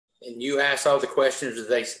And you ask all the questions, or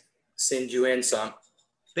they send you in some?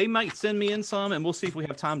 They might send me in some, and we'll see if we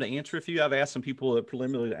have time to answer a few. I've asked some people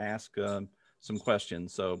preliminarily to ask some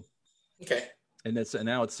questions. So, okay. And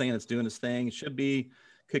now it's saying it's doing its thing. It should be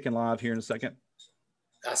kicking live here in a second.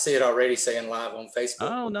 I see it already saying live on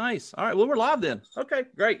Facebook. Oh, nice. All right. Well, we're live then. Okay,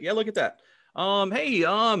 great. Yeah, look at that. Hey,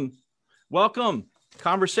 welcome.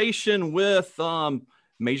 Conversation with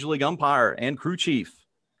Major League Umpire and crew chief,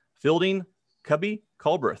 Fielden, Cubby,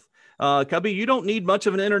 Culbreth. Cubby, you don't need much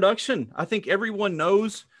of an introduction. I think everyone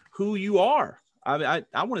knows who you are. I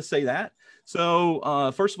want to say that.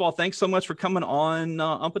 So first of all, thanks so much for coming on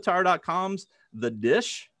Umpire.com's The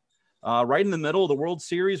Dish. Right in the middle of the World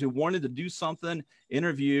Series, we wanted to do something,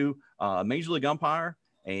 interview Major League Umpire,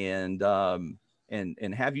 and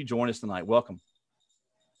have you join us tonight. Welcome.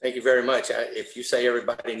 Thank you very much. If you say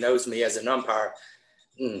everybody knows me as an umpire,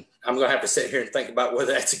 I'm going to have to sit here and think about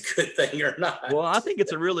whether that's a good thing or not. Well, I think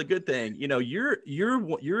it's a really good thing. You know, you're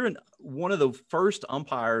one of the first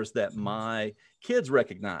umpires that my kids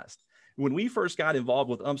recognized. When we first got involved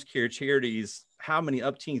with UMPS Care Charities, how many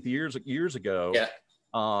upteenth years ago? Yeah.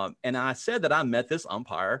 And I said that I met this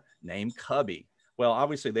umpire named Cubby. Well,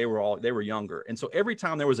 obviously they were younger. And so every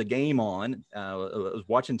time there was a game on, I was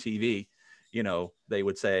watching TV, you know, they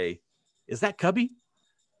would say, "Is that Cubby?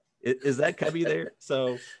 Is that Cubby there?"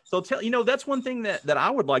 So tell, you know, that's one thing that I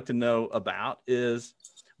would like to know about is,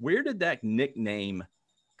 where did that nickname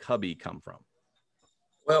Cubby come from?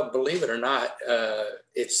 Well, believe it or not,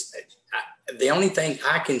 the only thing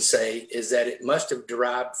I can say is that it must have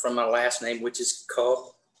derived from my last name, which is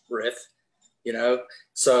Culbreth, you know.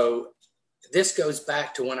 So this goes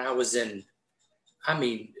back to when I was in,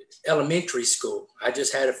 elementary school. I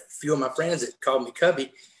just had a few of my friends that called me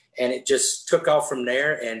Cubby, and it just took off from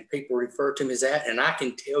there, and people refer to me as that. And I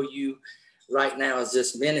can tell you right now, as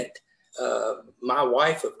this minute, my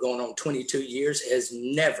wife of going on 22 years has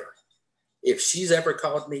never, if she's ever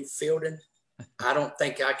called me Fielden, I don't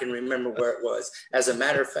think I can remember where it was. As a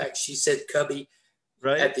matter of fact, she said Cubby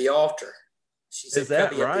at the altar. She said, "Is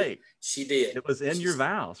that Cubby right?" She did. It was in your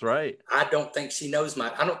vows, right? I don't think she knows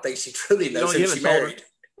I don't think she truly knows who she She married.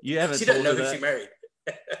 She doesn't know who she married.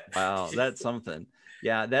 Wow, that's something.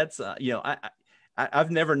 Yeah, that's you know,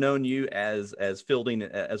 I've never known you as Fielden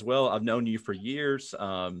as well. I've known you for years.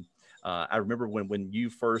 I remember when you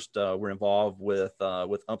first were involved with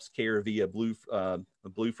UMPS Care via Blue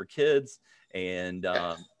for Kids, and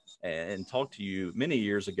talked to you many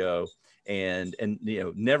years ago, and you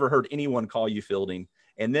know, never heard anyone call you Fielden.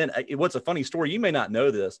 And then what's a funny story, you may not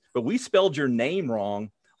know this, but we spelled your name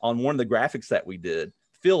wrong on one of the graphics that we did.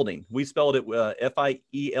 Fielden, we spelled it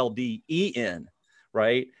Fielden,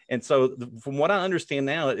 right? And so from what I understand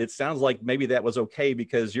now, it sounds like maybe that was okay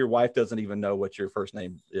because your wife doesn't even know what your first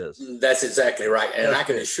name is. That's exactly right. And I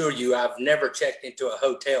can assure you, I've never checked into a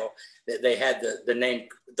hotel that they had the name,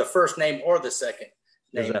 the first name or the second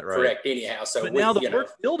name correct anyhow. So but now the word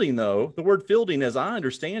Fielden, though, the word Fielden, as I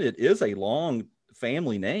understand it, is a long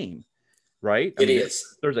family name, right? It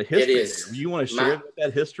is. There's a history. It is. Do you want to share what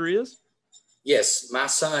that history is? Yes, my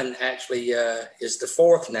son actually is the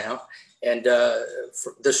fourth now. And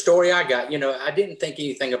the story I got, you know, I didn't think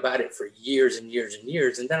anything about it for years and years and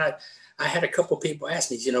years. And then I had a couple of people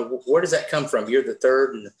ask me, you know, where does that come from? You're the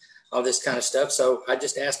third and all this kind of stuff. So I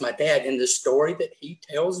just asked my dad, in the story that he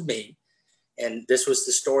tells me, and this was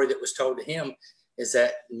the story that was told to him, is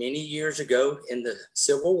that many years ago in the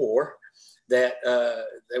Civil War, that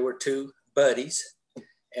there were two buddies,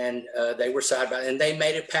 and they were side by, and they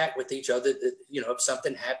made a pact with each other that, you know, if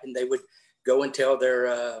something happened, they would go and tell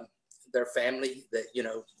their family that, you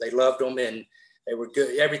know, they loved them and they were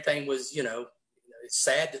good. Everything was, you know, it's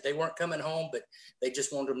sad that they weren't coming home, but they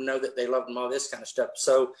just wanted them to know that they loved them, all this kind of stuff.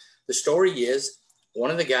 So the story is,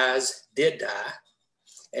 one of the guys did die,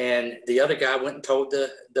 and the other guy went and told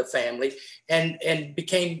the family, and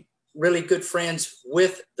became really good friends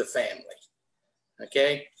with the family.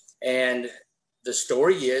 Okay. And the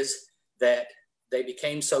story is that they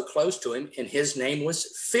became so close to him, and his name was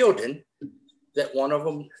Fielden, that one of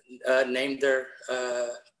them named their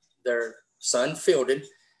son Fielden.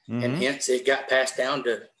 Mm-hmm. And hence it got passed down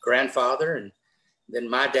to grandfather, and then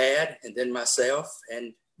my dad, and then myself,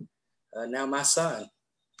 and now my son.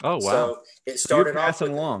 Oh, wow. So it started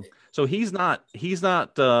passing along. So he's not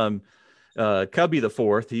Cubby the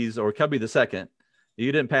fourth, or Cubby the second.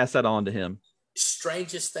 You didn't pass that on to him.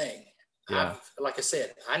 Strangest thing. Yeah. Like I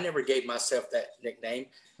said, I never gave myself that nickname.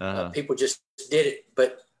 People just did it,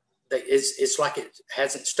 but it's like it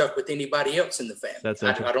hasn't stuck with anybody else in the family. That's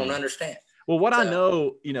I don't understand. Well, what I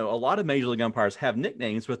know, you know, a lot of Major League umpires have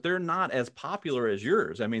nicknames, but they're not as popular as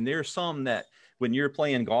yours. I mean, there's some that when you're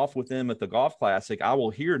playing golf with them at the golf classic, I will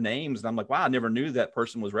hear names and I'm like, wow, I never knew that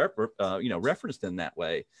person was referenced in that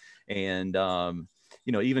way. And,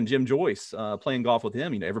 even Jim Joyce, playing golf with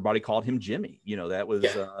him, everybody called him Jimmy, that was,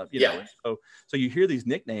 so you hear these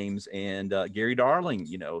nicknames, and Gary Darling,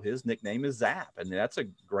 his nickname is Zap. And that's a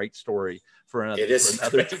great story for another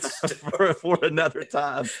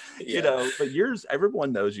time, but yours,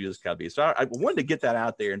 everyone knows you as Cubby. So I wanted to get that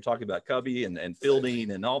out there and talk about Cubby and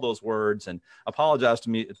Fielden and all those words, and apologize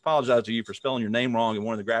to you for spelling your name wrong in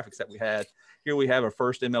one of the graphics that we had. Here we have our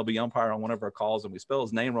first MLB umpire on one of our calls, and we spell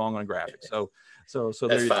his name wrong on a graphic. So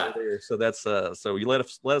there you go there. So that's so you let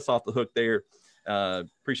us off the hook there.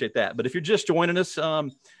 Appreciate that. But if you're just joining us,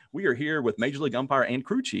 we are here with Major League umpire and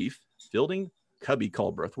crew chief Fielden Cubby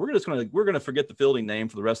Culbreth. We're gonna forget the Fielden name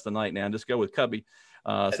for the rest of the night now and just go with Cubby,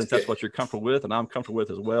 since that's what you're comfortable with, and I'm comfortable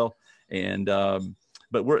with as well. And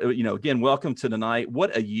but we're, again, welcome to tonight.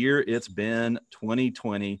 What a year it's been,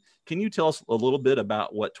 2020. Can you tell us a little bit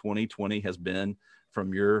about what 2020 has been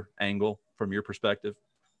from your angle, from your perspective?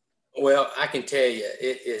 Well, I can tell you,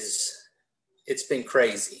 it's been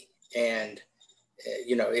crazy, and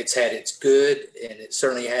it's had its good, and it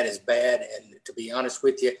certainly had its bad. And to be honest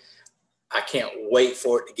with you, I can't wait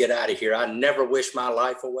for it to get out of here. I never wish my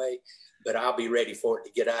life away, but I'll be ready for it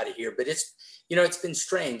to get out of here. But it's been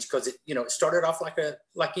strange because it started off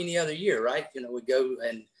like any other year, right? We go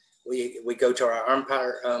and we go to our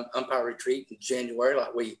umpire retreat in January,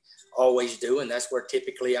 like we always do, and that's where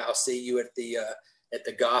typically I'll see you at the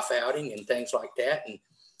golf outing and things like that,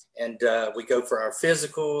 and we go for our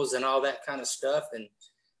physicals and all that kind of stuff, and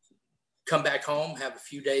come back home, have a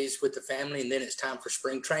few days with the family, and then it's time for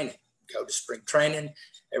spring training. Go to spring training,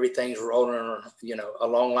 everything's rolling,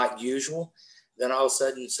 along like usual. Then all of a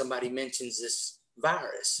sudden somebody mentions this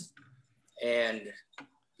virus, and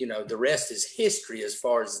the rest is history as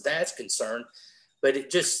far as that's concerned. But it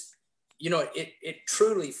just, it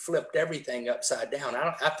truly flipped everything upside down.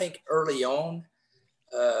 I think early on,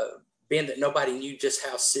 being that nobody knew just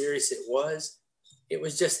how serious it was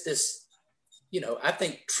just this, I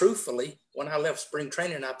think truthfully, when I left spring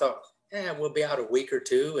training, I thought, we'll be out a week or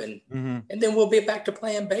two, and then we'll be back to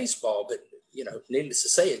playing baseball. But, needless to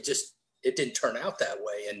say, it didn't turn out that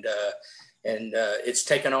way. And it's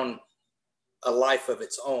taken on a life of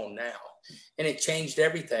its own now, and it changed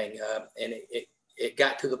everything. And it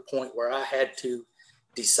got to the point where I had to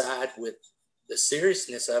decide, with the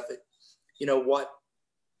seriousness of it, what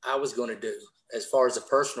I was going to do as far as a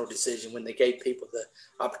personal decision. When they gave people the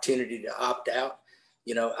opportunity to opt out,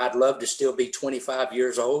 I'd love to still be 25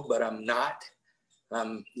 years old, but I'm not.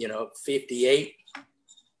 I'm 58,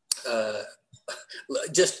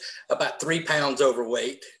 just about 3 pounds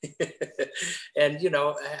overweight, and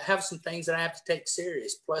I have some things that I have to take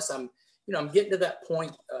serious. Plus, I'm getting to that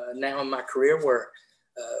point now in my career where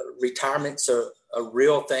retirement's a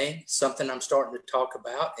real thing, something I'm starting to talk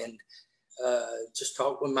about, and just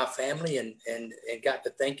talk with my family, and got to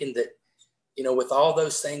thinking that, with all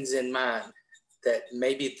those things in mind, that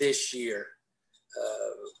maybe this year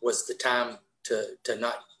was the time to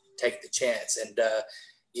not take the chance. And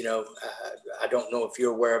I don't know if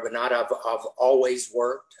you're aware of it or not. I've always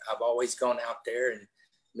worked. I've always gone out there and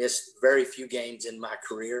missed very few games in my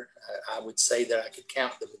career. I would say that I could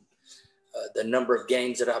count the number of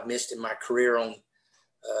games that I've missed in my career on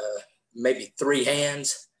maybe 3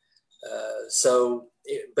 hands.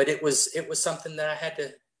 But it was something that I had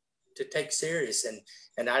to take serious,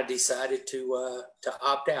 and I decided to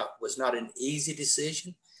opt out. It was not an easy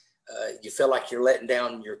decision. You feel like you're letting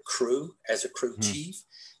down your crew as a crew chief.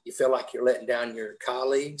 You feel like you're letting down your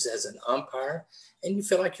colleagues as an umpire, and you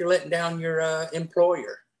feel like you're letting down your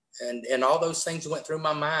employer. And all those things went through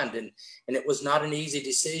my mind, and it was not an easy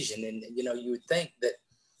decision. And, you would think that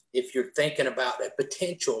if you're thinking about a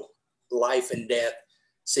potential life and death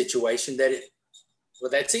situation,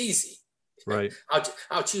 that's easy. Right.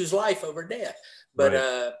 I'll choose life over death, but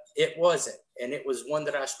right. It wasn't. And it was one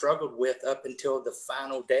that I struggled with up until the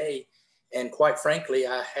final day. And quite frankly,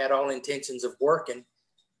 I had all intentions of working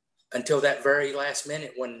until that very last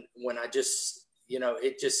minute when I just,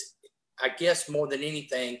 I guess more than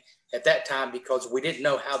anything at that time, because we didn't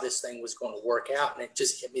know how this thing was going to work out. And it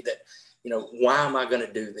just hit me that, why am I going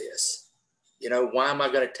to do this? Why am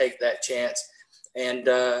I going to take that chance? And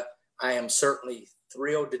I am certainly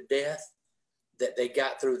thrilled to death that they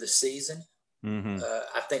got through the season. Mm-hmm.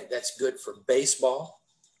 I think that's good for baseball.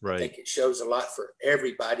 Right. I think it shows a lot for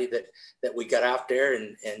everybody that we got out there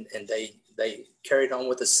and they carried on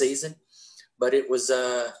with the season. But it was,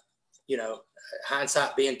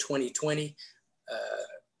 hindsight being 2020,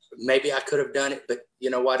 maybe I could have done it, but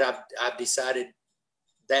you know what? I've decided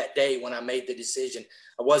that day when I made the decision.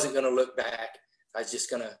 I wasn't going to look back. I was just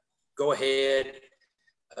going to go ahead,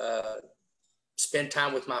 spend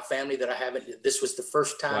time with my family that I haven't. This was the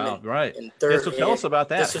first time. Wow, right. In Yeah, third. so tell us about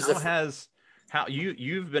that. How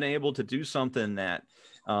You've been able to do something that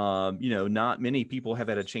not many people have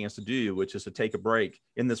had a chance to do, which is to take a break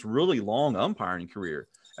in this really long umpiring career.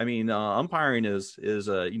 I mean, umpiring is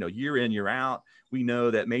year in, year out. We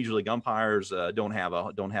know that Major League umpires don't have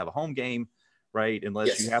a home game, right?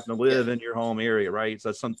 Unless you happen to live in your home area, right? So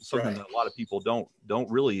that's something that a lot of people don't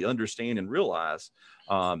really understand and realize,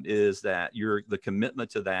 is that the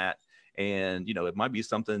commitment to that. And, it might be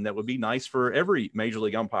something that would be nice for every Major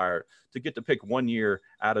League umpire to get to pick 1 year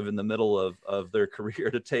out of in the middle of their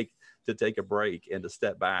career to take a break and to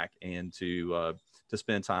step back and to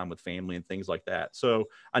spend time with family and things like that. So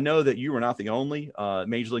I know that you were not the only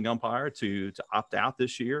Major League umpire to opt out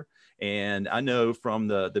this year. And I know from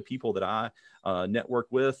the people that I network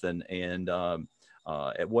with and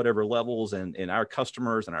at whatever levels and our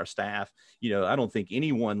customers and our staff, I don't think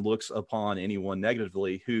anyone looks upon anyone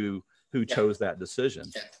negatively who chose that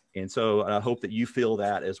decision. And so I hope that you feel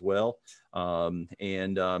that as well. So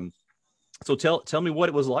tell me what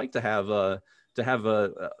it was like to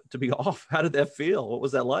be off. How did that feel? What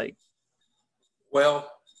was that like?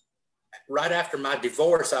 Well, right after my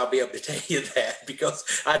divorce, I'll be able to tell you that, because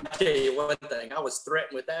I tell you one thing, I was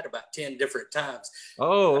threatened with that about 10 different times.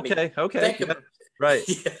 Oh, okay. Right.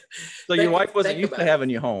 Yeah. So your wife wasn't used to having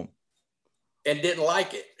you home. And didn't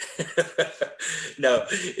like it. No,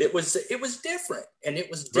 it was different. And it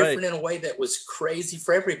was different in a way that was crazy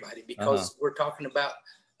for everybody, because we're talking about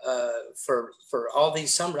for all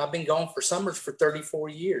these summers. I've been gone for summers for 34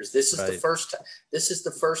 years. This is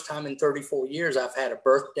the first time in 34 years I've had a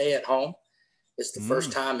birthday at home. It's the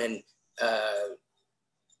first time in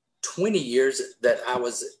 20 years that I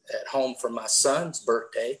was at home for my son's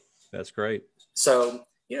birthday. That's great. So,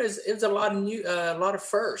 it was a lot of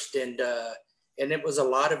first, and it was a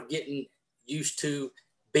lot of getting used to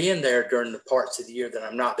being there during the parts of the year that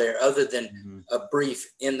I'm not there, other than a brief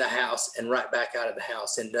in the house and right back out of the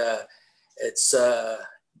house. And it's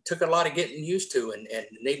took a lot of getting used to. And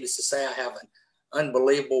needless to say, I have an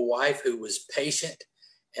unbelievable wife who was patient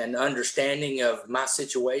and understanding of my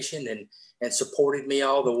situation and supported me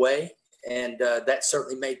all the way. And that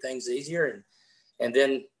certainly made things easier. And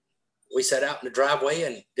then we sat out in the driveway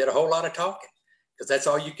and did a whole lot of talking, because that's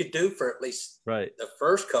all you could do for at least the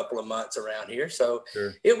first couple of months around here. So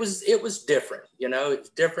it was different, it was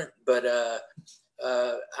different, but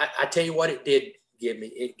I tell you what it did give me.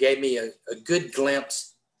 It gave me a good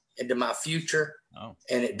glimpse into my future,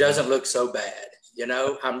 and it doesn't look so bad.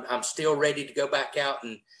 I'm still ready to go back out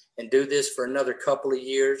and do this for another couple of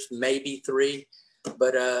years, maybe 3,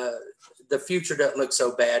 but the future doesn't look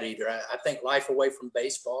so bad either. I think life away from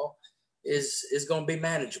baseball is going to be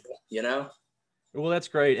manageable, Well, that's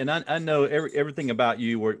great. And I know everything about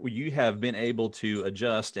you where you have been able to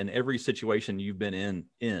adjust in every situation you've been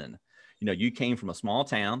in. You came from a small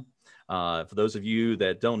town. For those of you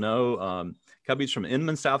that don't know, Cubby's from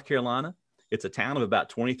Inman, South Carolina. It's a town of about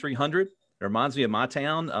 2,300. It reminds me of my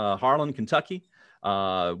town, Harlan, Kentucky.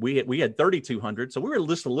 We had 3,200. So we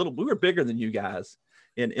were bigger than you guys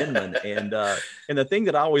in Inman. And the thing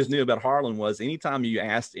that I always knew about Harlan was anytime you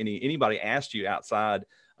asked anybody asked you outside,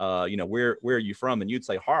 where are you from? And you'd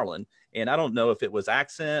say Harlan. And I don't know if it was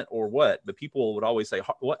accent or what, but people would always say,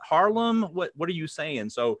 what, Harlem? What are you saying?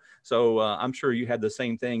 So I'm sure you had the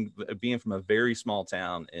same thing being from a very small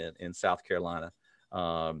town in South Carolina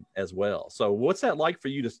as well. So what's that like for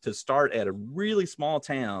you to start at a really small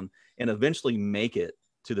town and eventually make it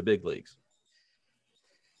to the big leagues?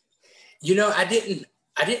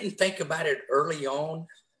 I didn't think about it early on.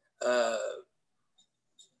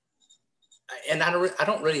 And I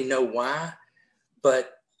don't really know why,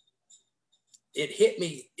 but it hit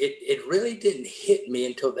me. It really didn't hit me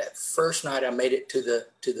until that first night I made it to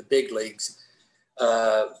the big leagues.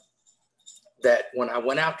 That when I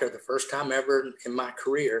went out there the first time ever in my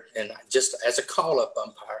career, and just as a call-up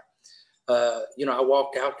umpire, I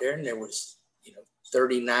walked out there and there was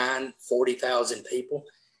 40,000 people.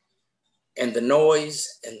 And the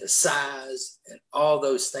noise and the size and all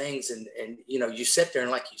those things. And you sit there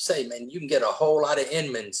and like you say, man, you can get a whole lot of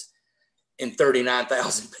Inmans in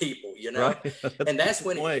 39,000 people, Right. And that's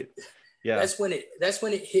when that's when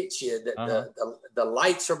it hits you that the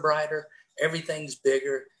lights are brighter, everything's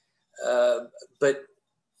bigger. But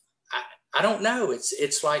I don't know.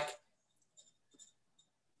 It's like,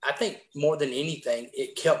 I think more than anything,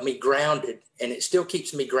 it kept me grounded, and it still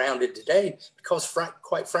keeps me grounded today, because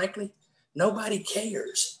quite frankly, nobody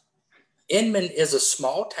cares. Inman is a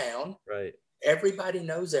small town, right? everybody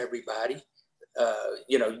knows everybody.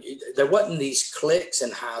 There wasn't these cliques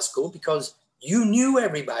in high school because you knew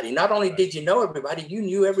everybody. Not only did you know everybody, you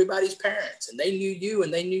knew everybody's parents, and they knew you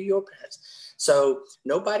and they knew your parents. So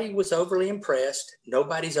nobody was overly impressed.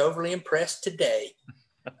 Nobody's overly impressed today.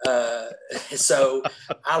 So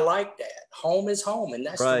I like that. Home is home. And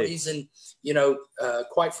that's the reason,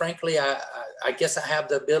 quite frankly, I guess I have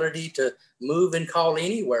the ability to move and call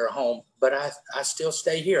anywhere home, but I still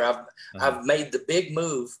stay here. I've made the big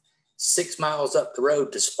move 6 miles up the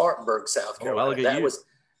road to Spartanburg, South Carolina.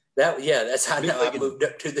 That's how I know I moved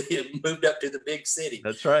up to the big city.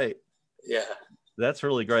 That's right. Yeah. That's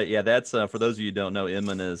really great. Yeah. That's for those of you who don't know,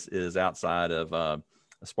 Inman is outside of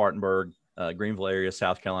Spartanburg, Greenville area,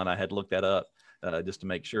 South Carolina. I had looked that up just to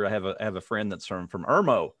make sure. I have a friend that's from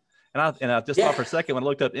Irmo, and I just thought for a second when I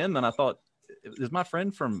looked up Inman, I thought, is my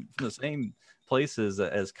friend from the same place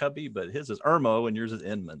as Cubby, but his is Irmo and yours is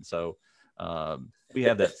Inman. So we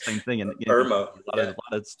have that same thing in Irmo. A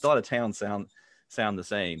lot of towns sound the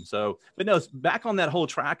same. So, but no, back on that whole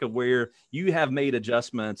track of where you have made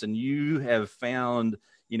adjustments and you have found,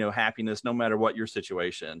 happiness no matter what your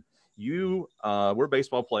situation. You were a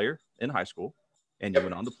baseball player in high school and you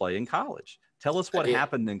went on to play in college. Tell us what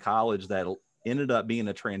happened in college that ended up being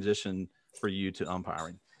a transition for you to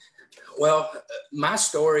umpiring. Well, my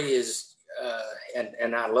story is,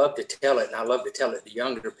 and I love to tell it, and I love to tell it to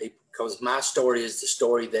younger people, because my story is the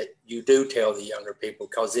story that you do tell the younger people,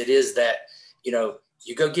 because it is that,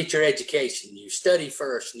 you go get your education, you study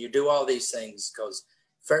first, and you do all these things, because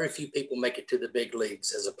very few people make it to the big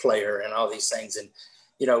leagues as a player and all these things. And,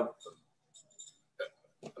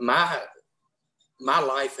 my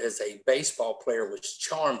life as a baseball player was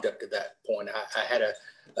charmed up to that point. I had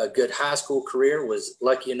a good high school career, was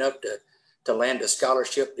lucky enough to land a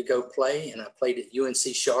scholarship to go play, and I played at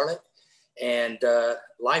UNC Charlotte, and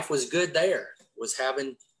life was good there, was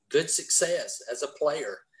having good success as a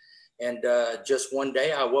player. And just one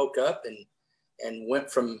day I woke up and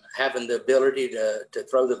went from having the ability to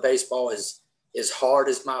throw the baseball as hard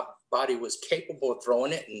as my body was capable of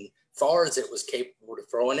throwing it and far as it was capable of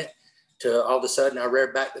throwing it, to all of a sudden I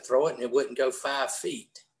reared back to throw it and it wouldn't go 5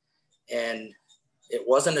 feet. And it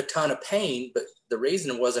wasn't a ton of pain, but the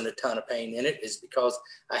reason it wasn't a ton of pain in it is because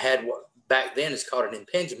I had what back then is called an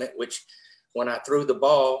impingement, which when I threw the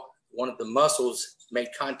ball, one of the muscles made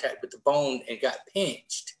contact with the bone and got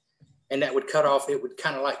pinched. And that would cut off, it would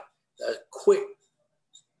kind of like a quick,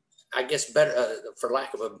 I guess better, for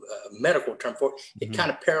lack of a medical term for it, it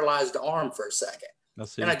kind of paralyzed the arm for a second.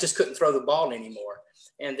 And I just couldn't throw the ball anymore.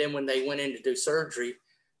 And then when they went in to do surgery,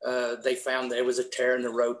 they found there was a tear in the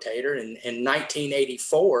rotator. And in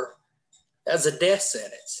 1984, that was a death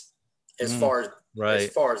sentence as far as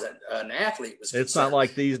an athlete was concerned. It's not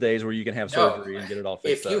like these days where you can have surgery and get it all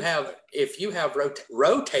fixed up. If you have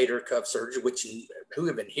rotator cuff surgery, which who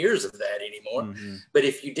even hears of that anymore, but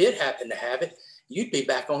if you did happen to have it, you'd be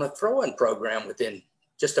back on a throwing program within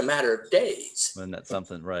just a matter of days. And that's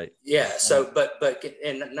something, right? Yeah. So, but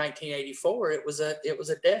in 1984, it was a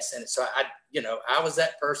death sentence. So I was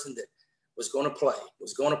that person that was going to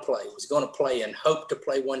play and hope to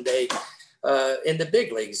play one day in the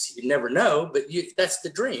big leagues. You never know, but that's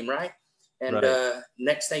the dream, right? And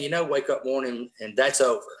next thing you know, wake up morning and that's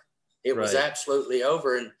over. It was absolutely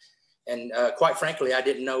over. And quite frankly, I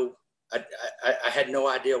didn't know, I had no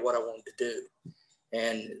idea what I wanted to do.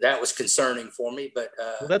 And that was concerning for me. But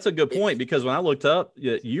well, that's a good point, because when I looked up,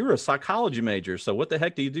 you're a psychology major. So what the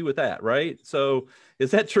heck do you do with that, right? So is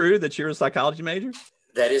that true that you're a psychology major?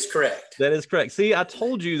 That is correct. That is correct. See, I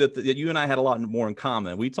told you that you and I had a lot more in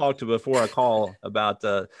common. We talked before our call about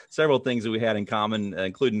several things that we had in common,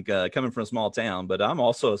 including coming from a small town. But I'm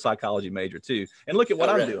also a psychology major too. And look at what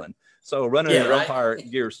I'm doing. So running an umpire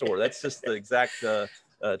gear store. That's just the exact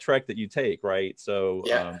trek that you take, right? So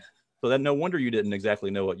so that no wonder you didn't exactly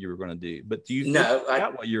know what you were going to do. But do you know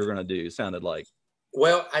what you were going to do? It sounded like.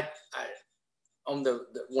 Well,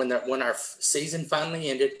 when our season finally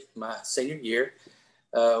ended, my senior year,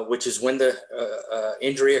 which is when the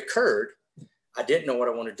injury occurred, I didn't know what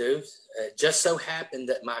I wanted to do. It just so happened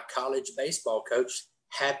that my college baseball coach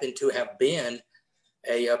happened to have been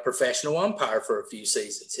a professional umpire for a few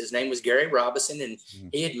seasons. His name was Gary Robinson, and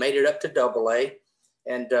he had made it up to AA,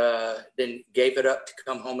 and then gave it up to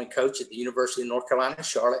come home and coach at the University of North Carolina,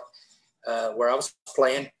 Charlotte, where I was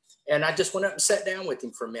playing. And I just went up and sat down with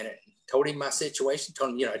him for a minute, and told him my situation,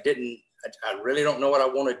 told him, I really don't know what I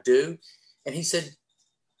want to do. And he said,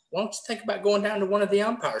 why don't you think about going down to one of the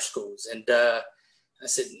umpire schools? And I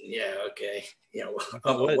said, yeah, okay. you know,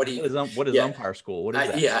 what is umpire school? What is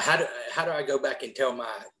that? Yeah. How do I go back and tell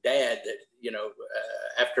my dad that, you know,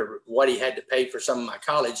 after what he had to pay for some of my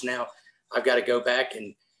college, now I've got to go back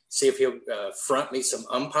and see if he'll front me some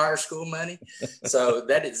umpire school money. So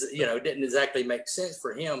that is, you know, didn't exactly make sense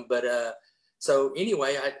for him. But so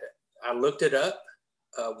anyway, I looked it up.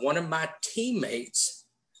 One of my teammates,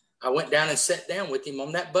 I went down and sat down with him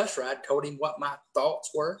on that bus ride, told him what my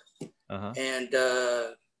thoughts were. And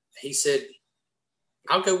he said,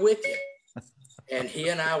 I'll go with you. And he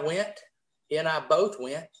and I both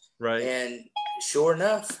went. Right. And sure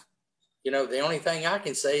enough, you know, the only thing I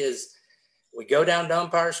can say is we go down to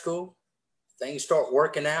umpire school, things start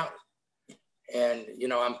working out. And, you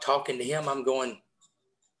know, I'm talking to him, I'm going,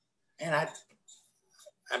 man,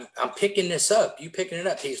 I'm picking this up. You picking it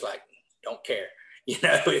up? He's like, don't care. You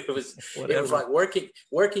know, it was like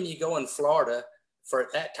working. You go in Florida for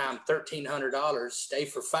at that time $1,300, stay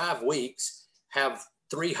for 5 weeks, have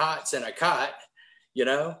 3 hots and a cot. You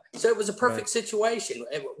know, so it was a perfect situation.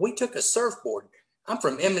 We took a surfboard. I'm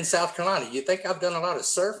from Emmons, South Carolina. You think I've done a lot of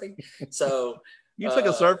surfing? So you took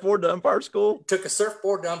a surfboard to umpire school? Took a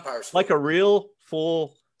surfboard to umpire school. Like a real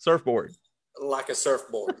full surfboard. Like a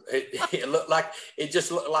surfboard. It just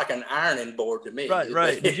looked like an ironing board to me.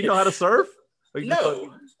 Right. Did you know how to surf?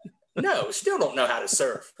 No, still don't know how to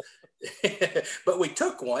surf. But we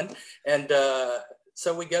took one, and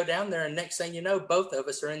so we go down there, and next thing you know, both of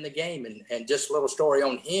us are in the game. And just a little story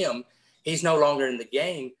on him, he's no longer in the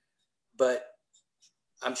game, but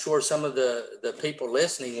I'm sure some of the people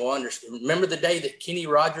listening will understand. Remember the day that Kenny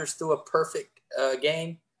Rogers threw a perfect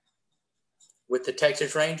game with the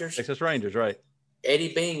Texas Rangers? Texas Rangers, right.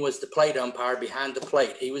 Eddie Bean was the plate umpire behind the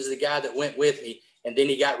plate. He was the guy that went with me, and then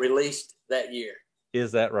he got released that year.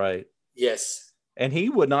 Is that right? Yes. And he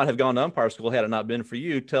would not have gone to umpire school had it not been for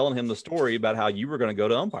you telling him the story about how you were going to go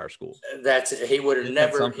to umpire school. He would have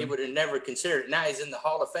never considered it. Now he's in the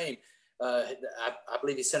Hall of Fame. I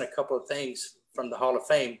believe he sent a couple of things from the Hall of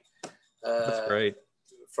Fame. That's great.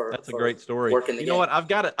 That's a great story. You know what?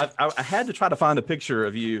 I had to try to find a picture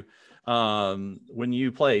of you when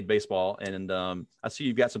you played baseball, and I see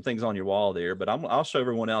you've got some things on your wall there, but I'll show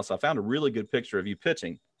everyone else. I found a really good picture of you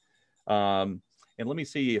pitching. And let me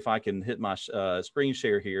see if I can hit my screen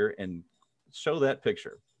share here and show that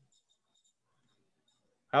picture.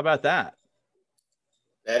 How about that?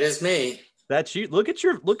 That is me. That's you. Look at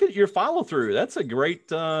your follow through. That's a great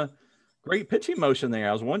pitching motion there.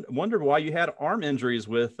 I was wondering why you had arm injuries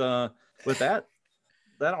with that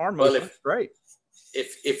arm motion. Well, great.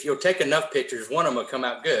 If you'll take enough pictures, one of them will come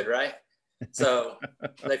out good, right? So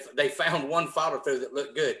they found one follow through that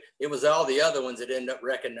looked good. It was all the other ones that ended up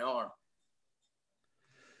wrecking the arm.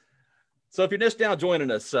 So if you're just now joining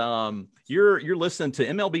us, you're listening to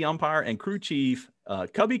MLB umpire and crew chief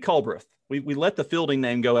Cubby Culbreth. We let the Fielden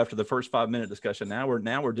name go after the first 5-minute discussion. Now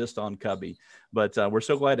we're just on Cubby, but we're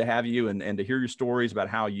so glad to have you and to hear your stories about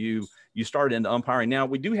how you started into umpiring. Now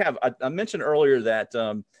we do have. I mentioned earlier that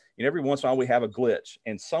every once in a while we have a glitch,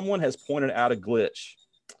 and someone has pointed out a glitch.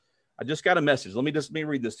 I just got a message. Let me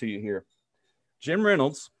read this to you here. Jim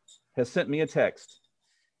Reynolds has sent me a text.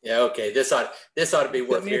 Yeah, okay. This ought to be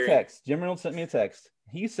worth hearing. Jim Reynolds sent me a text.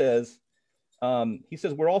 He says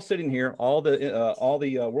we're all sitting here. All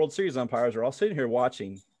the World Series umpires are all sitting here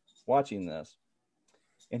watching this,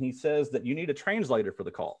 and he says that you need a translator for the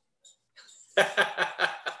call.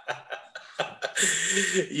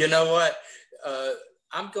 You know what?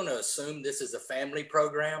 I'm going to assume this is a family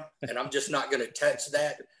program, and I'm just not going to touch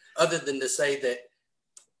that. Other than to say that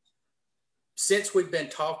since we've been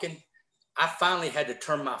talking, I finally had to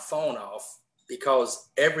turn my phone off because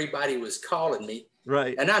everybody was calling me.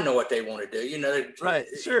 Right. And I know what they want to do. You know. Right.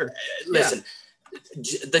 Sure. Listen,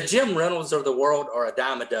 the Jim Reynolds of the world are a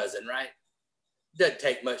dime a dozen, right? Doesn't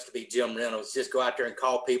take much to be Jim Reynolds. Just go out there and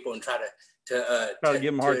call people and try to give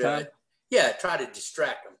them a hard time. Try to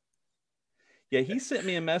distract them. Yeah, he sent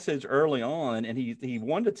me a message early on, and he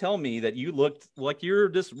wanted to tell me that you looked like you're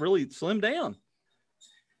just really slimmed down.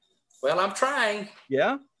 Well, I'm trying.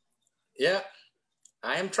 Yeah? Yeah,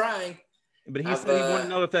 I am trying. But he said he wanted to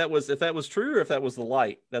know if that was true or if that was the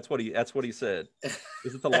light. That's what he said.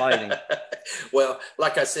 Is it the lighting? Well,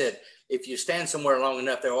 like I said, if you stand somewhere long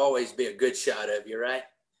enough, there'll always be a good shot of you, right?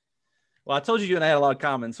 Well, I told you and I had a lot of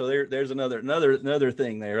comments, so there's another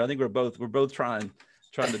thing there. I think we're both trying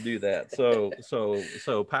to do that.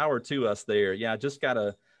 So power to us there. Yeah, I just got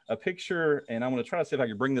a picture, and I'm going to try to see if I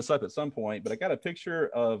can bring this up at some point, but I got a picture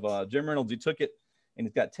of Jim Reynolds. He took it, and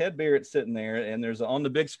he's got Ted Barrett sitting there, and there's on the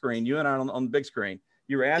big screen, you and I on the big screen.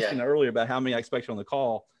 You were asking earlier about how many I expect on the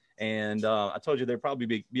call, And I told you there'd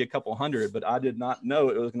probably be a couple hundred, but I did not know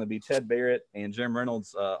it was going to be Ted Barrett and Jim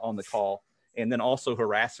Reynolds on the call, and then also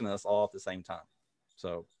harassing us all at the same time.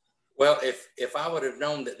 So, well, if I would have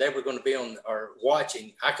known that they were going to be on or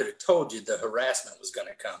watching, I could have told you the harassment was going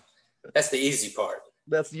to come. That's the easy part.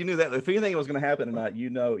 You knew that if anything was going to happen tonight,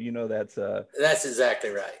 that's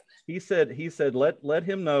exactly right. He said let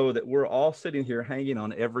him know that we're all sitting here hanging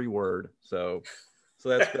on every word. So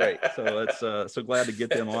that's great. So it's so glad to get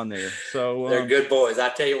them on there. So they're good boys. I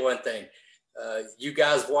tell you one thing, you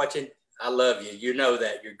guys watching, I love you. You know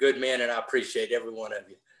that you're good men, and I appreciate every one of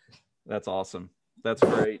you. That's awesome. That's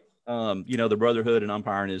great. The brotherhood and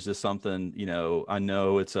umpiring is just something, I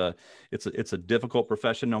know it's a difficult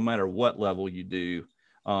profession no matter what level you do.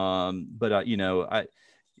 But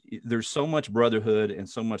there's so much brotherhood and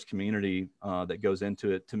so much community that goes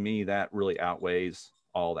into it. To me, that really outweighs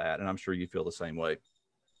all that. And I'm sure you feel the same way.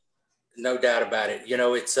 No doubt about it.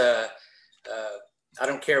 It's I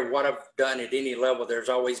don't care what I've done at any level. There's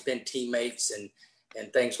always been teammates and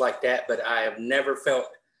things like that, but I have never felt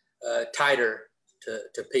tighter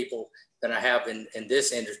to people than I have in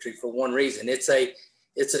this industry for one reason. It's a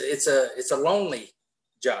lonely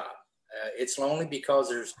job. It's lonely because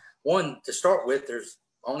there's to start with, there's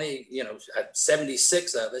only,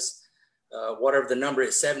 76 of us, whatever the number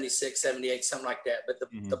is, 76, 78, something like that. But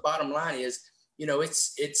the bottom line is,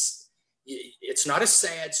 it's not a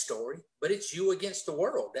sad story, but it's you against the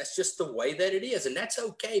world. That's just the way that it is. And that's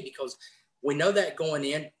okay, because we know that going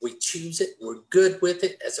in, we choose it. We're good with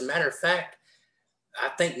it. As a matter of fact, I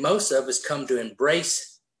think most of us come to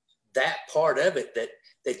embrace that part of it,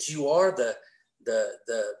 that you are the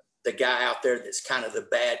guy out there that's kind of the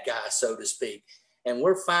bad guy, so to speak. And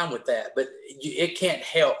we're fine with that, but it can't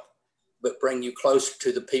help but bring you closer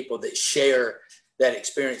to the people that share that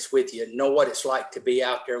experience with you, know what it's like to be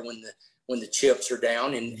out there when the chips are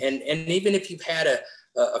down. And even if you've had a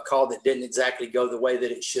call that didn't exactly go the way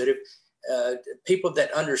that it should have, people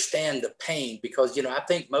that understand the pain, because, I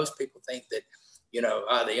think most people think that,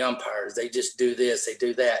 the umpires, they just do this, they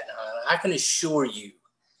do that. I can assure you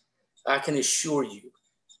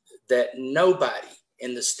that nobody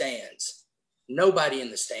in the stands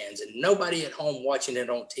and nobody at home watching it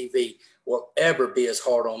on TV will ever be as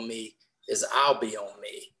hard on me as I'll be on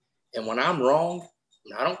me. And when I'm wrong,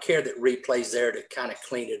 I don't care that replay's there to kind of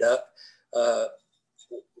clean it up.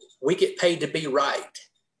 We get paid to be right.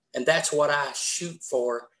 And that's what I shoot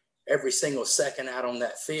for every single second out on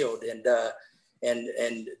that field. And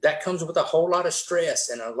that comes with a whole lot of stress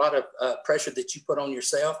and a lot of pressure that you put on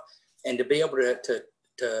yourself. And to be able to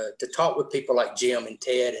talk with people like Jim and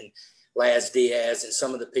Ted and Laz Diaz and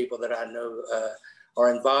some of the people that I know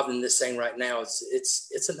are involved in this thing right now,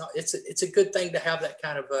 it's a good thing to have that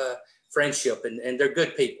kind of friendship, and they're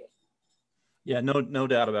good people. Yeah, no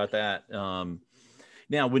doubt about that.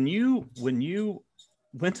 Now, when you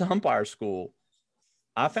went to umpire school,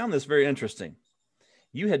 I found this very interesting.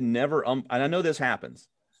 You had never, and I know this happens,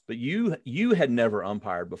 but you had never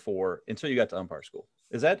umpired before until you got to umpire school.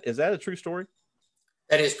 Is that a true story?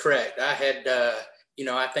 That is correct. I had,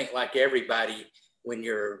 I think like everybody, when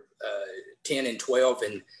you're 10 and 12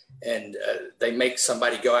 and they make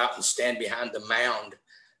somebody go out and stand behind the mound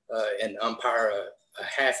and umpire a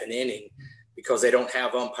half an inning because they don't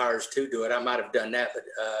have umpires to do it. I might have done that, but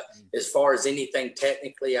as far as anything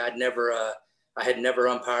technically, I had never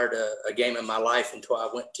umpired a game in my life until I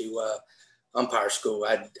went to umpire school.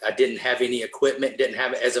 I didn't have any equipment, didn't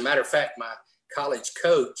have it. As a matter of fact, my college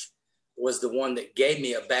coach was the one that gave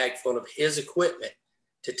me a bag full of his equipment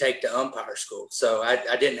to take to umpire school. So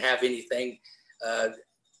I didn't have anything.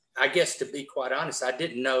 I guess, to be quite honest, I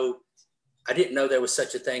didn't know there was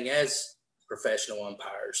such a thing as professional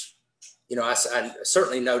umpires. I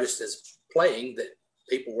certainly noticed as playing that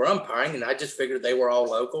people were umpiring, and I just figured they were all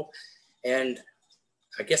local. And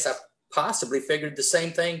I guess I possibly figured the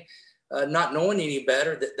same thing, not knowing any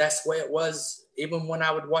better, that's the way it was even when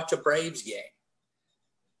I would watch a Braves game.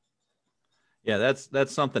 Yeah,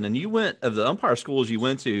 that's something. And you went, of the umpire schools you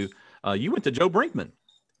went to Joe Brinkman,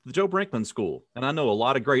 the Joe Brinkman School. And I know a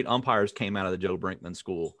lot of great umpires came out of the Joe Brinkman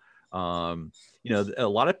School. A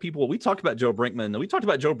lot of people, we talked about Joe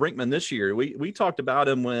Brinkman this year. We talked about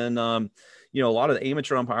him when, a lot of the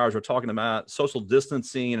amateur umpires were talking about social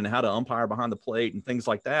distancing and how to umpire behind the plate and things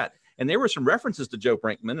like that. And there were some references to Joe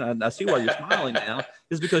Brinkman. And I see why you're smiling now,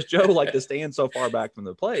 is because Joe liked to stand so far back from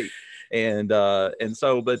the plate.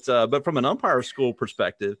 But from an umpire school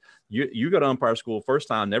perspective, you go to umpire school first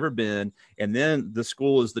time, never been, and then the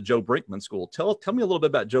school is the Joe Brinkman School. Tell me a little bit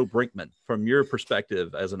about Joe Brinkman from your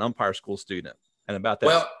perspective as an umpire school student and about that.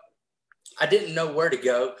 Well, I didn't know where to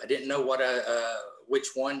go. I didn't know what which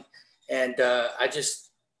one. And I just,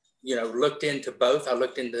 looked into both. I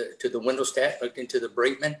looked into the Wendelstedt, looked into the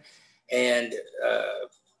Brinkman, and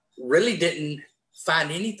really didn't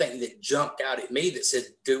find anything that jumped out at me that said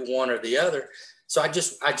do one or the other. So I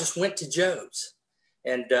just went to Joe's,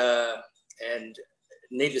 and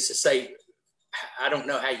needless to say, I don't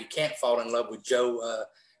know how you can't fall in love with Joe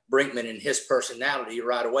Brinkman and his personality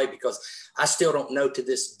right away, because I still don't know to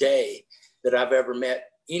this day that I've ever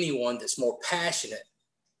met anyone that's more passionate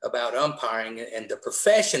about umpiring and the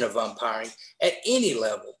profession of umpiring at any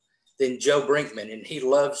level than Joe Brinkman. And he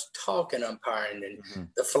loves talking umpiring and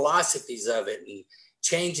the philosophies of it and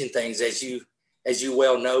changing things, as you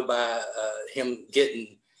well know, by him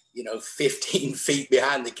getting 15 feet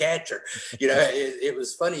behind the catcher. It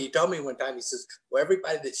was funny. He told me one time, he says, well,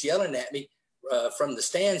 everybody that's yelling at me from the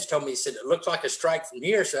stands told me, he said, it looks like a strike from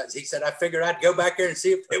here. So he said, I figured I'd go back there and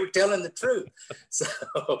see if they were telling the truth. So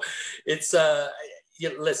it's,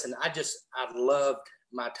 listen, I loved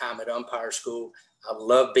my time at umpire school. I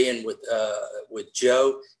love being with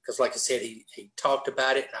Joe, because like I said, he talked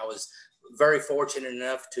about it, and I was very fortunate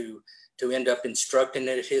enough to end up instructing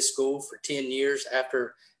at his school for 10 years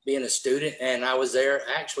after being a student. And I was there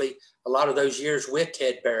actually a lot of those years with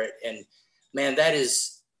Ted Barrett. And man, that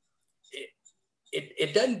is,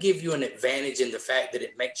 it doesn't give you an advantage in the fact that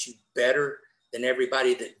it makes you better than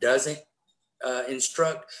everybody that doesn't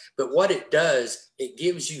instruct. But what it does, it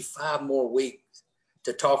gives you 5 more weeks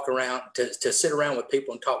to talk around, to sit around with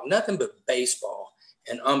people and talk nothing but baseball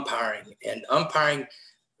and umpiring. And umpiring,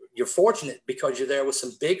 you're fortunate because you're there with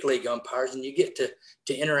some big league umpires, and you get to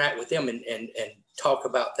interact with them and talk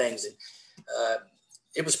about things. And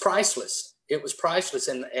it was priceless. It was priceless.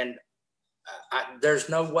 And there's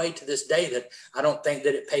no way to this day that I don't think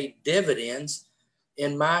that it paid dividends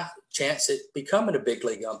in my chance at becoming a big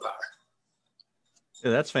league umpire.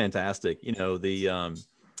 Yeah, that's fantastic.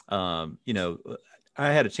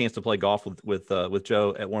 I had a chance to play golf with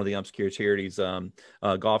Joe at one of the UMPS Care Charities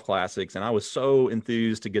golf classics, and I was so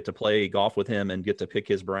enthused to get to play golf with him and get to pick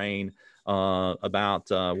his brain about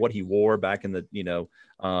what he wore back in the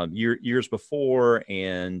years before,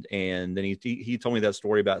 and then he told me that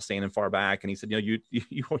story about standing far back, and he said,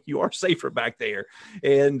 you are safer back there,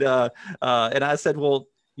 and I said, well,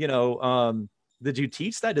 did you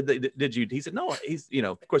teach that? Did you? He said, no. He's,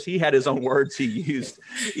 of course, he had his own words he used.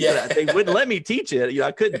 Yeah, they wouldn't let me teach it.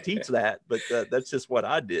 I couldn't teach that, but that's just what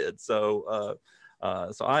I did. So,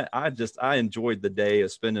 I enjoyed the day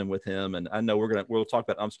of spending with him, and I know we'll talk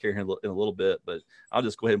about UMPS Care in a little bit, but I'll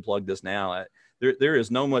just go ahead and plug this now. There is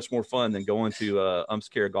no much more fun than going to UMPS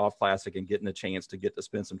Care Golf Classic and getting a chance to get to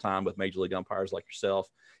spend some time with major league umpires like yourself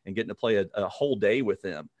and getting to play a whole day with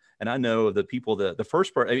them. And I know the people the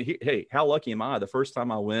first part. Hey, how lucky am I? The first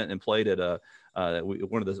time I went and played at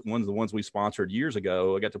one of the ones we sponsored years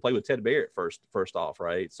ago, I got to play with Ted Barrett first off,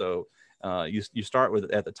 right? So you start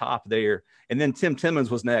with at the top there, and then Tim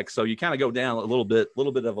Timmons was next. So you kind of go down a little bit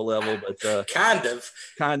of a level, but kind of.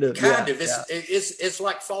 It's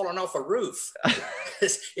like falling off a roof.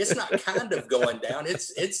 It's not kind of going down.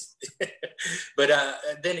 It's. But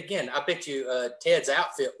then again, I bet you Ted's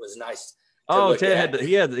outfit was nice. Oh, Ted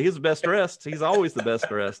he's the best dressed. He's always the best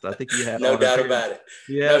dressed. I think he had no doubt about it.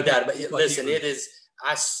 Yeah, no doubt about it. Listen, it is.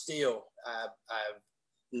 I've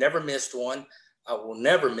never missed one. I will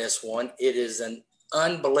never miss one. It is an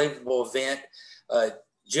unbelievable event.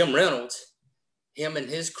 Jim Reynolds, him and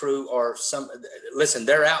his crew are listen,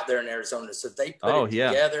 they're out there in Arizona, so they put it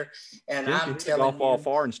together. And I'm telling you, golf ball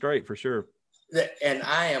far and straight for sure. And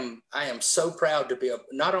I am so proud to be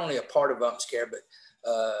not only a part of UMPS Care, but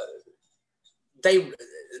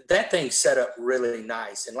that thing's set up really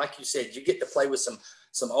nice. And like you said, you get to play with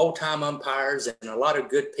some old time umpires and a lot of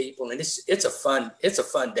good people. And it's a fun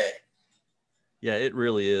day. Yeah, it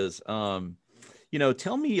really is. Tell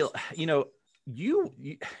me, you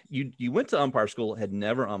went to umpire school, had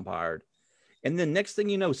never umpired. And then next thing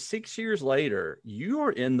you know, 6 years later, you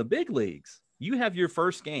are in the big leagues. You have your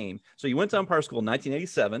first game. So you went to umpire school in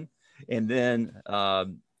 1987, and then,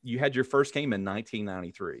 you had your first game in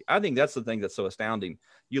 1993. I think that's the thing that's so astounding.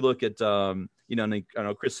 You look at, I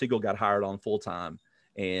know Chris Siegel got hired on full time,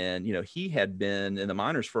 and he had been in the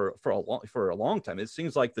minors for a long time. It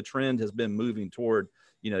seems like the trend has been moving toward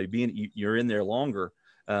you're in there longer,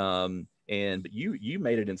 but you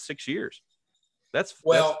made it in 6 years. That's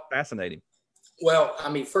fascinating. Well, I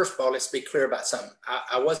mean, first of all, let's be clear about something.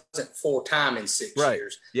 I wasn't full time in 6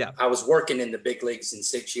 years. Yeah, I was working in the big leagues in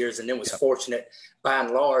 6 years, and then was fortunate, by and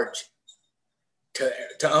large, to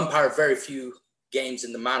umpire very few games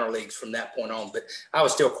in the minor leagues from that point on. But I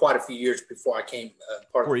was still quite a few years before I came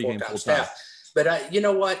part of the full-time staff. But you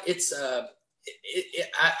know what? It's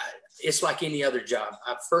it's like any other job.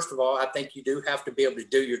 First of all, I think you do have to be able to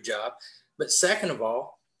do your job. But second of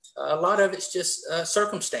all, a lot of it's just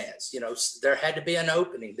circumstance. You know, there had to be an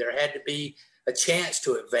opening. There had to be a chance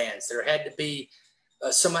to advance. There had to be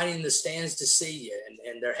somebody in the stands to see you.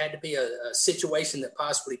 And there had to be a situation that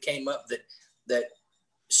possibly came up that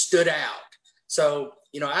stood out. So,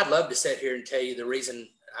 you know, I'd love to sit here and tell you the reason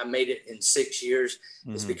I made it in 6 years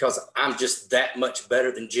is because I'm just that much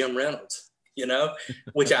better than Jim Reynolds, you know,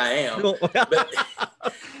 which I am. But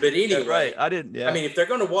anyway, that's right. I didn't. Yeah. I mean, if they're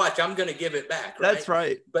going to watch, I'm going to give it back. Right? That's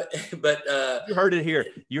right. But you heard it here.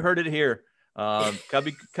 You heard it here.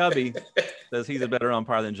 Cubby says he's a better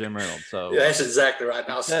umpire than Jim Reynolds. So that's exactly right.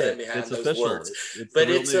 And I'll stand behind those official. words. But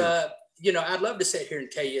it's you know, I'd love to sit here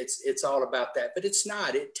and tell you it's all about that, but it's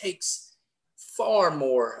not. It takes far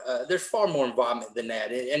more. There's far more involvement than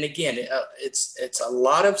that. And again, it's a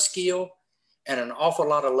lot of skill and an awful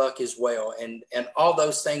lot of luck as well. And all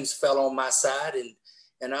those things fell on my side.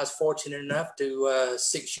 And I was fortunate enough to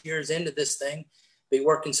 6 years into this thing, be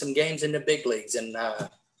working some games in the big leagues. And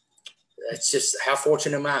it's just how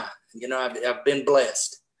fortunate am I? You know, I've been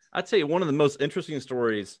blessed. I'd tell you one of the most interesting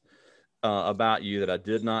stories about you that I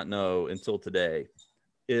did not know until today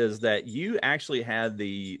is that you actually had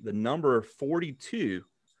the number 42.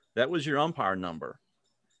 That was your umpire number,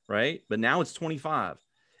 right? But now it's 25.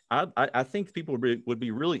 I think people would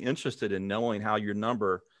be really interested in knowing how your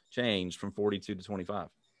number changed from 42 to 25.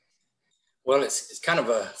 Well, it's kind of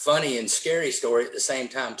a funny and scary story at the same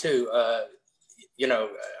time too. You know,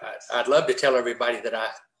 I'd love to tell everybody that I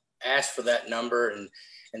asked for that number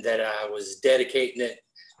and that I was dedicating it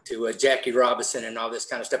to Jackie Robinson and all this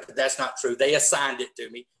kind of stuff, but that's not true. They assigned it to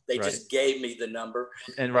me. They just gave me the number.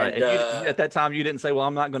 And you, at that time, you didn't say, "Well,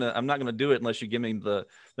 I'm not gonna do it unless you give me the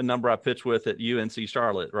number I pitched with at UNC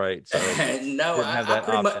Charlotte," right? So no,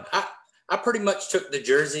 I pretty much took the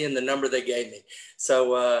jersey and the number they gave me.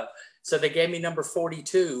 So they gave me number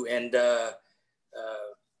 42, and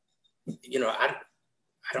you know,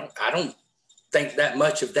 I don't think that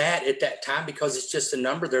much of that at that time because it's just a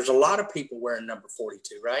number. There's a lot of people wearing number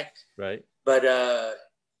 42, right? Right. But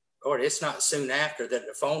Lord, it's not soon after that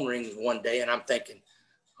the phone rings one day, and I'm thinking,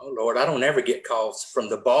 oh Lord, I don't ever get calls from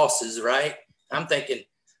the bosses, right? I'm thinking,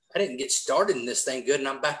 I didn't get started in this thing good, and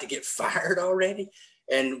I'm about to get fired already.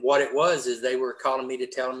 And what it was is they were calling me to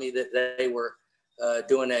tell me that they were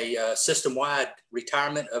doing a system-wide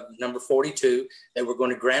retirement of number 42. They were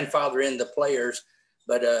going to grandfather in the players,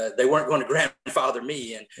 but they weren't going to grandfather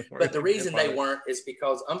me in. But the reason they weren't is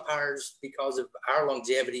because umpires, because of our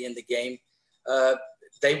longevity in the game,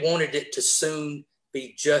 they wanted it to soon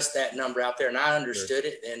be just that number out there. And I understood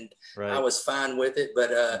it, and I was fine with it.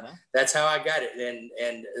 But that's how I got it.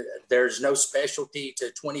 And there's no specialty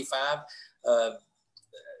to 25.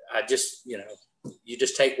 I just, you know, you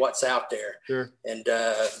just take what's out there. Sure. And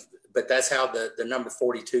but that's how the number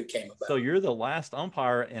 42 came about. So you're the last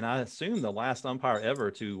umpire, and I assume the last umpire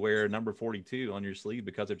ever to wear number 42 on your sleeve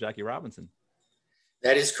because of Jackie Robinson.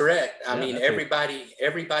 That is correct. I mean,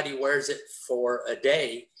 everybody wears it for a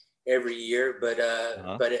day every year, but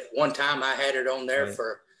at one time I had it on there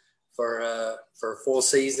for full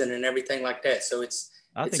season and everything like that. So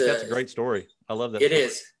I think that's a great story. I love that. It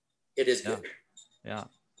is good. Yeah.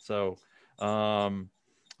 So,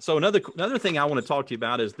 so another thing I want to talk to you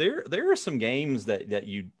about is there are some games that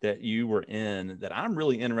you were in that I'm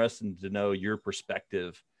really interested to know your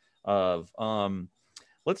perspective of.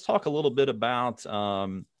 Let's talk a little bit about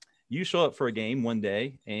you show up for a game one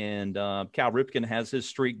day, and Cal Ripken has his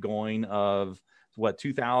streak going of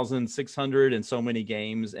 2,600 and so many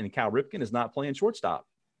games, and Cal Ripken is not playing shortstop.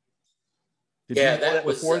 Did you know that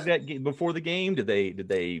was before the game? Did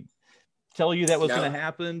they tell you that was going to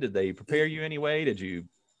happen? Did they prepare you anyway? Did you?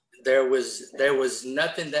 There was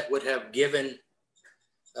nothing that would have given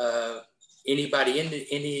anybody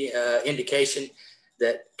any indication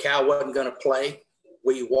that Cal wasn't going to play.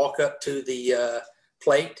 We walk up to the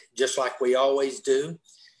plate just like we always do.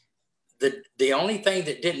 The only thing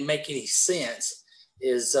that didn't make any sense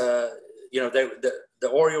is, the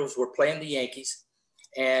Orioles were playing the Yankees,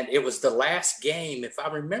 and it was the last game. If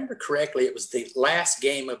I remember correctly, it was the last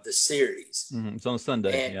game of the series. Mm-hmm. It's on a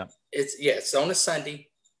Sunday. And it's on a Sunday.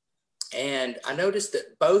 And I noticed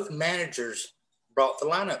that both managers brought the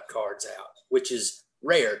lineup cards out, which is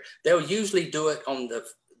rare. They'll usually do it on the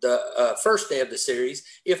first day of the series,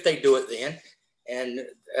 if they do it then, and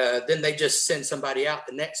then they just send somebody out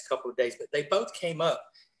the next couple of days. But they both came up,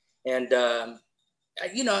 and I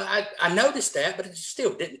noticed that, but I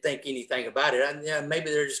still didn't think anything about it. Maybe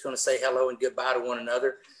they're just going to say hello and goodbye to one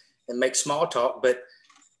another and make small talk. But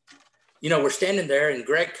we're standing there, and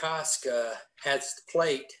Greg Kosk has the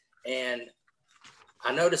plate, and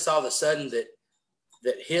I noticed all of a sudden that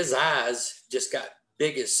his eyes just got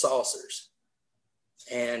big as saucers.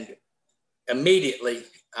 And immediately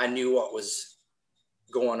I knew what was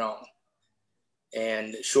going on.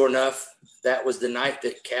 And sure enough, that was the night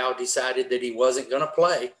that Cal decided that he wasn't going to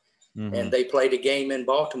play. Mm-hmm. And they played a game in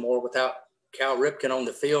Baltimore without Cal Ripken on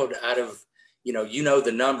the field out of,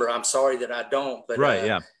 the number. I'm sorry that I don't, but right.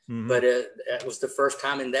 Yeah. Mm-hmm. But that was the first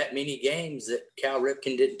time in that many games that Cal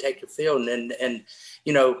Ripken didn't take the field. And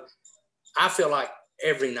I feel like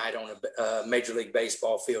every night on a Major League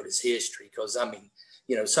Baseball field is history, because,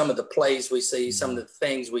 some of the plays we see, some of the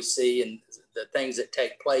things we see, and the things that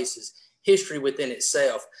take place is history within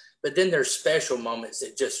itself. But then there's special moments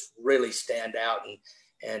that just really stand out,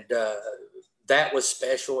 and that was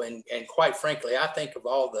special. And quite frankly, I think of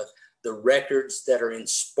all the records that are in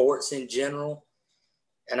sports in general,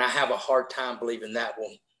 and I have a hard time believing that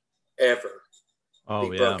will ever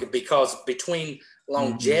be broken, because between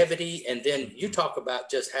longevity and then you talk about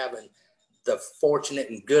just having the fortunate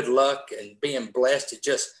and good luck and being blessed to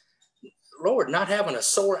just, Lord, not having a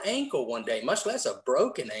sore ankle one day, much less a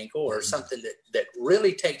broken ankle or something that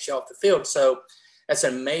really takes you off the field. So that's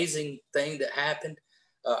an amazing thing that happened.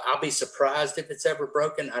 I'll be surprised if it's ever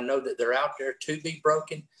broken. I know that they're out there to be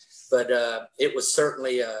broken, but it was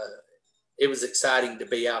certainly it was exciting to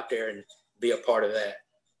be out there and be a part of that.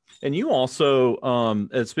 And you also,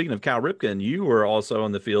 speaking of Cal Ripken, you were also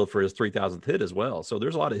on the field for his 3,000th hit as well. So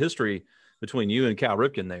there's a lot of history between you and Cal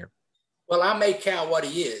Ripken there. Well, I made Cal what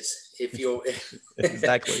he is. If you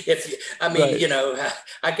exactly, right.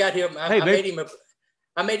 I got him.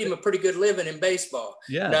 I made him a pretty good living in baseball.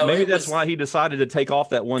 Yeah, maybe that's why he decided to take off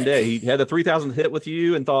that one day. He had a 3,000 hit with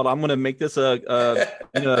you and thought, I'm going to make this a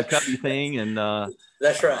Cubby thing, and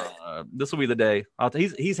that's right. This will be the day.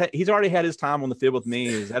 He's already had his time on the field with me.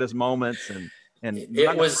 He's had his moments, and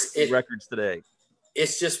it was records today.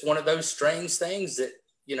 It's just one of those strange things that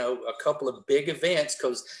a couple of big events,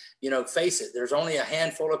 because face it, there's only a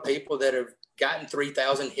handful of people that have gotten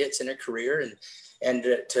 3,000 hits in a career, and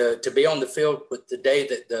to be on the field with the day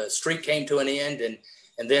that the streak came to an end,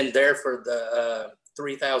 and then there for the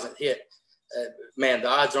 3,000th hit, man, the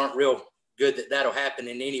odds aren't real good that that'll happen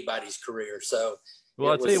in anybody's career. So,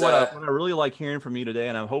 well, I'll tell you what I really like hearing from you today,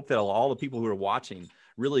 and I hope that all the people who are watching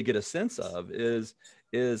really get a sense of is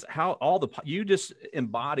how you just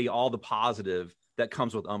embody all the positive that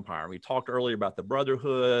comes with umpiring. We talked earlier about the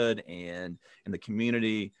brotherhood and the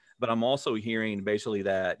community, but I'm also hearing basically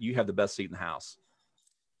that you have the best seat in the house.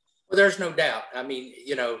 Well, there's no doubt.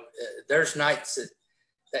 There's nights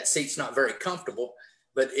that seat's not very comfortable,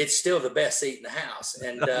 but it's still the best seat in the house.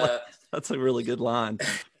 And that's a really good line.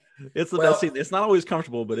 It's the best seat. It's not always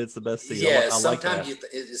comfortable, but it's the best seat. Yeah, sometimes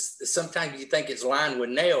sometimes you think it's lined with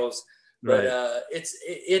nails, but right.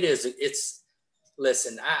 It's.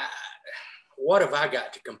 Listen, what have I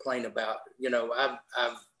got to complain about?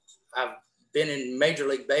 I've been in Major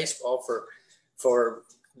League Baseball for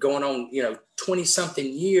going on 20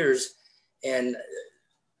 something years, and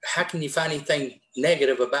how can you find anything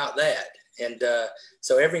negative about that? And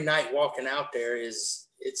so every night walking out there it's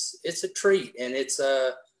a treat, and it's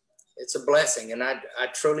a blessing, and I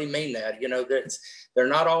truly mean that. They're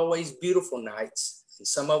not always beautiful nights, and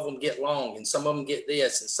some of them get long, and some of them get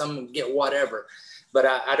this, and some of them get whatever. But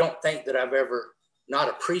I don't think that I've ever not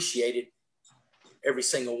appreciated every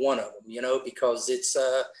single one of them, because it's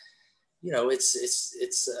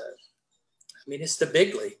it's the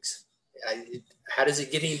big leagues. How does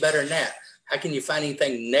it get any better than that? How can you find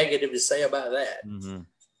anything negative to say about that? Mm-hmm.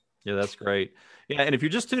 Yeah, that's great. Yeah, and if you're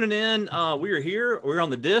just tuning in, we are here. We're on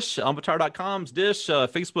the Dish, umpire.com's Dish,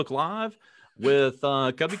 Facebook Live with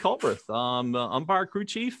Cubby Culbreth, umpire crew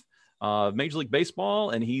chief of Major League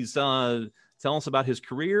Baseball, and he's telling us about his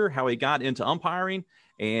career, how he got into umpiring,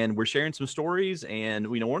 and we're sharing some stories. And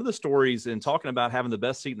one of the stories in talking about having the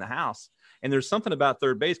best seat in the house, and there's something about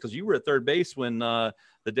third base, because you were at third base when the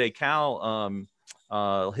day Cal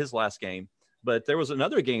his last game. But there was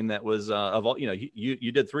another game that was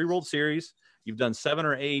you did 3 World Series. You've done 7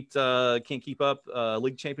 or 8 can't keep up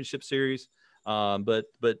league championship series. But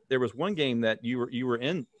there was one game that you were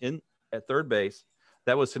in at third base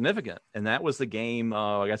that was significant, and that was the game.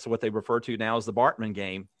 I guess what they refer to now as the Bartman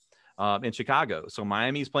game in Chicago. So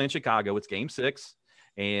Miami's playing Chicago. It's Game 6,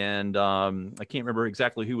 and I can't remember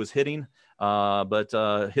exactly who was hitting, but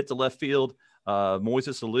hit to left field.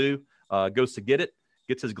 Moises Alou goes to get it.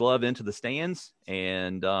 Gets his glove into the stands,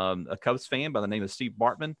 and a Cubs fan by the name of Steve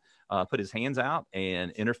Bartman put his hands out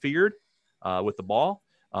and interfered with the ball.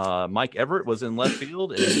 Mike Everett was in left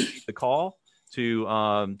field and the call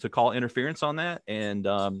to call interference on that, and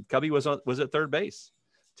Cubby was at third base.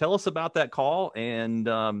 Tell us about that call and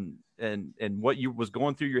what you was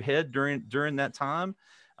going through your head during that time,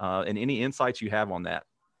 and any insights you have on that.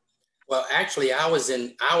 Well, actually, I was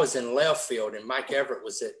in left field, and Mike Everett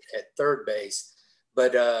was at third base.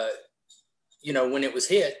 But when it was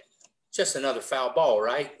hit, just another foul ball,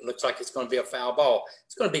 right? It looks like it's going to be a foul ball.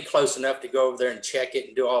 It's going to be close enough to go over there and check it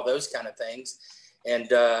and do all those kind of things. And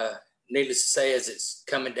needless to say, as it's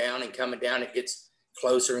coming down, it gets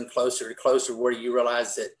closer and closer and closer, where you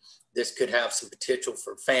realize that this could have some potential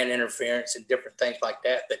for fan interference and different things like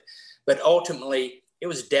that. But ultimately, it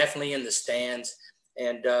was definitely in the stands.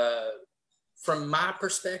 And from my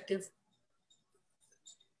perspective,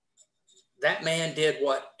 that man did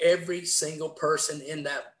what every single person in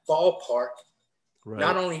that ballpark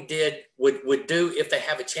not only would do if they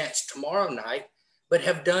have a chance tomorrow night, but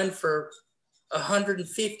have done for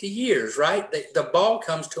 150 years, right? The ball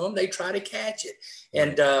comes to them, they try to catch it.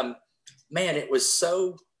 And man, it was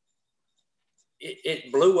so,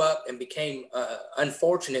 it blew up and became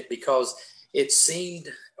unfortunate, because it seemed,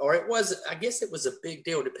 or it was, I guess it was a big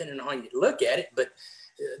deal depending on how you look at it. But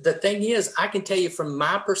the thing is, I can tell you from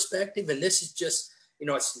my perspective, and this is just,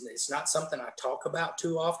 it's not something I talk about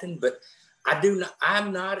too often, but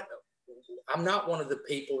I'm not one of the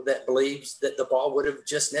people that believes that the ball would have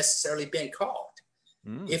just necessarily been caught.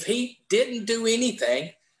 If he didn't do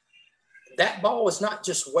anything, that ball was not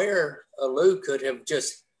just where Lou could have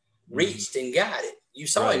just reached and got it. You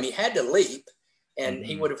saw him, he had to leap, and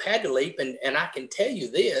he would have had to leap. And I can tell you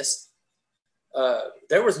this,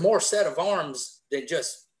 there was more set of arms than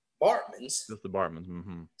just Bartman's. Just the Bartman's.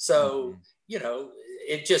 So,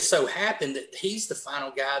 it just so happened that he's the final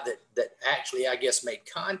guy that actually, I guess, made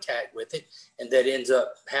contact with it, and that ends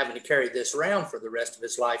up having to carry this around for the rest of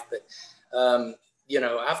his life. But,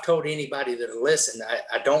 I've told anybody that'll listen,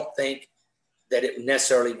 I don't think that it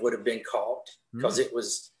necessarily would have been caught, because it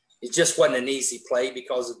just wasn't an easy play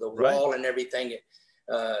because of the wall and everything.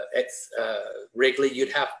 At Wrigley,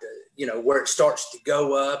 you'd have to, where it starts to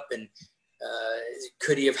go up, and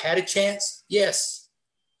could he have had a chance? Yes.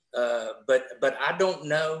 But I don't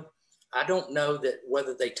know. I don't know that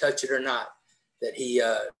whether they touch it or not, that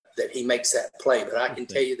he makes that play. But I can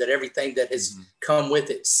tell you that everything that has come with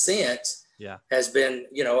it since has been,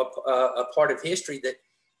 a part of history that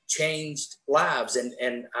changed lives.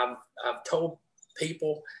 And I've told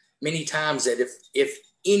people many times that if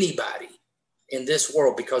anybody in this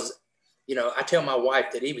world, because, I tell my wife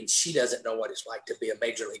that even she doesn't know what it's like to be a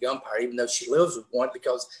major league umpire, even though she lives with one,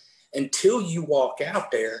 because until you walk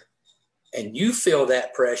out there and you feel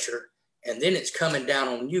that pressure and then it's coming down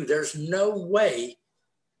on you, there's no way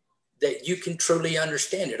that you can truly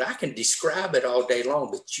understand it. I can describe it all day long,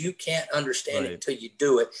 but you can't understand it until you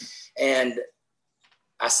do it. And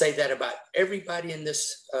I say that about everybody in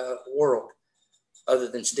this world other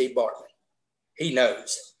than Steve Bartman. He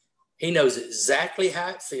knows exactly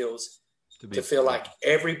how it feels to feel like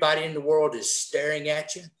everybody in the world is staring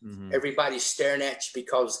at you. Everybody's staring at you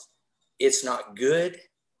because it's not good.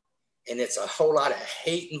 And it's a whole lot of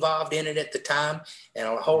hate involved in it at the time, and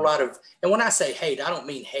a whole lot of, and when I say hate, I don't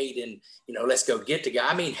mean hate in, let's go get the guy.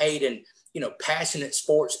 I mean hate in, passionate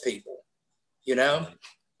sports people,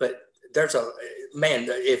 but there's a, man,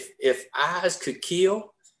 if eyes could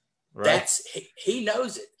kill, he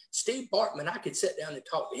knows it. Steve Bartman, I could sit down and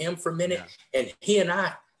talk to him for a minute, and he and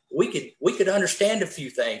I, we could understand a few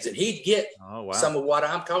things, and he'd get some of what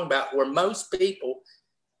I'm talking about, where most people,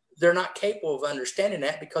 they're not capable of understanding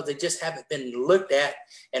that because they just haven't been looked at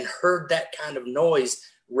and heard that kind of noise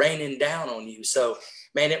raining down on you. So,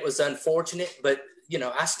 man, it was unfortunate, but,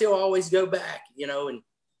 I still always go back, and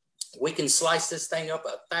we can slice this thing up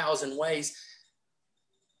 1,000 ways.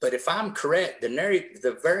 But if I'm correct,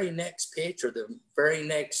 the very next pitch or the very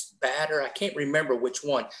next batter, I can't remember which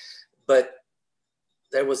one, but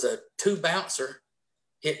there was a 2-bouncer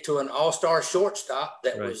hit to an all-star shortstop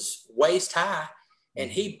that was waist high, and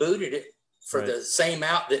he booted it for the same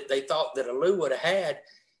out that they thought that Alou would have had.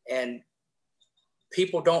 And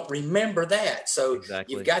people don't remember that. So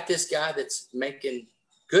you've got this guy that's making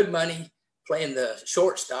good money playing the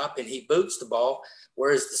shortstop, and he boots the ball,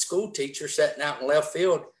 whereas the school teacher sitting out in left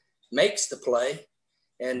field makes the play.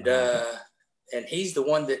 And he's the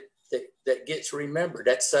one that gets remembered.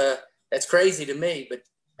 That's crazy to me, but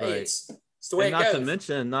hey, it's the way it goes.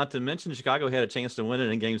 Not to mention, Chicago had a chance to win it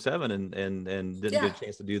in Game 7 and didn't get a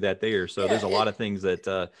chance to do that there. So there's a lot of things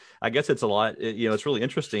that I guess it's a lot. It's really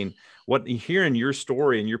interesting what you hear in your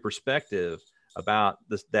story and your perspective about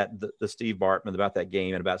the Steve Bartman, about that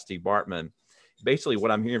game and about Steve Bartman. Basically, what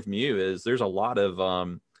I'm hearing from you is there's a lot of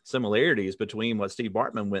similarities between what Steve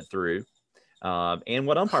Bartman went through and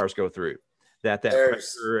what umpires go through. That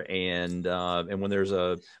pressure and when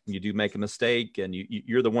when you do make a mistake, and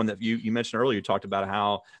you're the one that you mentioned earlier, you talked about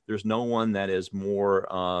how there's no one that is more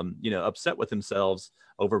upset with themselves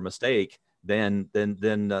over a mistake than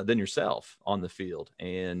yourself on the field,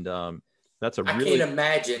 and that's a really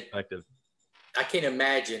perspective. I can't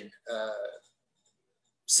imagine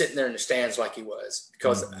sitting there in the stands like he was,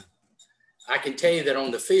 because I can tell you that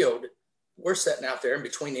on the field, we're sitting out there in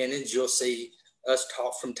between innings. You'll see us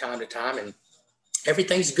talk from time to time, and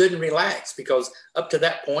everything's good and relaxed, because up to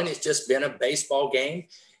that point, it's just been a baseball game.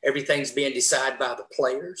 Everything's being decided by the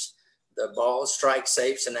players. The balls, strikes,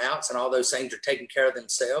 safes, and outs, and all those things are taking care of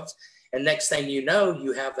themselves. And next thing you know,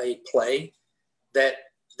 you have a play that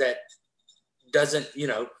doesn't,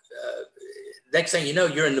 next thing you know,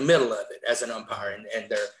 you're in the middle of it as an umpire. And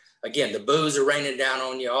they're, again, the boos are raining down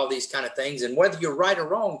on you, all these kind of things. And whether you're right or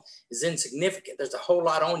wrong is insignificant. There's a whole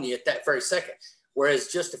lot on you at that very second. Whereas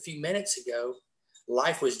just a few minutes ago,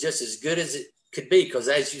 life was just as good as it could be, because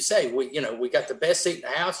as you say, we got the best seat in the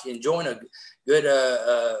house. You're enjoying a good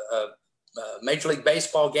Major League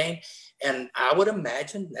Baseball game, and I would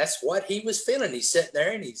imagine that's what he was feeling. He's sitting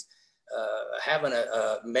there and he's having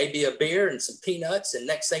maybe a beer and some peanuts, and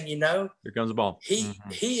next thing you know, here comes the ball. He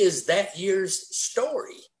is that year's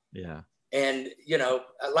story. Yeah, and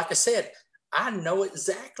like I said, I know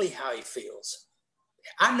exactly how he feels.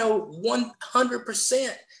 I know 100%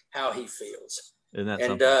 how he feels. And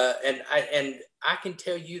I can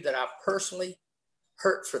tell you that I personally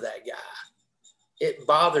hurt for that guy. It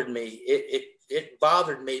bothered me. It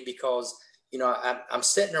bothered me because, I'm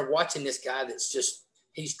sitting there watching this guy that's just,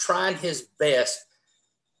 he's trying his best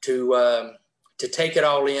to take it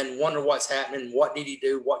all in, wonder what's happening, what did he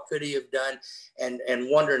do, what could he have done, and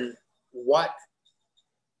wondering what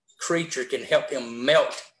creature can help him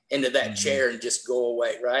melt into that chair and just go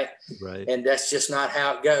away, right? Right. And that's just not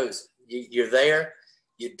how it goes. You're there,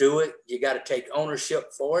 you do it, you got to take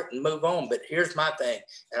ownership for it and move on. But here's my thing,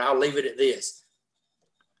 and I'll leave it at this.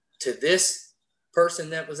 To this person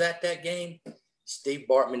that was at that game, Steve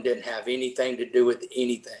Bartman didn't have anything to do with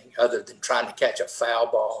anything other than trying to catch a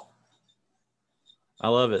foul ball. I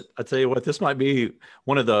love it. I tell you what, this might be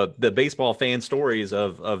one of the baseball fan stories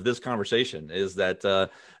of this conversation, is that, out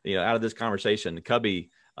of this conversation, Cubby,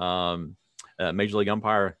 Major League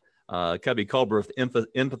umpire, Cubby Culbreth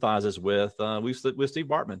empathizes with Steve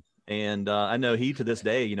Bartman. And I know he, to this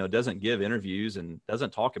day, doesn't give interviews and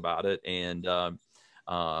doesn't talk about it. And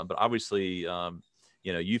but obviously,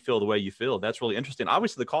 you feel the way you feel. That's really interesting.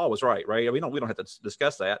 Obviously, the call was right? We don't have to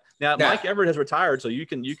discuss that now. No. Mike Everett has retired, so you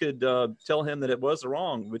could tell him that it was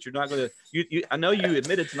wrong, but you're not going to. I know you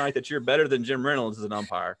admitted tonight that you're better than Jim Reynolds as an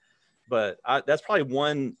umpire, but that's probably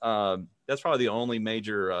one. That's probably the only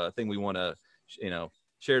major thing we want to,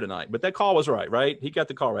 share tonight. But that call was right? He got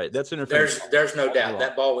the call right. That's interference. There's no doubt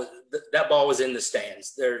that ball was in the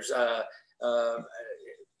stands.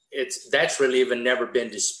 That's really even never been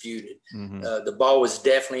disputed. The ball was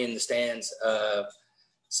definitely in the stands.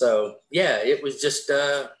 So yeah, it was just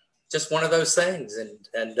one of those things.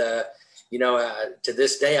 And to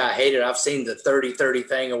this day, I hate it. I've seen the 30-30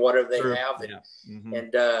 thing or whatever they have.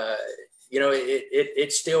 And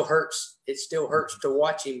it still hurts. It still hurts to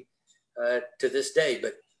watch him to this day.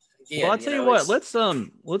 But again, well, I'll tell you what,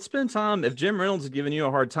 let's spend time. If Jim Reynolds is giving you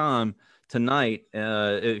a hard time tonight,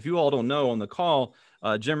 if you all don't know, on the call,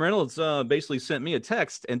 Jim Reynolds basically sent me a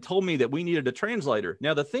text and told me that we needed a translator.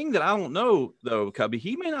 Now, the thing that I don't know, though, Cubby,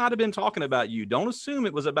 he may not have been talking about you. Don't assume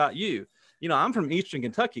it was about you. I'm from Eastern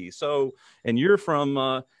Kentucky, and you're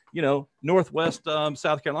from, Northwest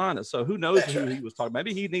South Carolina. So who knows who he was talking about?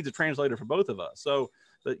 Maybe he needs a translator for both of us. So,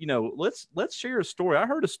 but, let's share a story. I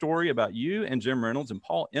heard a story about you and Jim Reynolds and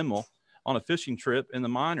Paul Emmel on a fishing trip in the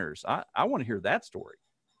minors. I want to hear that story.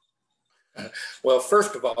 Well,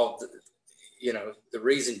 first of all, the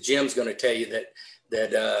reason Jim's going to tell you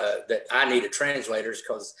that I need a translator is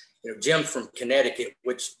because, Jim's from Connecticut,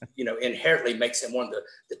 which, inherently makes him one of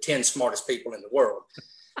the 10 smartest people in the world.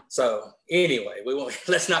 So anyway,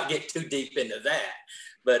 let's not get too deep into that.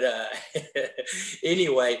 But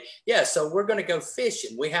anyway, yeah, so we're going to go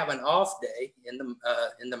fishing. We have an off day in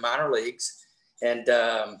the minor leagues, and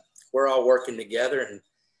we're all working together,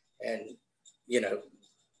 and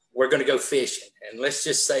we're going to go fishing. And let's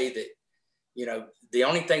just say that, the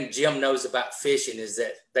only thing Jim knows about fishing is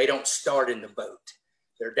that they don't start in the boat.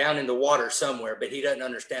 They're down in the water somewhere, but he doesn't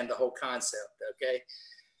understand the whole concept, okay?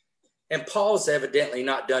 And Paul's evidently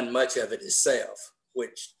not done much of it himself,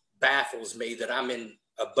 which baffles me that I'm in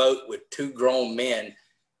a boat with two grown men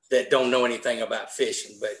that don't know anything about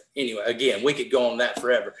fishing. But anyway, again, we could go on that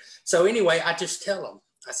forever. So anyway, I just tell them,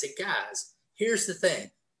 I said, guys, here's the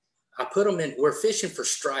thing. I put them in, we're fishing for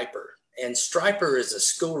striper, and striper is a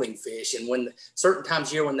schooling fish. And when certain times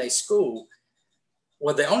of year when they school,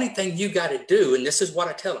 well, the only thing you got to do, and this is what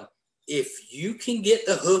I tell them, if you can get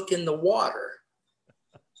the hook in the water,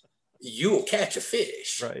 you will catch a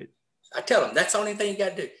fish. Right. I tell them that's the only thing you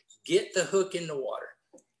got to do. Get the hook in the water.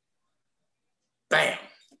 Bam.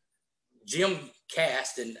 Jim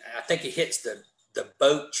cast, and I think he hits the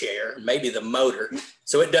boat chair, maybe the motor,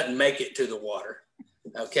 so it doesn't make it to the water.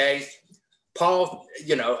 Okay. Paul,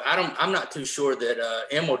 you know, I'm not too sure that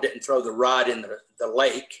Emil didn't throw the rod in the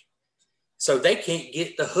lake, so they can't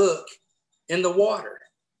get the hook in the water.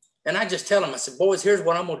 And I just tell them, I said, boys, here's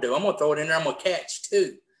what I'm going to do. I'm going to throw it in there. I'm going to catch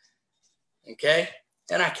two. Okay.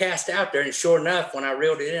 And I cast out there, and sure enough, when I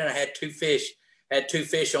reeled it in, I had two fish. Had two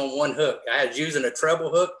fish on one hook. I was using a treble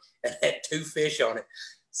hook and had two fish on it.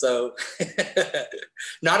 So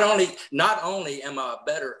not only am I a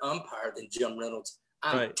better umpire than Jim Reynolds,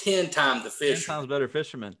 I'm right. 10 times the fisherman. 10 times better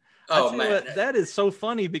fisherman. Oh man, what, that is so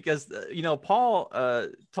funny because you know, Paul,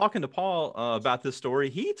 talking to Paul about this story,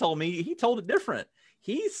 he told it different.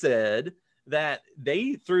 He said that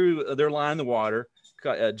they threw their line in the water.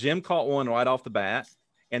 Jim caught one right off the bat,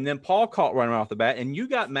 and then Paul caught one right off the bat, and you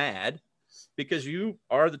got mad because you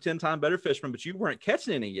are the 10 times better fisherman, but you weren't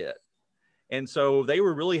catching any yet. And so they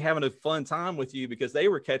were really having a fun time with you because they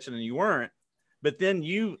were catching and you weren't. But then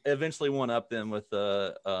you eventually won up them with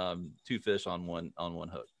two fish on one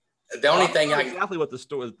hook. The only thing exactly what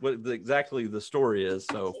exactly the story is.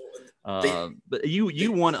 So, but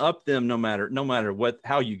you won up them no matter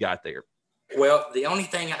how you got there. Well, the only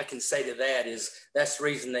thing I can say to that is that's the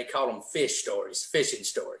reason they call them fishing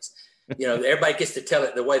stories. You know, everybody gets to tell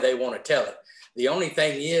it the way they want to tell it. The only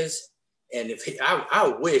thing is, and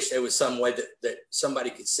I wish there was some way that somebody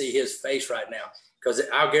could see his face right now, because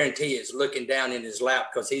I'll guarantee you it's looking down in his lap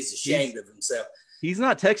because he's ashamed of himself. He's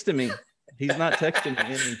not texting me. He's not texting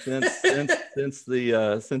me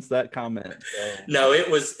since that comment. So. No, it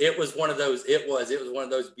was one of those. It was one of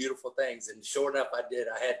those beautiful things, and sure enough, I did.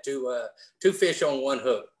 I had two fish on one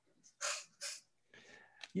hook.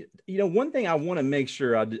 You know, one thing I want to make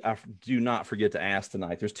sure I do not forget to ask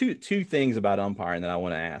tonight. There's two things about umpiring that I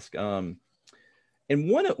want to ask. And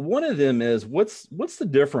one of them is what's the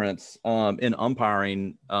difference in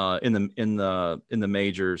umpiring in the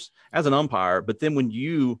majors as an umpire, but then when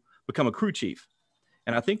you become a crew chief.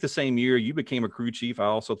 And I think the same year you became a crew chief, I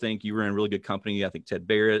also think you were in really good company. I think Ted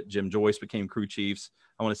Barrett, Jim Joyce became crew chiefs.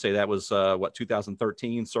 I want to say that was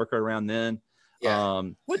 2013, circa around then. Yeah.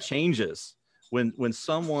 What changes when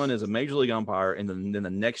someone is a major league umpire and then the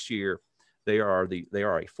next year they are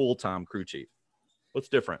a full-time crew chief? What's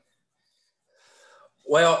different?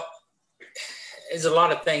 Well, there's a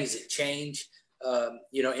lot of things that change.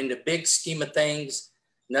 You know, in the big scheme of things,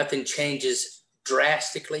 nothing changes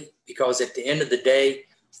drastically, because at the end of the day,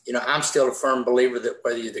 you know, I'm still a firm believer that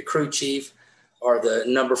whether you're the crew chief or the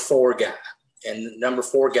number 4 guy, and the number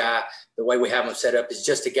 4 guy, the way we have them set up is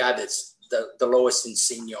just a guy that's the lowest in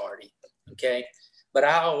seniority. Okay. But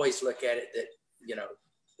I always look at it that, you know,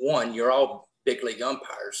 one, you're all big league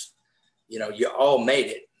umpires, you know, you all made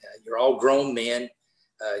it. You're all grown men.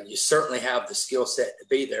 You certainly have the skill set to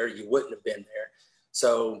be there. You wouldn't have been there.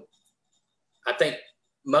 So I think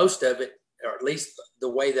most of it, or at least the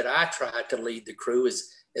way that I try to lead the crew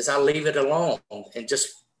is I leave it alone and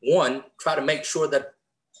just try to make sure that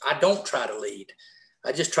I don't try to lead.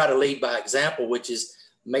 I just try to lead by example, which is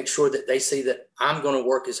make sure that they see that I'm going to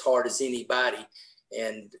work as hard as anybody.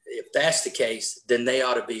 And if that's the case, then they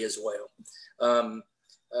ought to be as well.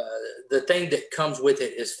 The thing that comes with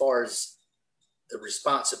it as far as the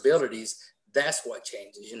responsibilities, that's what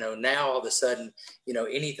changes. You know, now all of a sudden, you know,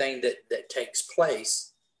 anything that takes place,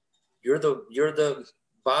 you're the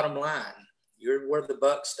bottom line. You're where the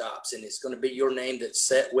buck stops, and it's going to be your name that's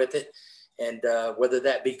set with it. And whether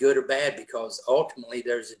that be good or bad, because ultimately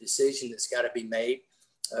there's a decision that's got to be made.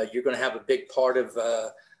 You're going to have a big part of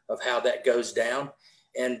how that goes down.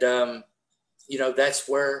 And, you know, that's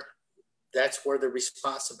where the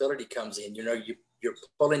responsibility comes in. You know, you're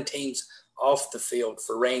pulling teams off the field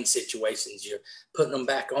for rain situations. You're putting them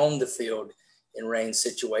back on the field in rain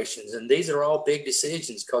situations. And these are all big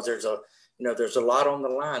decisions because there's a lot on the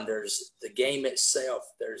line. There's the game itself.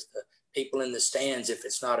 There's the people in the stands if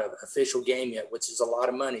it's not an official game yet, which is a lot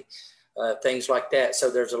of money, things like that. So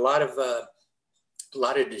there's a lot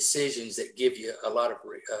of decisions that give you a lot of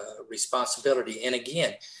responsibility. And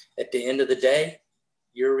again, at the end of the day,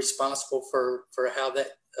 you're responsible for how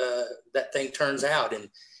that thing turns out. And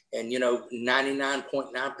And,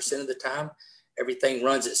 99.9% of the time, everything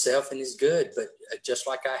runs itself and is good. But just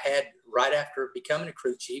like I had right after becoming a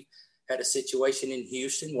crew chief, had a situation in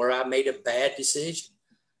Houston where I made a bad decision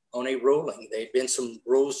on a ruling. There'd been some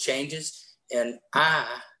rules changes and I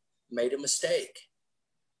made a mistake.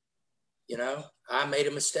 I made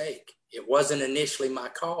a mistake. It wasn't initially my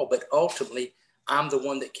call, but ultimately I'm the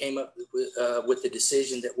one that came up with the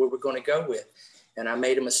decision that we were going to go with. And I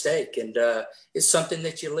made a mistake, and it's something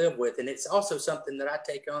that you live with. And it's also something that I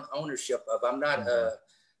take on ownership of. I'm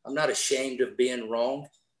not ashamed of being wrong.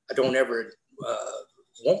 I don't ever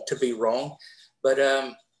want to be wrong, but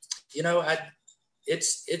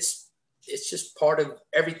it's just part of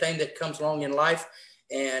everything that comes along in life.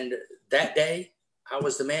 And that day I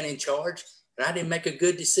was the man in charge and I didn't make a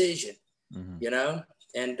good decision,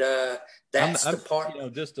 and that's the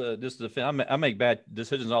part, just to defend, I make bad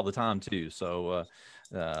decisions all the time too. So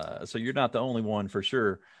you're not the only one for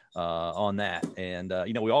sure on that. And,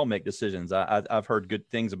 we all make decisions. I've heard good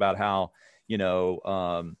things about how,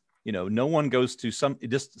 no one goes to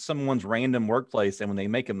someone's random workplace, and when they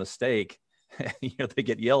make a mistake, they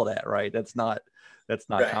get yelled at, right? That's not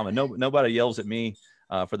right. Common. Nobody yells at me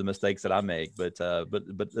for the mistakes that I make, but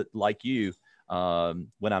like you,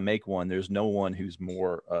 when I make one, there's no one who's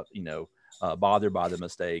more, bothered by the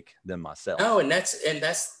mistake than myself. No, and that's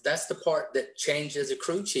the part that changed as a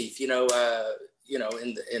crew chief. In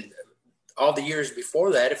all the years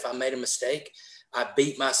before that, if I made a mistake, I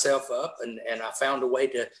beat myself up and I found a way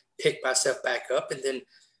to pick myself back up and then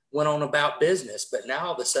went on about business. But now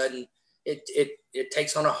all of a sudden it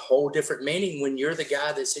takes on a whole different meaning when you're the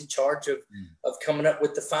guy that's in charge of coming up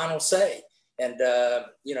with the final say. And,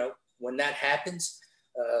 when that happens,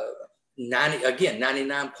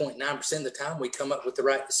 99.9% of the time we come up with the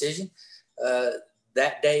right decision.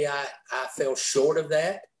 That day I fell short of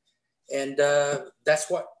that. And that's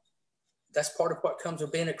part of what comes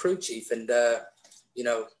with being a crew chief. And,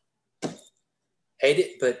 hate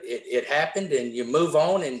it, but it happened, and you move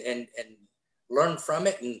on and learn from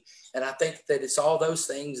it. And I think that it's all those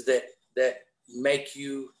things that make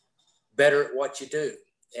you better at what you do.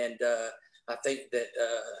 And I think that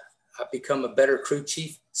I've become a better crew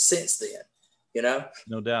chief since then,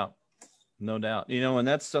 No doubt. And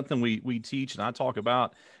that's something we teach and I talk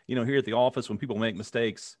about, here at the office when people make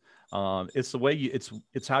mistakes. It's the way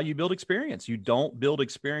it's how you build experience. You don't build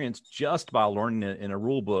experience just by learning it in a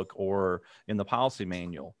rule book or in the policy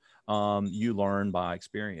manual. You learn by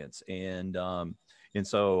experience. And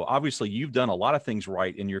so obviously you've done a lot of things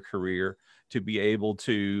right in your career to be able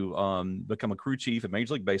to become a crew chief at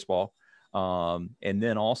Major League Baseball. And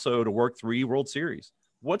then also to work 3 World Series.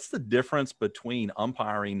 What's the difference between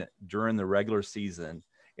umpiring during the regular season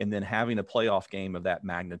and then having a playoff game of that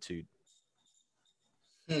magnitude?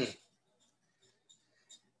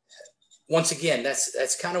 Once again,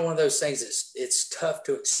 that's kind of one of those things it's tough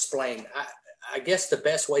to explain. I guess the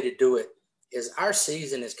best way to do it is our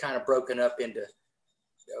season is kind of broken up into,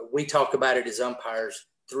 we talk about it as umpires,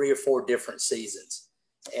 3 or 4 different seasons.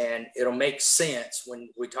 And it'll make sense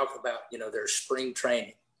when we talk about, there's spring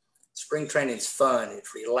training. Spring training is fun.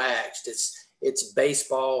 It's relaxed. It's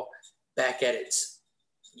baseball back at its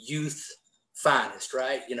youth finest,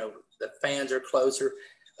 right? The fans are closer.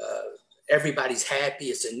 Everybody's happy.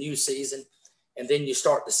 It's a new season. And then you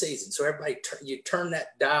start the season. So you turn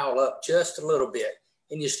that dial up just a little bit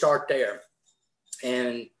and you start there.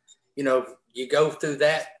 And, you go through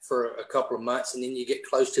that for a couple of months and then you get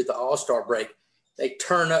close to the All-Star break. They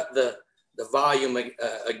turn up the volume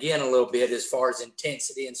again a little bit as far as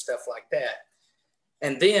intensity and stuff like that.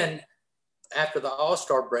 And then after the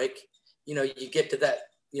All-Star break, you get to that,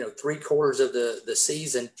 3/4 of the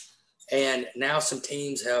season. And now some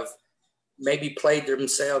teams have maybe played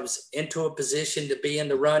themselves into a position to be in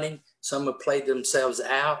the running. Some have played themselves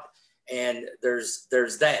out. And there's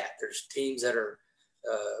that. There's teams that are,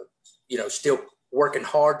 still working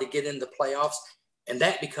hard to get in the playoffs. And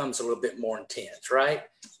that becomes a little bit more intense, right?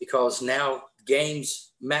 Because now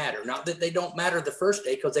games matter. Not that they don't matter the first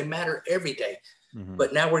day, because they matter every day. Mm-hmm.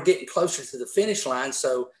 But now we're getting closer to the finish line.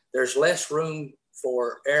 So there's less room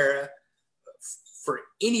for error for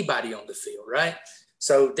anybody on the field, right?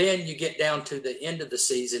 So then you get down to the end of the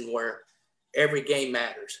season where every game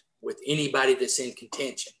matters with anybody that's in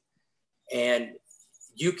contention. And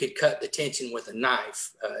you could cut the tension with a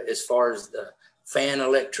knife as far as the fan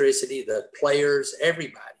electricity, the players,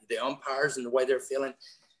 everybody, the umpires and the way they're feeling.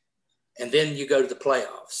 And then you go to the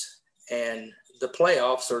playoffs. And the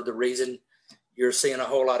playoffs are the reason you're seeing a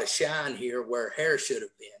whole lot of shine here where hair should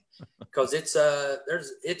have been. Because it's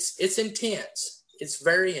intense. It's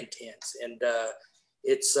very intense. And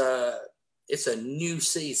it's it's a new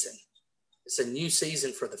season. It's a new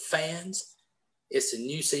season for the fans. It's a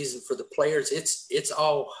new season for the players. It's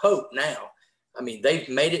all hope now. I mean,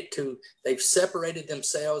 they've separated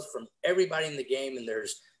themselves from everybody in the game, and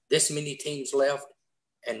there's this many teams left.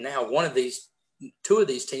 And now two of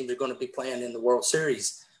these teams are going to be playing in the World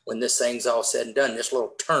Series when this thing's all said and done, this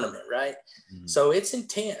little tournament, right? Mm-hmm. So it's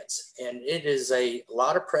intense, and it is a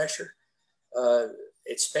lot of pressure,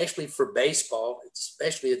 especially for baseball,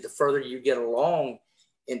 especially the further you get along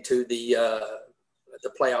into the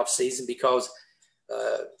playoff season, because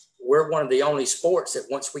we're one of the only sports that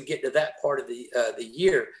once we get to that part of the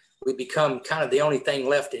year, we become kind of the only thing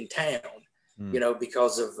left in town,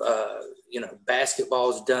 because of,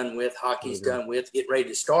 basketball's done with, hockey's done with, getting ready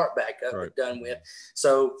to start back up, right. Done with.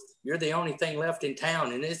 So you're the only thing left in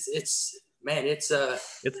town. And it's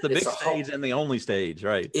the big stage and the only stage,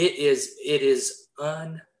 right? It is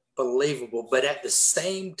unbelievable. But at the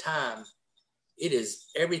same time, it is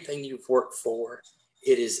everything you've worked for.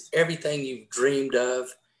 It is everything you've dreamed of.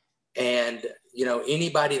 And,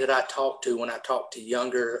 anybody that I talk to, when I talk to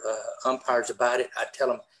younger umpires about it, I tell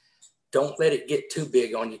them, don't let it get too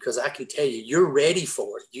big on you, because I can tell you, you're ready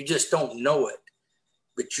for it. You just don't know it,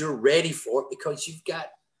 but you're ready for it because you've got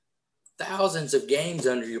thousands of games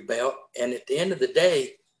under your belt. And at the end of the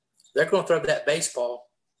day, they're going to throw that baseball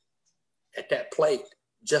at that plate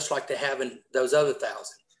just like they have in those other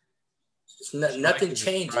 1,000. Nothing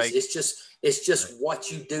changes. Right. It's just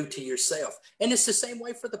what you do to yourself. And it's the same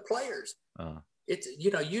way for the players. It's, you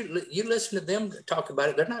listen to them talk about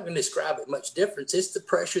it, they're not going to describe it much difference. It's the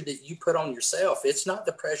pressure that you put on yourself. It's not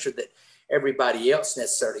the pressure that everybody else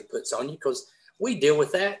necessarily puts on you, because we deal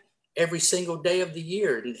with that every single day of the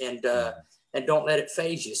year, and don't let it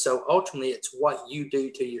phase you. So ultimately it's what you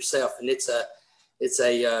do to yourself. And it's a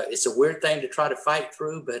weird thing to try to fight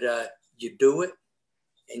through, but you do it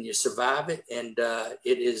and you survive it. And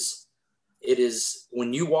it is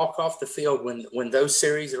when you walk off the field, when those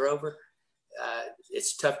series are over,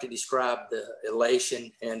 it's tough to describe the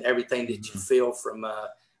elation and everything that you feel from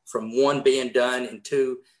one, being done, and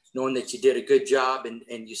two, knowing that you did a good job,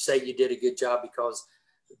 and you say you did a good job because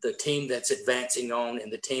the team that's advancing on and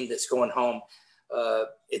the team that's going home,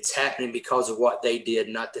 it's happening because of what they did,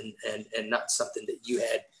 and not something that you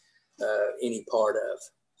had any part of.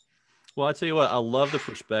 Well, I tell you what, I love the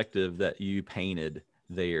perspective that you painted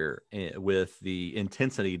there with the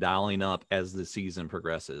intensity dialing up as the season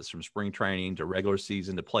progresses, from spring training to regular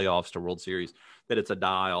season to playoffs to World Series, that it's a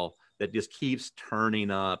dial that just keeps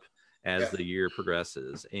turning up as the year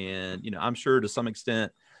progresses. And, I'm sure to some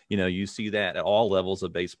extent, you see that at all levels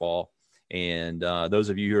of baseball. And those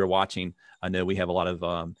of you who are watching, I know we have a lot of,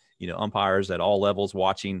 umpires at all levels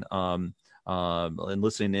watching and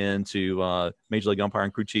listening in to Major League Umpire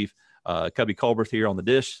and Crew Chief Cubby Culbreth here on the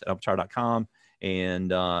dish at umpire.com.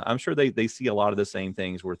 And I'm sure they see a lot of the same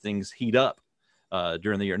things, where things heat up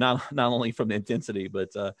during the year, not only from the intensity, but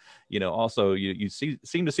also you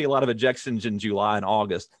seem to see a lot of ejections in July and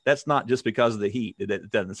August. That's not just because of the heat. It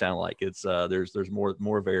doesn't sound like it's there's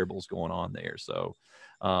more variables going on there. So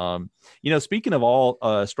speaking of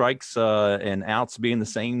all strikes and outs being the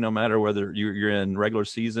same, no matter whether you're in regular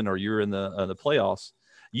season or you're in the playoffs,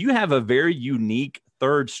 you have a very unique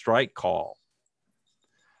third strike call.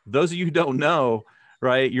 Those of you who don't know,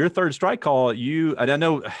 right, your third strike call, and I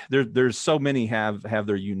know there's so many have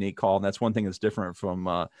their unique call, and that's one thing that's different from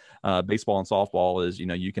baseball and softball is,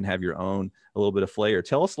 you can have your own, a little bit of flair.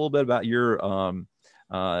 Tell us a little bit about your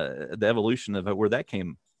the evolution of it, where that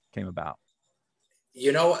came about.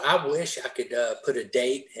 I wish I could put a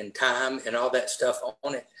date and time and all that stuff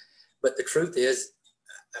on it, but the truth is,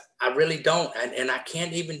 I really don't, and I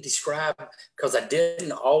can't even describe, because I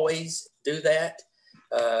didn't always do that.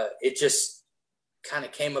 It just kind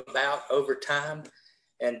of came about over time.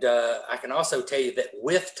 And I can also tell you that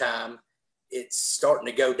with time, it's starting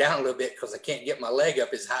to go down a little bit, because I can't get my leg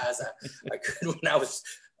up as high as I could when I was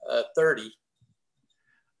 30.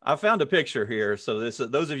 I found a picture here. So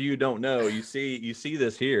those of you who don't know, you see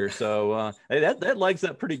this here. So hey, that leg's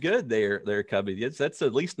up pretty good there, Cubby. That's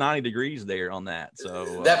at least 90 degrees there on that.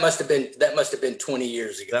 So that must have been 20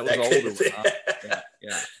 years ago. That was older.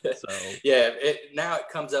 Yeah. So now it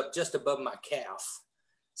comes up just above my calf.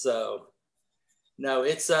 So no,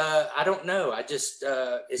 it's I don't know. I just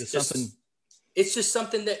it's just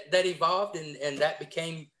something that evolved, and that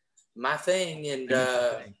became my thing. And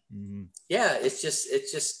it's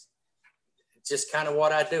just kind of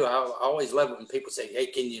what I do. I always love it when people say, hey,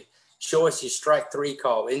 can show us your strike 3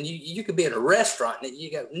 call. And you could be in a restaurant and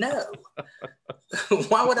you go, no,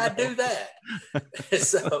 why would I do that?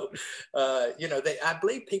 So, I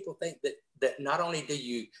believe people think that not only do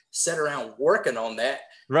you sit around working on that,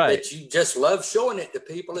 right, that you just love showing it to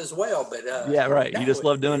people as well. But yeah, right. You just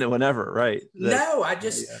love doing it whenever, right? I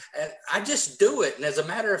just do it. And as a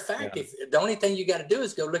matter of fact, if the only thing you got to do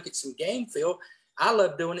is go look at some game film, I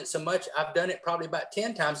love doing it so much. I've done it probably about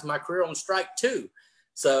 10 times in my career on strike 2.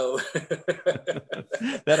 So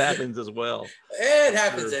that happens as well. It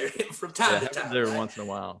happens from time to time. Every once in a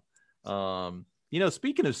while.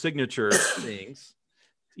 Speaking of signature things,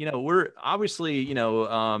 we're obviously,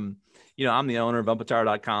 I'm the owner of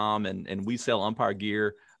umpire.com and we sell umpire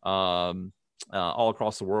gear all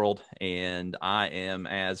across the world. And I am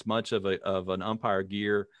as much of an umpire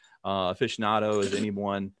gear aficionado as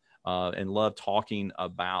anyone. And love talking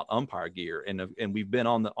about umpire gear. And we've been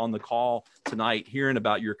on the call tonight hearing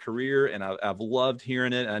about your career, and I've loved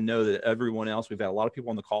hearing it. And I know that everyone else, we've had a lot of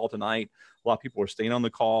people on the call tonight. A lot of people are staying on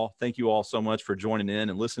the call. Thank you all so much for joining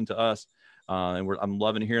in and listening to us. I'm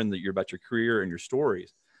loving hearing about your career and your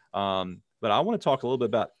stories. But I want to talk a little bit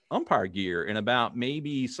about umpire gear and about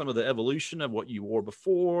maybe some of the evolution of what you wore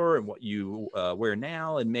before and what you wear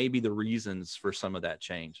now, and maybe the reasons for some of that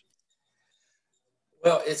change.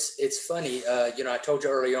 Well, it's funny. I told you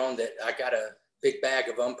early on that I got a big bag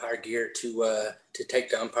of umpire gear to take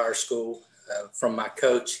to umpire school from my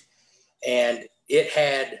coach, and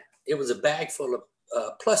it was a bag full of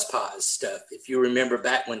Plus Pause stuff. If you remember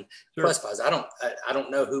back when Sure. Plus Pause, I don't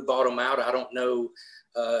know who bought them out. I don't know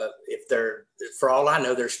if they're, for all I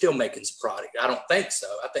know, they're still making some product. I don't think so.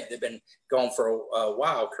 I think they've been gone for a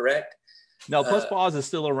while. Correct? No, Plus Pause is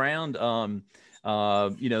still around.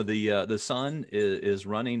 The Sun is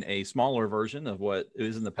running a smaller version of what it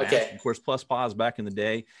was in the past. Okay. Of course, Plus Pause back in the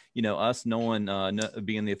day, us knowing,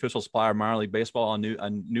 being the official supplier of minor league baseball, I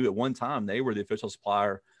knew at one time they were the official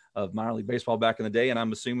supplier of minor league baseball back in the day. And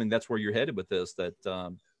I'm assuming that's where you're headed with this,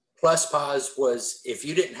 Plus Pause was, if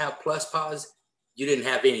you didn't have Plus Pause, you didn't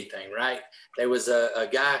have anything, right? There was a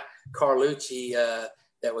guy, Carlucci,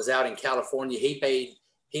 that was out in California. He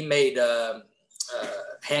made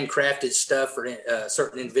handcrafted stuff for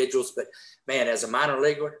certain individuals, but man, as a minor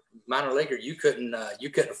leaguer, you couldn't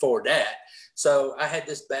afford that. So I had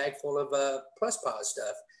this bag full of Plus Pause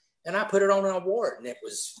stuff, and I put it on and I wore it, and it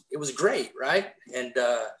was great, right? And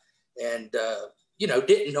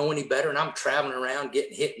didn't know any better, and I'm traveling around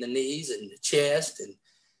getting hit in the knees and the chest and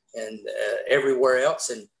everywhere else,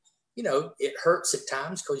 and it hurts at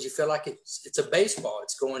times because you feel like it's a baseball.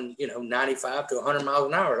 It's going 95 to 100 miles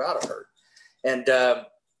an hour. It ought to hurt. And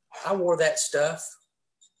I wore that stuff.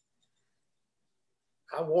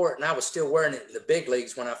 I wore it, and I was still wearing it in the big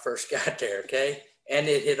leagues when I first got there, okay? And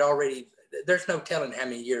it had already, there's no telling how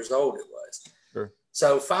many years old it was. Sure.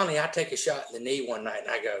 So finally, I take a shot in the knee one night,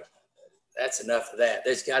 and I go, that's enough of that.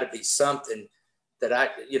 There's got to be something that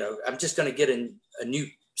I'm just going to get a new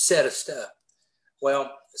set of stuff.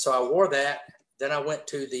 Well, so I wore that. Then I went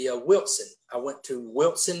to the Wilson. I went to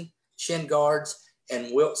Wilson shin guards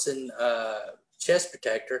and Wilson chest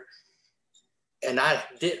protector. And I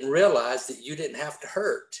didn't realize that you didn't have to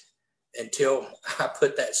hurt until I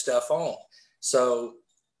put that stuff on. So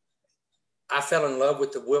I fell in love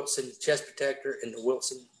with the Wilson chest protector and the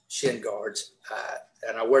Wilson shin guards.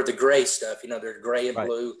 And I wear the gray stuff, they're gray and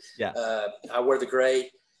blue. Yeah. I wear the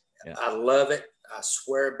gray. Yeah. I love it. I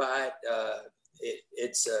swear by it.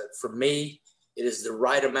 It's for me, it is the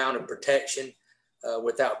right amount of protection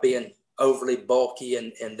without being overly bulky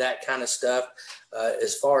and that kind of stuff.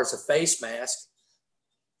 As far as a face mask,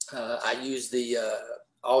 I use the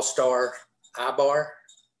All-Star eye bar,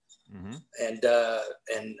 and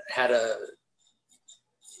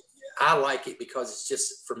I like it because it's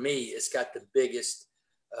just, for me, it's got the biggest,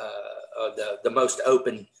 the most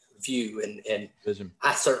open view, and vision.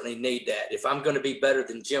 I certainly need that. If I'm going to be better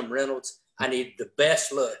than Jim Reynolds, I need the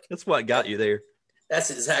best look. That's what got you there. That's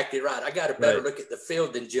exactly right. I got a better look at the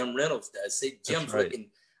field than Jim Reynolds does. See, Jim's looking,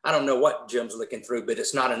 I don't know what Jim's looking through, but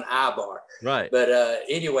it's not an eye bar. Right. But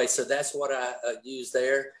anyway, so that's what I used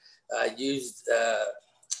there. I used,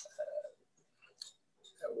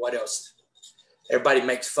 what else? Everybody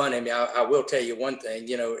makes fun of me. I will tell you one thing,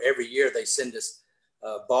 every year they send us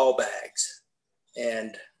ball bags.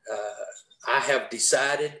 And I have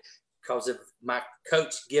decided, because of my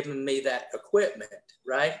coach giving me that equipment,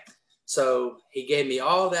 right? So he gave me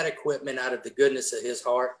all that equipment out of the goodness of his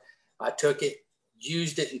heart. I took it,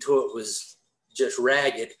 used it until it was just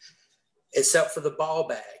ragged, except for the ball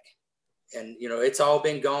bag. And, it's all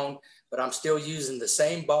been gone, but I'm still using the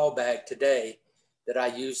same ball bag today that I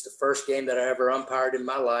used the first game that I ever umpired in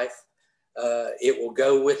my life. It will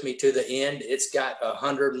go with me to the end. It's got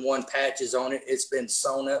 101 patches on it. It's been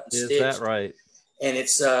sewn up and stitched. Is that right? And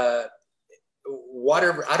it's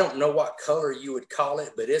whatever, I don't know what color you would call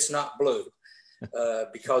it, but it's not blue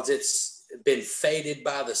because it's been faded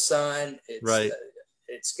by the sun. It's, right.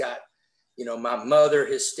 It's got, you know, my mother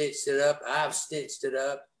has stitched it up. I've stitched it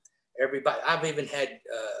up. Everybody, I've even had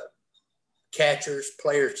catchers,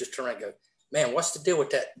 players just turn around and go, man, what's the deal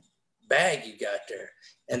with that bag you got there?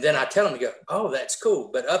 And then I tell them to go, oh, that's cool.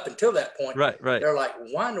 But up until that point, right. They're like,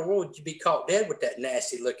 why in the world would you be caught dead with that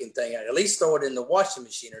nasty looking thing? I'd at least throw it in the washing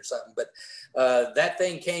machine or something. But that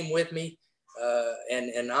thing came with me. And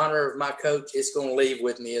in honor of my coach, it's going to leave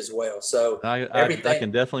with me as well. So I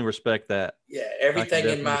can definitely respect that. Yeah, everything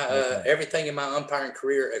in my umpiring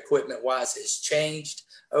career, equipment wise, has changed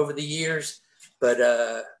over the years. But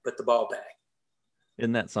the ball bag.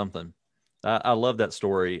 Isn't that something? I love that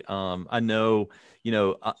story. I know,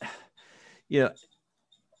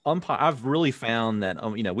 umpire. I've really found that,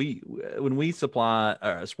 when we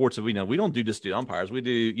supply sports, we don't just do umpires. We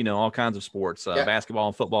do, all kinds of sports, basketball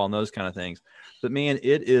and football and those kind of things. But man,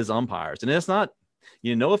 it is umpires, and it's not,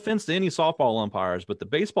 no offense to any softball umpires, but the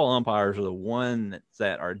baseball umpires are the ones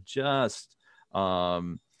that are just have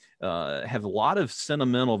a lot of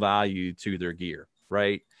sentimental value to their gear,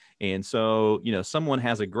 right? And so, someone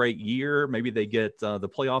has a great year, maybe they get the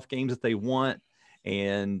playoff games that they want,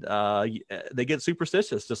 and they get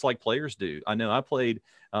superstitious just like players do. I know I played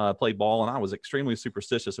ball, and I was extremely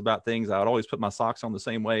superstitious about things. I would always put my socks on the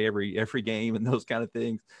same way every game and those kind of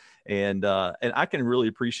things. And I can really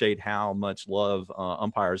appreciate how much love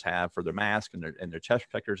umpires have for their mask and their chest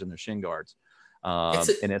protectors and their shin guards.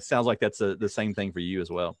 And it sounds like that's the same thing for you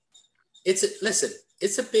as well. It's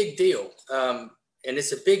a big deal. And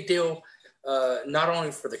it's a big deal, not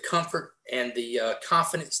only for the comfort and the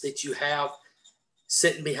confidence that you have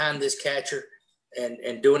sitting behind this catcher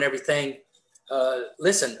and doing everything.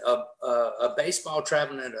 Listen, a baseball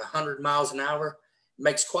traveling at 100 miles an hour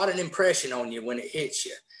makes quite an impression on you when it hits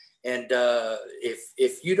you. And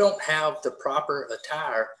if you don't have the proper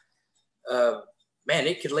attire, man,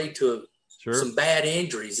 it could lead to some bad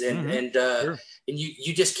injuries. And and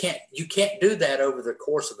you just can't do that over the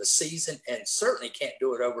course of a season, and certainly can't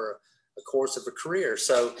do it over a course of a career.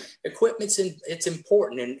 So equipment's it's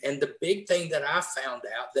important. And the big thing that I found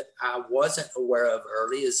out that I wasn't aware of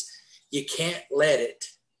early is you can't let it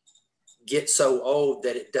get so old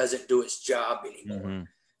that it doesn't do its job anymore. Mm-hmm.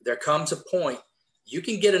 There comes a point you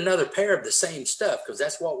can get another pair of the same stuff, because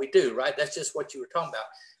that's what we do, right? That's just what you were talking about.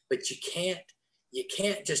 But you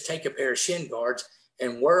can't just take a pair of shin guards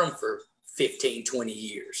and wear them for 15, 20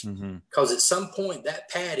 years. Because at some point that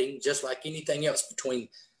padding, just like anything else, between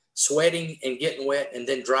sweating and getting wet and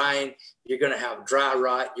then drying, you're going to have dry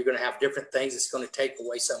rot. You're going to have different things that's going to take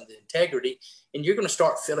away some of the integrity, and you're going to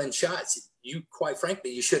start filling shots you, quite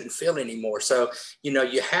frankly, you shouldn't fill anymore. So,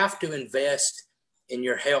 you have to invest in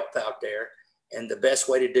your health out there. And the best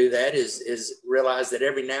way to do that is realize that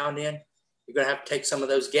every now and then you're going to have to take some of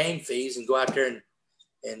those game fees and go out there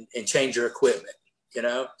and change your equipment,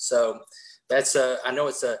 So that's I know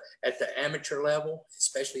it's at the amateur level,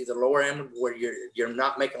 especially the lower amateur, where you're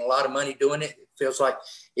not making a lot of money doing it. It feels like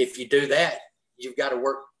if you do that, you've got to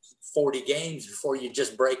work 40 games before you're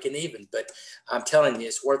just breaking even. But I'm telling you,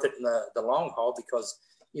 it's worth it in the long haul, because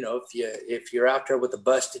if you're out there with a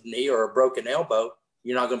busted knee or a broken elbow,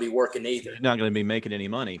 you're not going to be working either. You're not going to be making any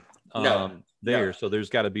money. No. So there's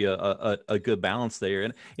got to be a good balance there.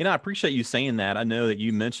 And, I appreciate you saying that. I know that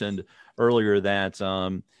you mentioned earlier that,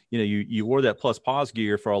 you wore that plus pause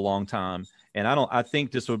gear for a long time. And I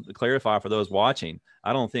think, just to clarify for those watching,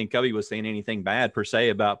 I don't think Cubby was saying anything bad per se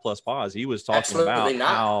about plus pause. He was talking Absolutely about not.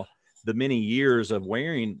 how the many years of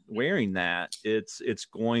wearing that, it's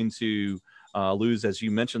going to lose, as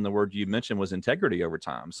you mentioned, the word you mentioned was integrity over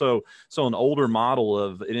time. So an older model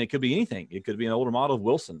of, and it could be anything. It could be an older model of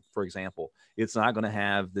Wilson, for example. It's not going to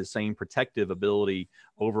have the same protective ability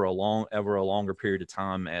over a longer period of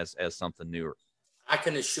time as something newer. I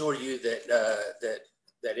can assure you that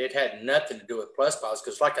it had nothing to do with plus pause,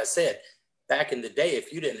 because like I said, back in the day,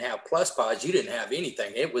 if you didn't have plus pause, you didn't have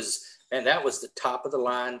anything. It was, and that was the top of the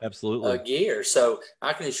line gear. So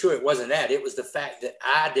I can assure it wasn't that. It was the fact that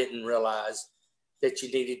I didn't realize that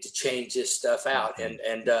you needed to change this stuff out.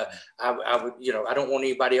 And I would, I don't want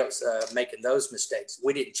anybody else making those mistakes.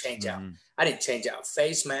 We didn't change out. I didn't change out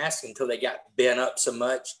face masks until they got bent up so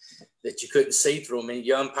much that you couldn't see through them. And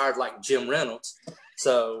you umpired like Jim Reynolds.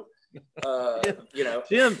 So,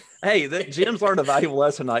 Jim, hey, Jim's learned a valuable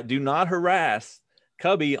lesson tonight. Do not harass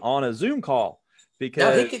Cubby on a Zoom call,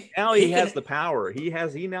 because now he has the power. He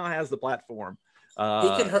now has the platform.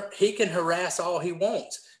 He can harass all he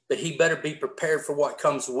wants, but he better be prepared for what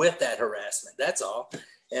comes with that harassment. That's all.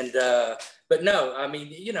 And but no, I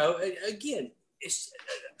mean, again,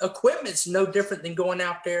 equipment's no different than going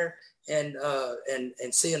out there and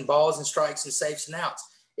seeing balls and strikes and safes and outs.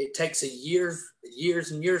 It takes years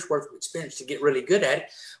and years worth of experience to get really good at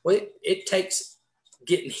it. Well, it takes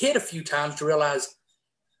getting hit a few times to realize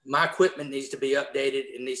my equipment needs to be updated.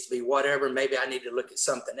 It needs to be whatever. Maybe I need to look at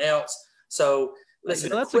something else. So listen,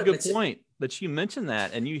 that's a good point that you mentioned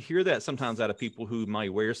that. And you hear that sometimes out of people who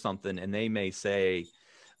might wear something and they may say,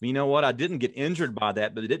 you know what, I didn't get injured by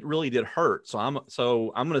that, but it really did hurt. So I'm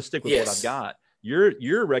going to stick with what I've got.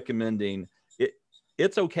 You're recommending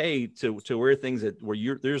it's okay to wear things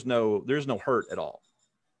where there's no hurt at all.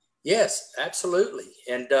 Yes, absolutely.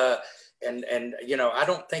 And I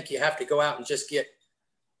don't think you have to go out and just get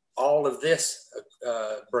all of this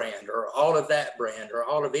brand or all of that brand or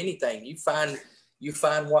all of anything. You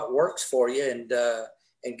find what works for you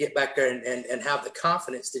and get back there and have the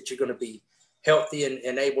confidence that you're going to be healthy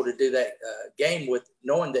and able to do that game with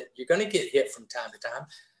knowing that you're going to get hit from time to time,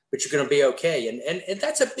 but you're going to be okay. And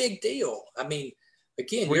that's a big deal. I mean,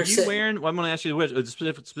 again, were you wearing? Well, I'm going to ask you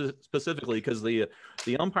specifically because the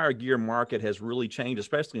umpire gear market has really changed,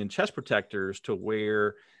 especially in chest protectors, to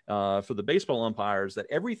where for the baseball umpires that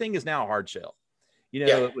everything is now hard shell.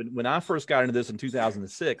 When I first got into this in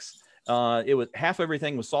 2006, it was half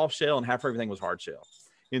everything was soft shell and half everything was hard shell.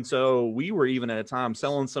 And so we were even at a time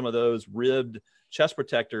selling some of those ribbed chest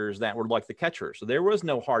protectors that were like the catcher. So there was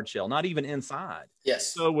no hard shell, not even inside.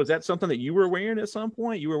 Yes. So was that something that you were wearing at some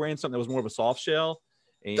point? You were wearing something that was more of a soft shell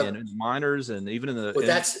and in minors and even in the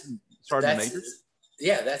majors?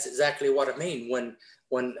 Yeah, that's exactly what I mean.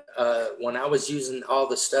 When I was using all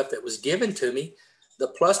the stuff that was given to me, the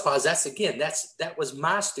plus pause, that was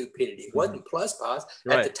my stupidity. It wasn't plus pause.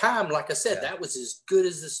 Right. At the time, like I said, that was as good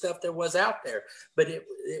as the stuff there was out there. But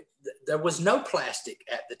there was no plastic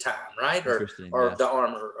at the time, right? Or the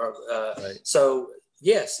armor. Right. So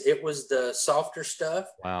yes, it was the softer stuff.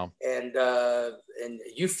 Wow. And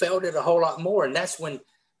you felt it a whole lot more. And that's when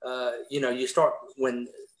when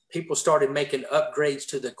people started making upgrades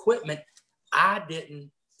to the equipment, I didn't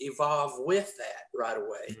evolve with that right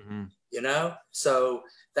away. Mm-hmm. So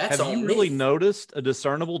that's on me. Have you really noticed a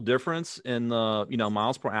discernible difference in the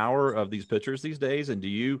miles per hour of these pitchers these days? And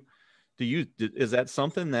is that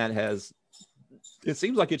something that has? It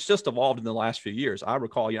seems like it's just evolved in the last few years. I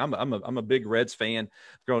recall, I'm a big Reds fan,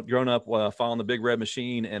 grown up following the Big Red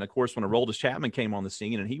Machine, and of course when Aroldis Chapman came on the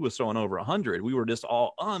scene and he was throwing over 100, we were just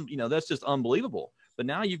all that's just unbelievable. But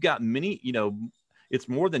now you've got many, it's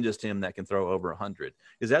more than just him that can throw over 100.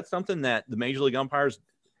 Is that something that the Major League umpires?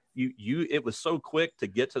 It was so quick to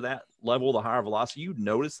get to that level, the higher velocity. You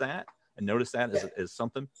notice that as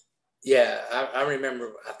something. Yeah, I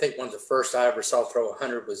remember. I think one of the first I ever saw throw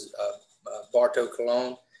 100 was Bartolo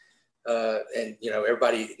Colon, and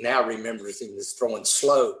everybody now remembers he was throwing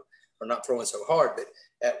slow or not throwing so hard. But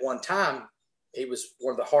at one time, he was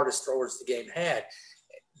one of the hardest throwers the game had.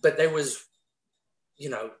 But there was,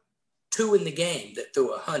 two in the game that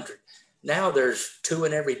threw 100. Now there's two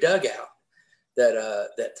in every dugout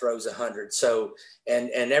that throws 100. So and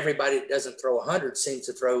everybody that doesn't throw 100 seems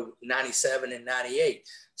to throw 97 and 98.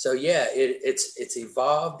 So yeah, it's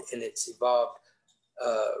evolved, and it's evolved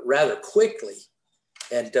rather quickly.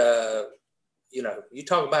 And you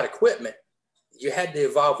talk about equipment, you had to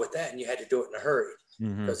evolve with that, and you had to do it in a hurry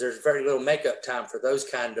because there's very little makeup time for those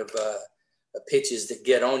kind of pitches that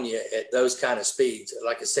get on you at those kind of speeds.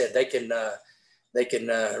 Like I said, they can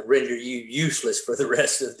render you useless for the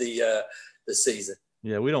rest of the season.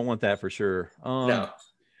 Yeah, we don't want that for sure. No.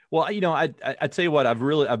 Well, I tell you what,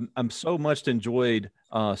 I'm so much enjoyed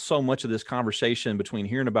so much of this conversation between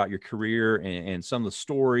hearing about your career and some of the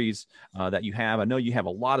stories that you have. I know you have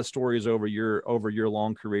a lot of stories over your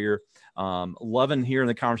long career. Loving hearing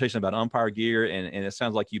the conversation about umpire gear, and it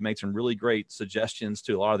sounds like you made some really great suggestions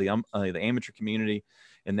to a lot of the amateur community,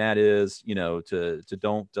 and that is to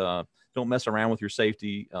don't mess around with your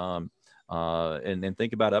safety. And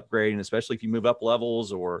think about upgrading, especially if you move up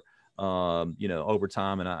levels or, over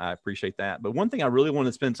time. And I appreciate that. But one thing I really want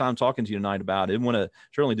to spend time talking to you tonight about,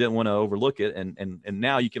 certainly didn't want to overlook it. And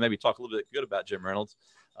now you can maybe talk a little bit good about Jim Reynolds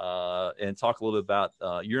and talk a little bit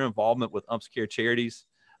about your involvement with UMPS Care Charities.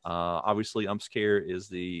 Obviously, UMPS Care is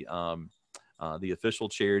the official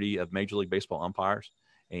charity of Major League Baseball umpires.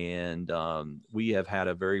 And we have had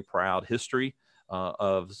a very proud history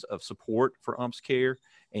of support for UMPS Care.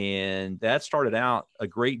 And that started out a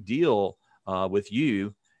great deal with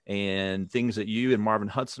you and things that you and Marvin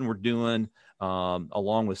Hudson were doing,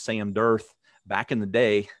 along with Sam Dirth back in the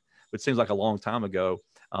day. which seems like a long time ago,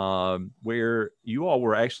 where you all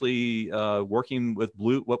were actually working with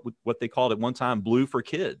Blue, what they called at one time, Blue for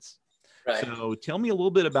Kids. Right. So tell me a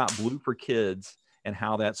little bit about Blue for Kids and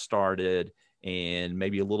how that started, and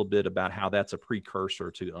maybe a little bit about how that's a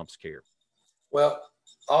precursor to UMPS Care. Well,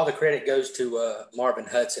 all the credit goes to Marvin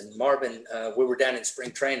Hudson. Marvin, we were down in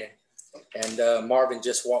spring training, and Marvin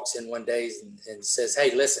just walks in one day and says,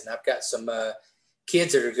 "Hey, listen, I've got some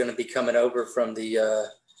kids that are going to be coming over from the,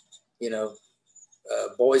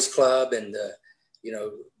 boys club and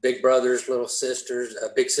big brothers, little sisters,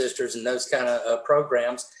 big sisters, and those kind of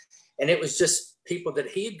programs." And it was just people that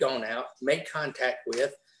he had gone out, made contact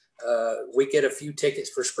with. We get a few tickets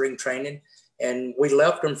for spring training, and we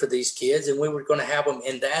left them for these kids, and we were going to have them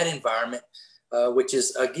in that environment, which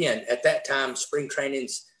is, again, at that time, spring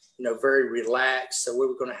training's, very relaxed. So we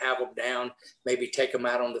were going to have them down, maybe take them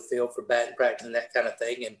out on the field for batting practice and that kind of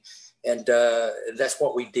thing. And that's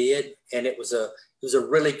what we did. And it was a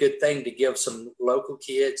really good thing to give some local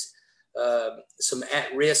kids, some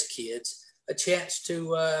at-risk kids, a chance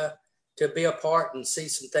to be a part and see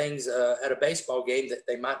some things at a baseball game that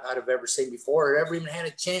they might not have ever seen before or ever even had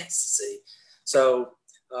a chance to see. So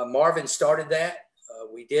Marvin started that.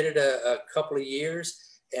 We did it a couple of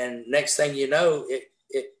years, and next thing you know,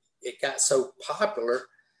 it got so popular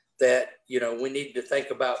that, we needed to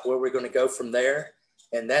think about where we're going to go from there.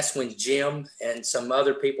 And that's when Jim and some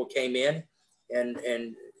other people came in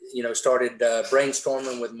and started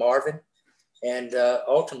brainstorming with Marvin. And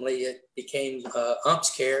ultimately it became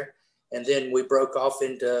UMPS Care. And then we broke off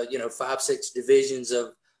into, 5-6 divisions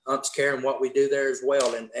of UMPS Care and what we do there as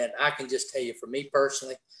well. And I can just tell you, for me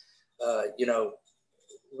personally,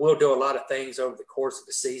 we'll do a lot of things over the course of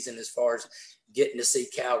the season as far as getting to see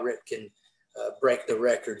Cal Ripken break the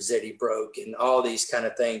records that he broke and all these kind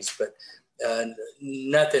of things. But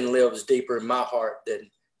nothing lives deeper in my heart than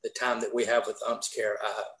the time that we have with UMPS Care.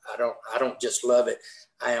 I don't just love it.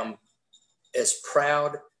 I am as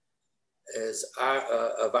proud as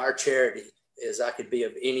of our charity as I could be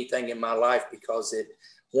of anything in my life, because it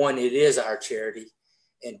is our charity,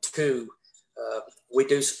 and two, we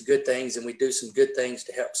do some good things, and we do some good things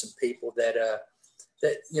to help some people that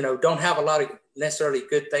don't have a lot of necessarily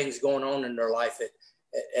good things going on in their life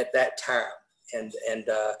at that time. And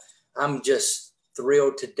I'm just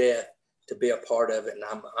thrilled to death to be a part of it. And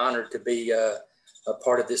I'm honored to be a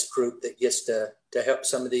part of this group that gets to help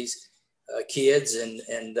some of these kids and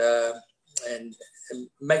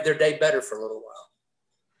make their day better for a little while.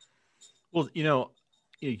 Well,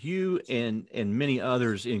 you and many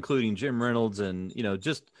others, including Jim Reynolds, and,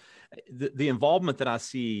 just the involvement that I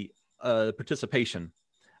see, participation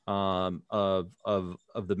of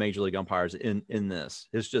the Major League umpires in this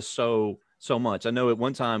is just so much. I know at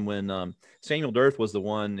one time when Samuel Dirth was the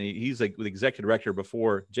one, he's the executive director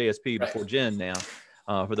before JSP, before Jen now,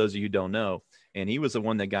 for those of you who don't know, and he was the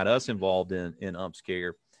one that got us involved in UMPS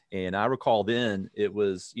Care. And I recall then it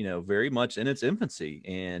was, very much in its infancy,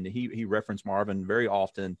 and he referenced Marvin very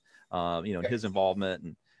often, his involvement,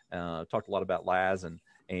 and talked a lot about Laz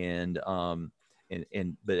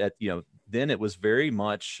but then it was very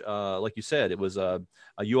much like you said, it was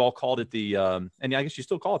you all called it the and I guess you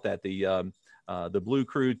still call it that, the Blue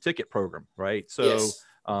Crew ticket program, right? So yes.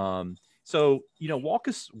 So, walk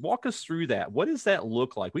us through that. What does that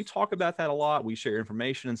look like? We talk about that a lot. We share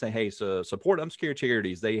information and say, hey, so support UMPS Care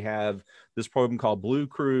Charities. They have this program called Blue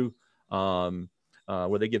Crew,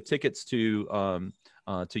 where they give tickets to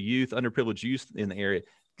youth, underprivileged youth in the area.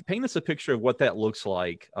 Paint us a picture of what that looks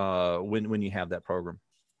like when you have that program.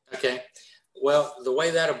 Okay. Well, the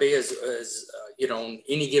way that'll be is on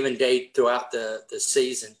any given day throughout the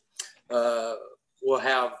season, we'll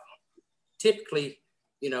have typically,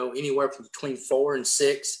 anywhere from between 4 and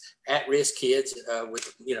 6 at-risk kids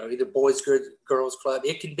with, either boys, girls club.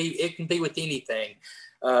 It can be with anything,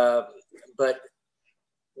 but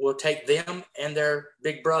we'll take them and their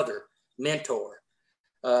big brother mentor,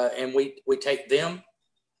 and we take them,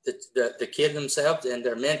 the kid themselves and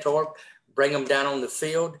their mentor, bring them down on the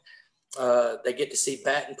field. They get to see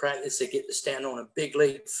batting practice. They get to stand on a big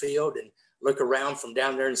league field and look around from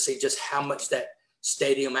down there and see just how much that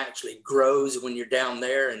stadium actually grows when you're down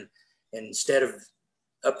there and instead of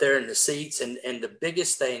up there in the seats. And the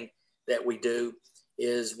biggest thing that we do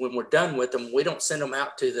is when we're done with them, we don't send them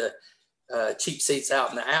out to the cheap seats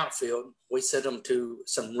out in the outfield. We send them to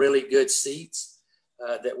some really good seats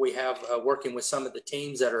that we have working with some of the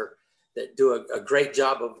teams that do a great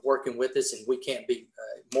job of working with us. And we can't be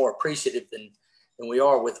more appreciative than we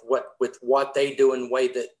are with what they do and the way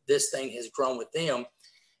that this thing has grown with them.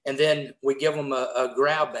 And then we give them a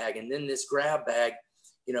grab bag, and then this grab bag,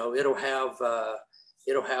 it'll have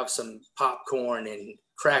it'll have some popcorn and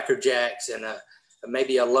Cracker Jacks and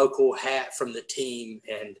maybe a local hat from the team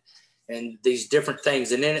and these different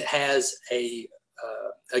things. And then it has a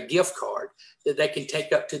gift card that they can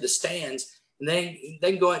take up to the stands, and they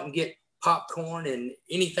can go out and get popcorn and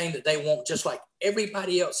anything that they want, just like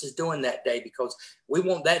everybody else is doing that day, because we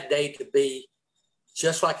want that day to be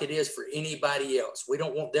just like it is for anybody else. We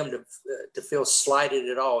don't want them to feel slighted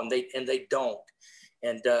at all, and they don't.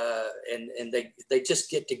 And they just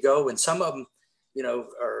get to go, and some of them,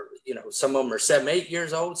 some of them are 7, 8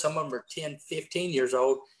 years old, some of them are 10, 15 years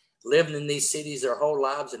old, living in these cities their whole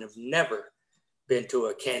lives and have never been to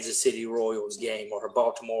a Kansas City Royals game or a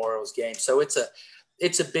Baltimore Orioles game. So it's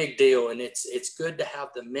a big deal, and it's good to have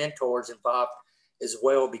the mentors involved as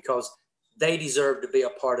well, because they deserve to be a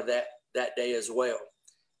part of that day as well,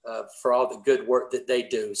 for all the good work that they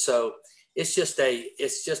do. So it's just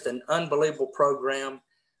an unbelievable program.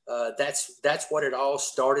 That's what it all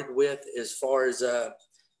started with, as far as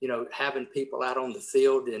having people out on the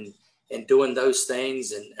field and doing those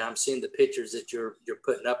things. And I'm seeing the pictures that you're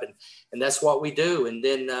putting up, and that's what we do. And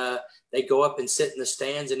then they go up and sit in the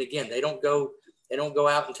stands. And again, they don't go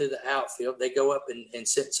out into the outfield. They go up and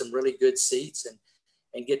sit in some really good seats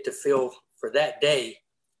and get to feel for that day,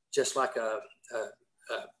 just like a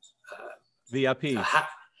VIP.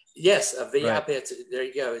 Yes, a VIP. Right. There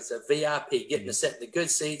you go. It's a VIP, getting to sit in the good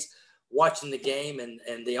seats, watching the game.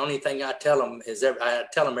 And the only thing I tell them is I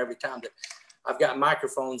tell them every time that I've got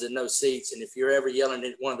microphones in those seats, and if you're ever yelling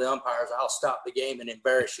at one of the umpires, I'll stop the game and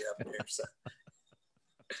embarrass you up there. So.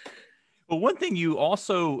 Well, one thing you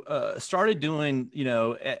also started doing,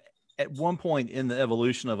 at one point in the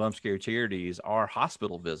evolution of UMPS Care Charities, are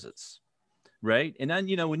hospital visits, right? And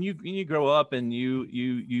then, when you grow up and you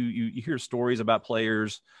hear stories about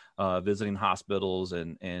players visiting hospitals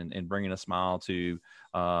and bringing a smile to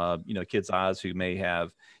kids' eyes who may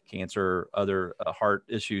have cancer, other heart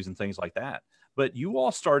issues, and things like that. But you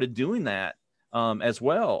all started doing that as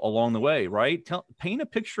well along the way, right? Paint a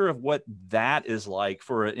picture of what that is like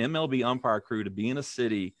for an MLB umpire crew to be in a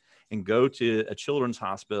city and go to a children's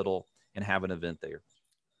hospital and have an event there.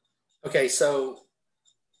 Okay, so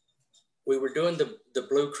we were doing the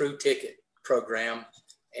Blue Crew ticket program,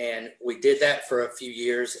 and we did that for a few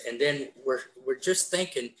years. And then we're just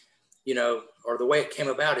thinking, or the way it came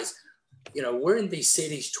about is, we're in these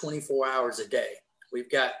cities 24 hours a day. We've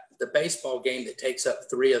got the baseball game that takes up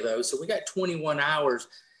 3 of those. So we got 21 hours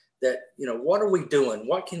that, what are we doing?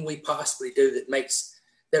 What can we possibly do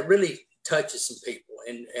that really touches some people?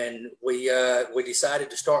 And we decided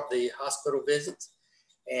to start the hospital visits.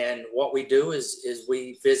 And what we do is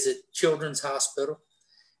we visit Children's Hospital,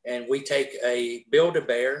 and we take a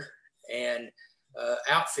Build-A-Bear and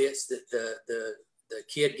outfits that the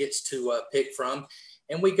kid gets to pick from.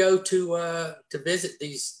 And we go to visit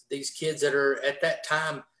these kids that are at that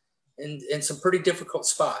time in some pretty difficult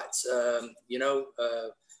spots. I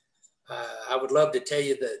would love to tell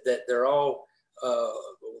you that they're all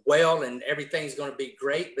well and everything's going to be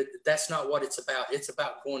great, but that's not what it's about. It's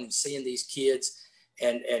about going and seeing these kids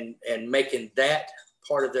and making that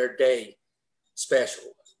part of their day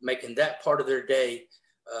special, making that part of their day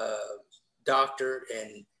doctored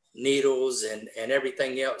and needles and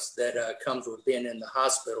everything else that comes with being in the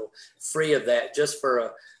hospital, free of that, just for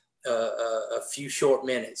a few short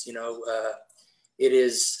minutes. It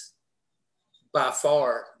is by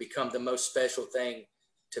far become the most special thing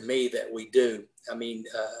to me that we do. I mean,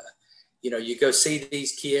 you go see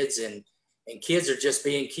these kids, and kids are just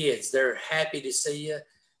being kids. They're happy to see you.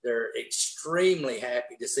 They're extremely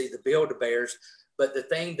happy to see the Build-A-Bears. But the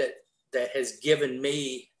thing that has given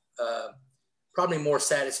me probably more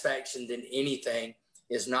satisfaction than anything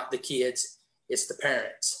is not the kids, it's the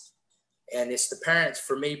parents. And it's the parents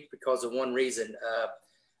for me because of one reason.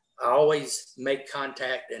 I always make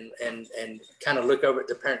contact and kind of look over at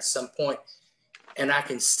the parents at some point, and I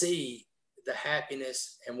can see the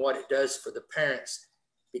happiness and what it does for the parents,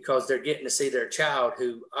 because they're getting to see their child,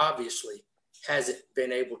 who obviously hasn't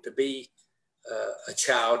been able to be a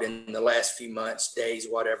child in the last few months, days,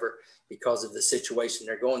 whatever, because of the situation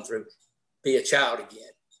they're going through, be a child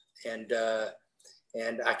again.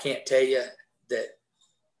 And I can't tell you that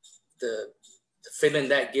the feeling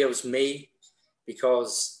that gives me,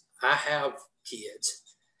 because I have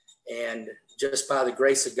kids, and just by the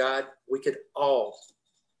grace of God, we could all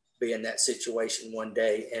be in that situation one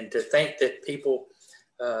day. And to think that people,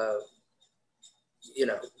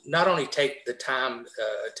 not only take the time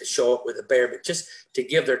to show up with a bear, but just to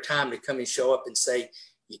give their time to come and show up and say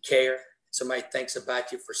you care. Somebody thinks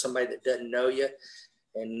about you, for somebody that doesn't know you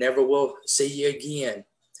and never will see you again.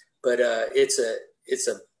 But it's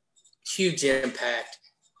a huge impact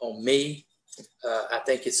on me. I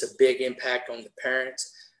think it's a big impact on the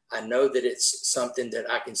parents. I know that it's something that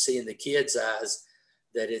I can see in the kids' eyes,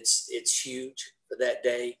 that it's huge for that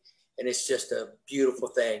day. And it's just a beautiful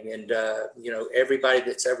thing. And, everybody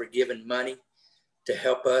that's ever given money to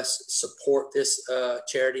help us support this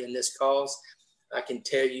charity and this cause, I can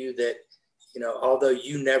tell you that, although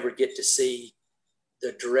you never get to see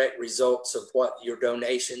the direct results of what your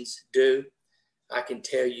donations do, I can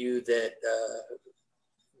tell you that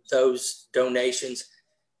those donations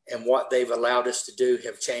and what they've allowed us to do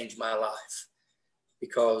have changed my life,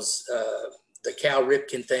 because the Cal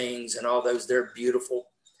Ripken things and all those, they're beautiful,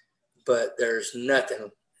 but there's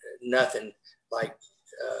nothing like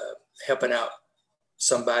helping out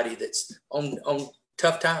somebody that's on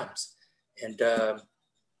tough times. And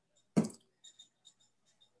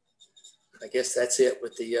I guess that's it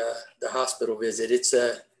with the hospital visit. It's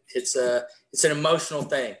an emotional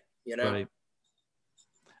thing, Right.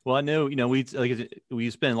 Well, I know, we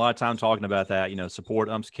spend a lot of time talking about that, support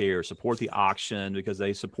UMPS Care, support the auction, because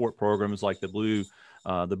they support programs like the Blue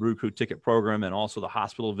Crew ticket program and also the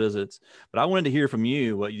hospital visits. But I wanted to hear from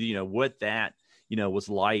you what that, was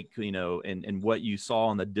like, and what you saw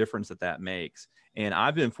and the difference that makes. And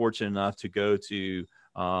I've been fortunate enough to go to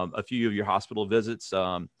a few of your hospital visits.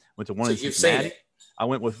 Went to one in Cincinnati. I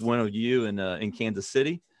went with one of you in Kansas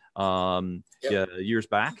City years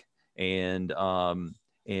back. And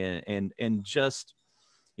just,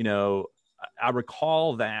 I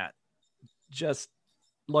recall that, just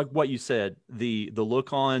like what you said, the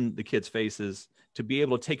look on the kids' faces to be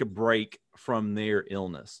able to take a break from their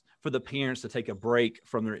illness, for the parents to take a break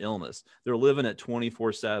from their illness. They're living it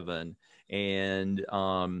 24/7. And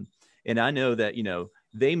I know that,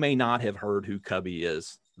 they may not have heard who Cubby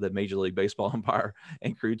is, the Major League Baseball umpire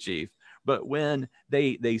and crew chief, but when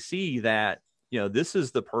they see that, this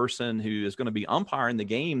is the person who is going to be umpiring the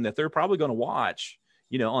game that they're probably going to watch,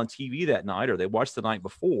 on TV that night, or they watched the night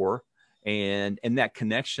before, and that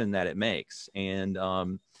connection that it makes. And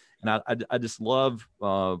I just love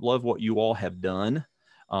what you all have done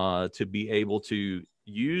to be able to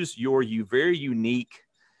use your very unique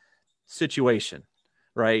situation,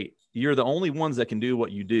 right? You're the only ones that can do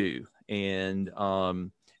what you do. And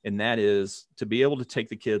that is to be able to take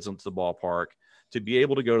the kids into the ballpark, to be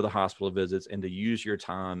able to go to the hospital visits, and to use your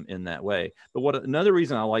time in that way. But another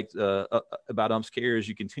reason I like about UMPS Care is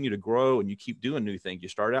you continue to grow and you keep doing new things. You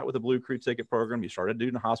started out with the Blue Crew ticket program, you started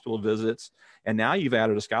doing the hospital visits, and now you've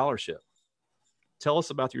added a scholarship. Tell us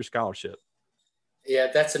about your scholarship. Yeah,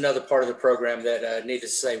 that's another part of the program that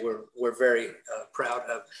needless to say we're very proud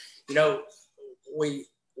of.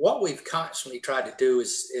 What we've constantly tried to do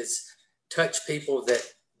is touch people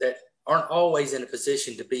that aren't always in a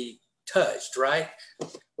position to be touched, right?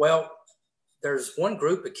 Well, there's one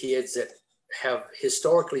group of kids that have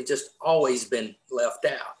historically just always been left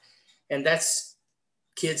out, and that's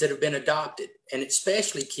kids that have been adopted, and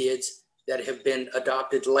especially kids that have been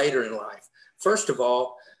adopted later in life. First of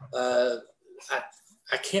all,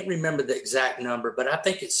 I can't remember the exact number, but I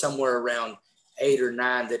think it's somewhere around 8 or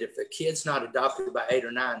 9, that if a kid's not adopted by 8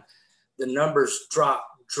 or 9, the numbers drop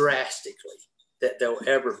drastically that they'll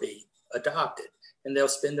ever be adopted. And they'll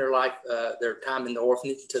spend their life, their time in the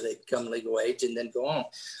orphanage until they become legal age and then go on.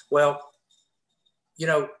 Well,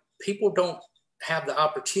 people don't have the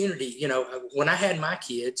opportunity. When I had my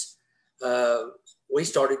kids, we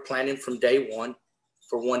started planning from day one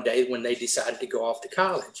for one day when they decided to go off to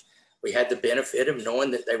college. We had the benefit of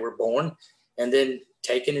knowing that they were born and then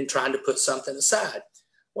taking and trying to put something aside.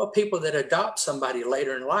 Well, people that adopt somebody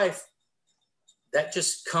later in life, that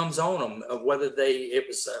just comes on them, whether it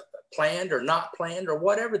was planned or not planned or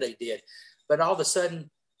whatever they did. But all of a sudden,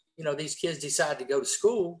 these kids decide to go to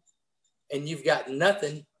school, and you've got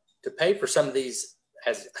nothing to pay for some of these.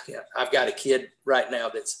 I've got a kid right now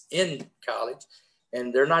that's in college,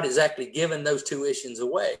 and they're not exactly giving those tuitions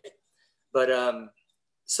away. But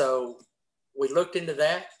so we looked into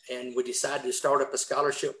that, and we decided to start up a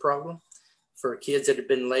scholarship program for kids that have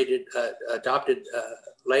been adopted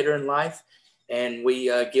later in life. And we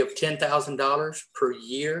give $10,000 per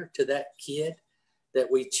year to that kid that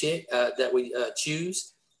we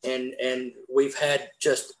choose. And we've had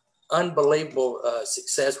just unbelievable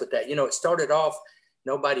success with that. It started off,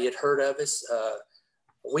 nobody had heard of us.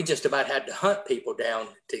 We just about had to hunt people down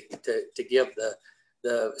to give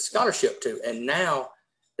the scholarship to. And now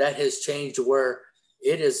that has changed to where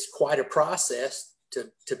it is quite a process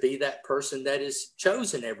to be that person that is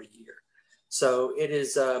chosen every year. So it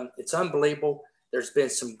is, it's unbelievable. There's been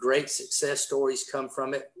some great success stories come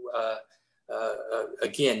from it.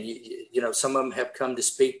 Again, some of them have come to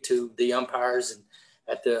speak to the umpires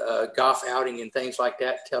at the golf outing and things like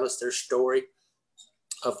that, tell us their story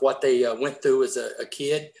of what they went through as a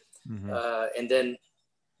kid. Mm-hmm. And then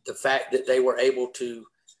the fact that they were able to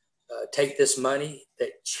take this money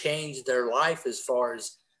that changed their life as far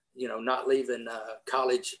as, not leaving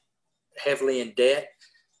college heavily in debt.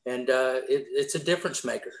 And it's a difference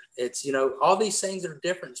maker. It's, all these things are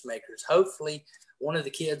difference makers. Hopefully one of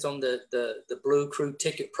the kids on the Blue Crew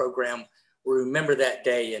ticket program will remember that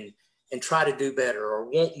day and try to do better or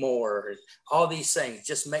want more. And all these things,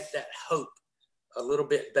 just make that hope a little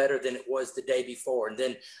bit better than it was the day before. And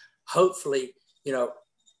then hopefully,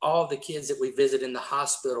 all the kids that we visit in the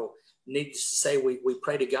hospital, need to say we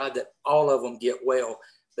pray to God that all of them get well.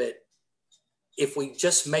 But if we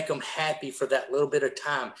just make them happy for that little bit of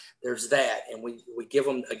time, there's that. And we give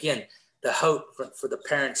them, again, the hope for the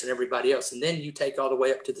parents and everybody else. And then you take all the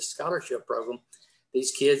way up to the scholarship program,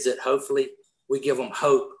 these kids that hopefully we give them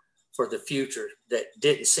hope for the future that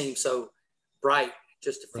didn't seem so bright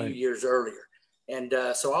just a few years earlier. And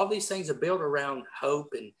so all these things are built around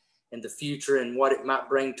hope and the future and what it might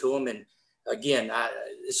bring to them. And again,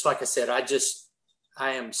 it's like I said,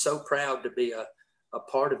 I am so proud to be a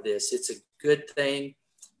part of this. It's a good thing.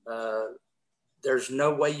 There's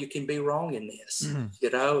no way you can be wrong in this.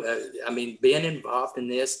 Mm-hmm. Being involved in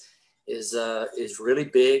this is really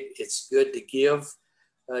big. It's good to give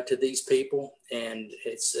to these people, and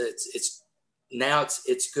it's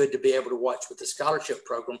good to be able to watch with the scholarship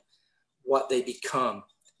program what they become.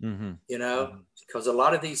 Mm-hmm. Because a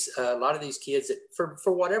lot of these kids that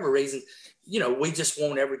for whatever reason, we just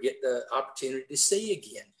won't ever get the opportunity to see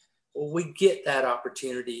again. Well, we get that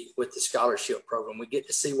opportunity with the scholarship program. We get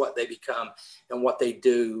to see what they become and what they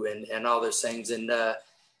do and all those things. And,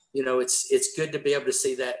 it's good to be able to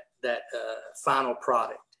see that final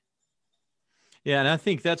product. Yeah. And I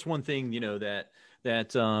think that's one thing,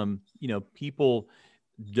 that people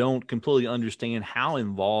don't completely understand how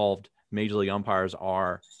involved Major League umpires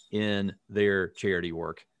are in their charity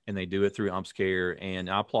work, and they do it through UMPS Care. And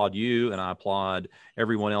I applaud you, and I applaud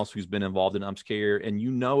everyone else who's been involved in UMPS Care. And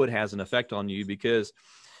it has an effect on you because,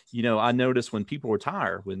 I notice when people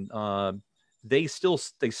retire, when they still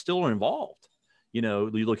are involved. You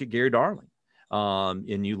look at Gary Darling,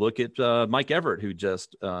 and you look at Mike Everett, who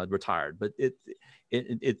just retired. But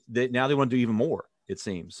now they want to do even more, it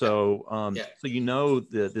seems. So, so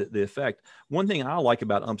the effect. One thing I like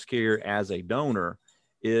about UMPS Care as a donor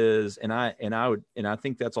is, and I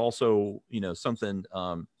think that's also, something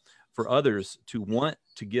for others to want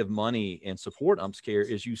to give money and support UMPS Care,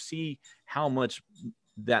 is you see how much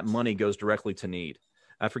that money goes directly to need.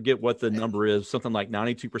 I forget what the number is, something like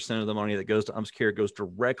 92% of the money that goes to UMPS Care goes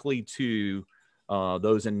directly to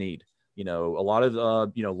those in need. A lot of,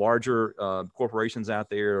 larger corporations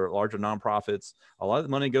out there, larger nonprofits, a lot of the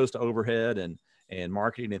money goes to overhead and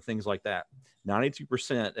marketing and things like that.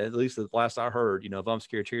 92%, at least the last I heard, of UMPS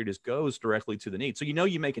Care Charities goes directly to the need. So,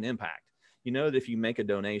 you make an impact. That if you make a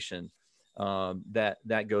donation,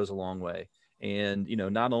 that goes a long way. And,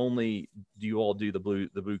 not only do you all do the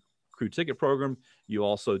Blue Crew ticket program, you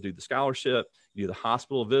also do the scholarship, you do the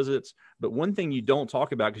hospital visits. But one thing you don't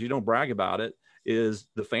talk about, because you don't brag about it, is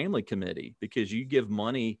the family committee, because you give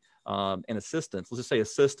money and assistance, let's just say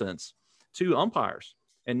assistance, to umpires,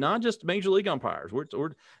 and not just Major League umpires.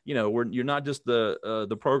 You're not just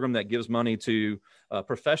the program that gives money to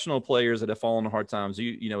professional players that have fallen on hard times.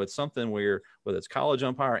 It's something where, whether it's college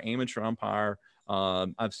umpire, amateur umpire,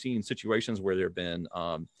 I've seen situations where there have been,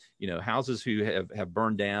 houses who have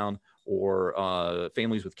burned down, or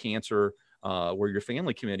families with cancer, where your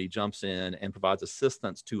family committee jumps in and provides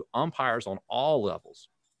assistance to umpires on all levels.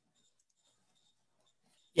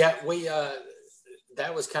 Yeah,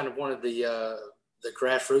 that was kind of one of the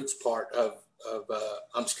grassroots part of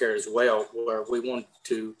UMPS Care as well, where we wanted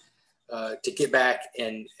to get back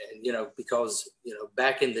and because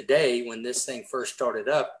back in the day when this thing first started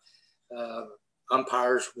up,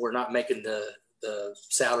 umpires were not making the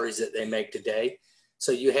salaries that they make today.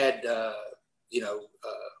 So you had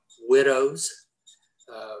widows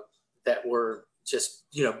that were just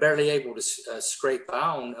barely able to scrape by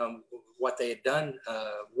on what they had done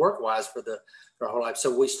work-wise for their whole life.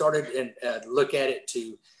 So we started and look at it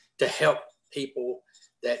to help people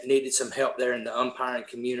that needed some help there in the umpiring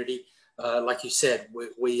community. Like you said,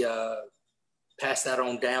 we passed that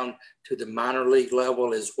on down to the minor league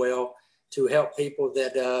level as well, to help people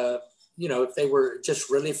that if they were just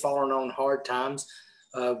really falling on hard times,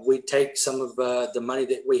 we'd take some of the money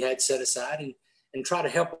that we had set aside and try to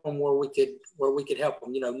help them where we could help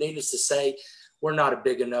them. Needless to say, we're not a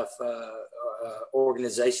big enough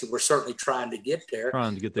organization. We're certainly trying to get there.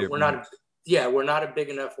 But yeah, we're not a big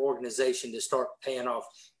enough organization to start paying off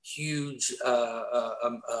huge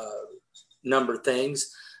number of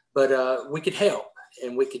things, but we could help,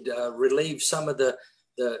 and we could relieve some of the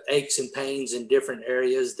aches and pains in different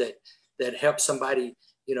areas that help somebody.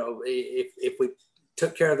 You know, if we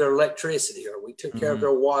took care of their electricity, or we took care of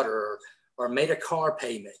their water, or made a car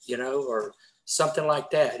payment, you know, or something like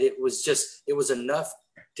that. It was enough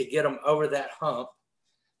to get them over that hump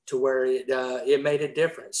to where it made a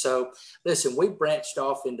difference. So listen, we branched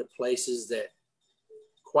off into places that,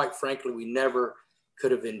 quite frankly, we never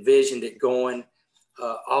could have envisioned it going.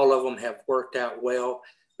 All of them have worked out well,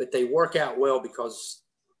 but they work out well because,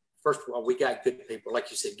 first of all, we got good people. Like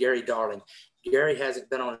you said, Gary Darling. Gary hasn't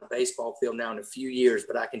been on a baseball field now in a few years,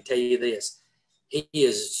 but I can tell you this. He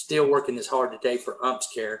is still working as hard today for UMPS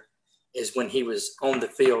Care as when he was on the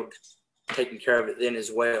field taking care of it then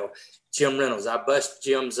as well. Jim Reynolds, I bust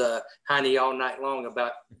Jim's hiney all night long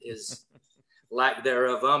about his lack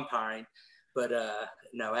thereof umpiring, but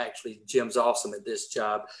no, actually Jim's awesome at this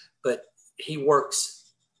job, but he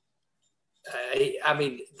works. I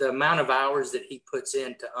mean, the amount of hours that he puts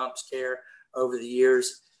into UMPS Care over the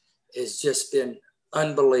years has just been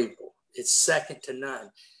unbelievable. It's second to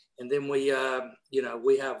none. And then we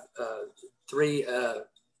have three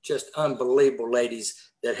just unbelievable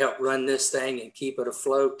ladies that help run this thing and keep it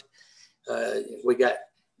afloat. We got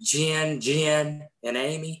Jen, and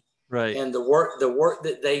Amy, right? And the work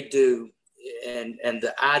that they do, and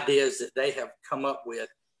the ideas that they have come up with,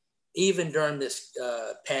 even during this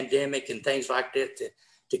pandemic and things like that,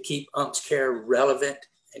 to keep UMPS Care relevant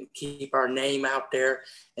and keep our name out there,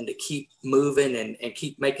 and to keep moving and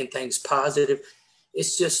keep making things positive.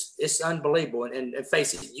 It's unbelievable. And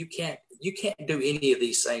face it, you can't do any of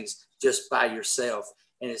these things just by yourself.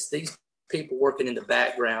 And it's these people working in the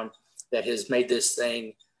background that has made this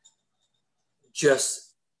thing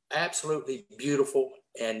just absolutely beautiful,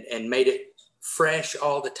 and made it fresh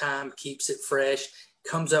all the time, keeps it fresh,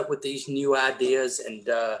 comes up with these new ideas. And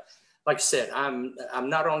like I said, I'm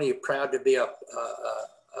not only proud to be a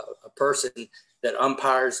person that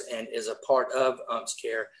umpires and is a part of UMPS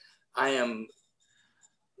Care, I am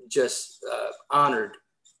just honored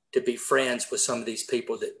to be friends with some of these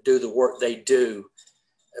people that do the work they do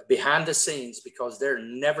behind the scenes, because they're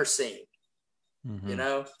never seen. You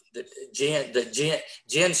know, the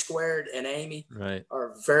Jen Squared and Amy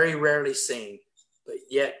are very rarely seen, but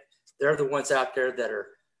yet they're the ones out there that are,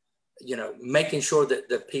 you know, making sure that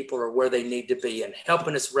the people are where they need to be, and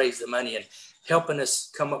helping us raise the money, and helping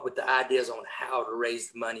us come up with the ideas on how to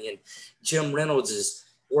raise the money. And Jim Reynolds is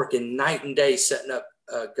working night and day setting up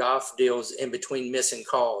golf deals in between missing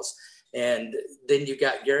calls. And then you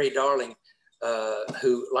got Gary Darling,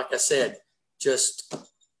 who, like I said, just,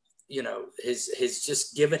 you know, has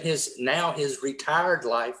just given his retired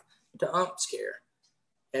life to UMPS Care.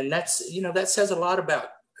 And that's, you know, that says a lot about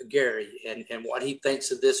Gary and what he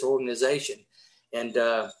thinks of this organization. And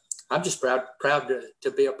I'm just proud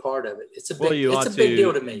to be a part of it. It's a big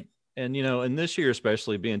deal to me. And, you know, and this year,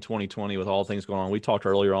 especially being 2020 with all things going on, we talked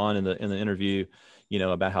earlier on in the interview, you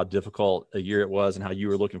know, about how difficult a year it was and how you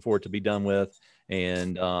were looking forward to be done with.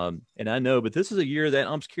 And I know, but this is a year that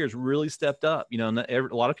UMPS Care has really stepped up, you know, and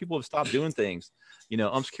a lot of people have stopped doing things. You know,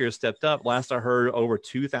 UMPS Care has stepped up. Last I heard, over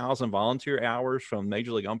 2,000 volunteer hours from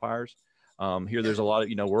Major League umpires. Here, there's a lot of,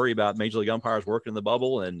 you know, worry about Major League umpires working in the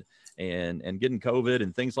bubble and getting COVID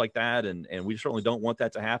and things like that. And we certainly don't want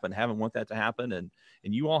that to happen. Haven't want that to happen. And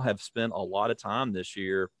you all have spent a lot of time this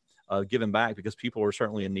year giving back, because people are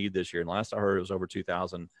certainly in need this year. And last I heard, it was over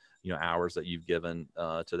 2,000, you know, hours that you've given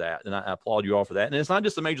to that. And I applaud you all for that. And it's not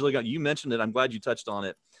just the Major League. You mentioned it. I'm glad you touched on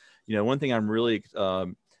it. You know, one thing I'm really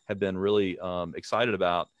have been really excited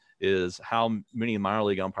about is how many minor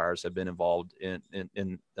league umpires have been involved in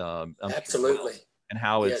absolutely, and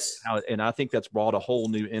how it's and I think that's brought a whole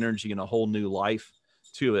new energy and a whole new life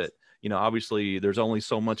to it. You know, obviously there's only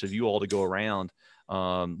so much of you all to go around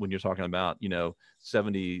when you're talking about, you know,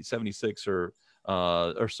 70, 76 or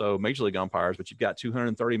so Major League umpires, but you've got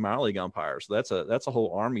 230 minor league umpires. So that's a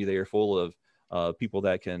whole army there full of people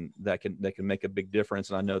that can make a big difference.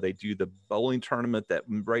 And I know they do the bowling tournament that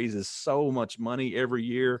raises so much money every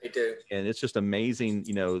year. They do. And it's just amazing,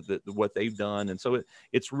 you know, what they've done. And so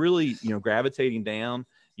it's really, you know, gravitating down,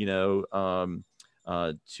 you know,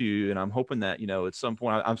 and I'm hoping that, you know, at some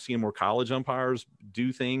point I'm seeing more college umpires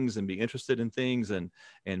do things and be interested in things and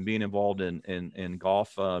being involved in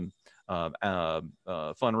golf,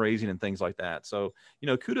 fundraising and things like that. So, you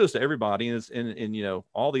know, kudos to everybody, and you know,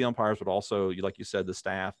 all the umpires, but also, like you said, the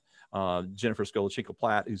staff, Jennifer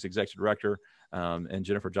Skolachenko-Platt, who's executive director, and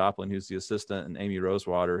Jennifer Joplin, who's the assistant, and Amy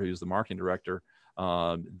Rosewater, who's the marketing director.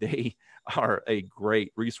 They are a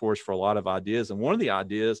great resource for a lot of ideas. And one of the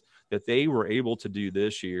ideas that they were able to do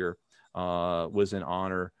this year was in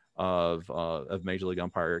honor of Major League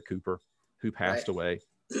umpire Eric Cooper, who passed away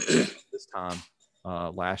this time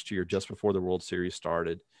last year, just before the World Series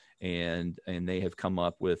started. And they have come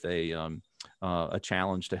up with a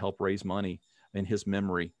challenge to help raise money in his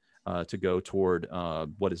memory to go toward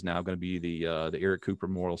what is now going to be the Eric Cooper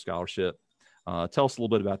Memorial Scholarship. Tell us a little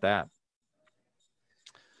bit about that.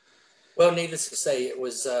 Well, needless to say, it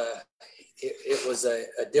was a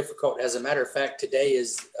difficult. As a matter of fact, today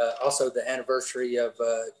is also the anniversary of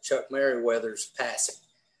Chuck Merriweather's passing.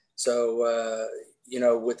 So,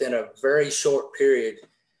 within a very short period,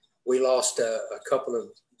 we lost a couple of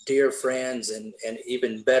dear friends and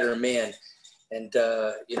even better men. And,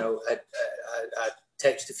 I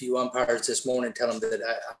texted a few umpires this morning, telling them that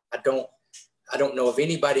I don't know of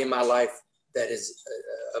anybody in my life that is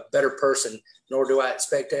a better person, nor do I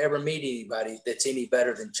expect to ever meet anybody that's any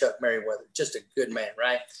better than Chuck Merriweather. Just a good man,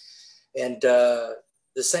 right? And the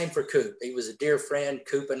same for Coop. He was a dear friend.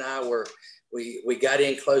 Coop and I we got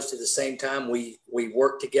in close to the same time. We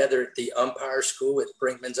worked together at the umpire school, at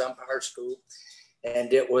Brinkman's umpire school,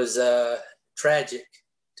 and it was tragic,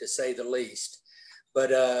 to say the least. But,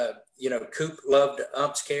 Coop loved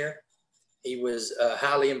UMPS Care. He was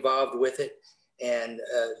highly involved with it. And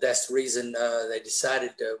that's the reason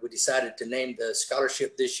we decided to name the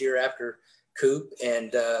scholarship this year after Coop.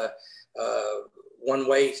 And one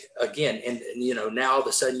way, again, and now all of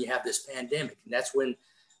a sudden you have this pandemic. And that's when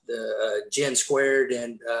the Jen Squared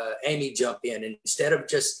and Amy jump in. And instead of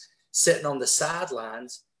just sitting on the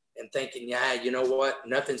sidelines and thinking, yeah, you know what,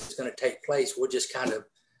 nothing's going to take place,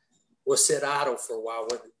 we'll sit idle for a while.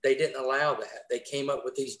 They didn't allow that. They came up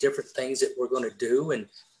with these different things that we're going to do, and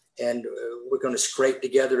we're going to scrape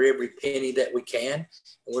together every penny that we can,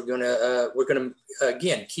 and we're going to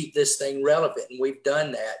again keep this thing relevant. And we've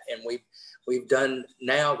done that, and we've done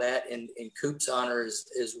now that in Coop's honor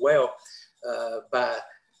as well by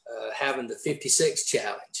having the 56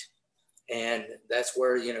 challenge, and that's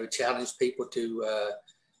where challenge people to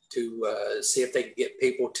see if they can get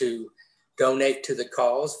people to donate to the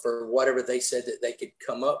cause for whatever they said that they could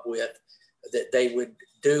come up with that they would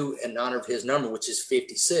do in honor of his number, which is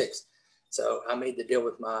 56. So I made the deal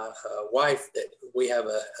with my wife that we have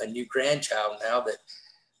a new grandchild now that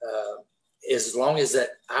as long as that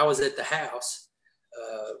I was at the house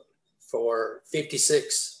for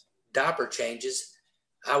 56 diaper changes,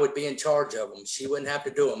 I would be in charge of them. She wouldn't have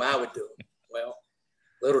to do them. I would do them. Well,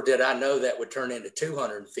 little did I know that would turn into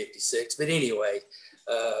 256. But anyway,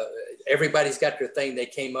 everybody's got their thing they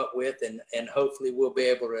came up with, and hopefully we'll be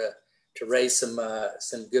able to raise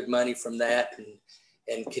some good money from that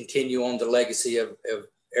and continue on the legacy of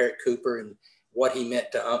Eric Cooper and what he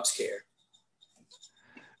meant to UMPS Care.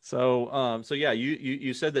 So yeah,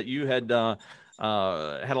 you said that you had had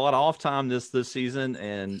a lot of off time this season,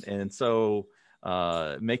 and so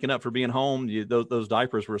making up for being home, those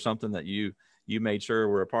diapers were something that you made sure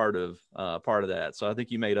were a part of that. So I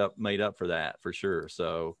think you made up for that for sure.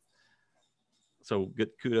 So good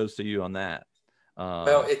kudos to you on that.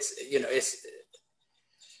 Well, it's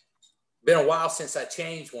been a while since I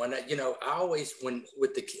changed one. I always,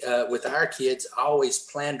 with our kids, I always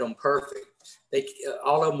planned them perfect.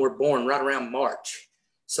 All of them were born right around March.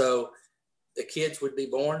 So the kids would be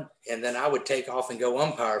born, and then I would take off and go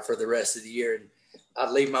umpire for the rest of the year. And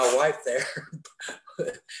I'd leave my wife there.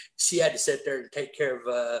 She had to sit there and take care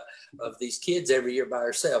of these kids every year by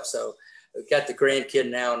herself. So I've got the grandkid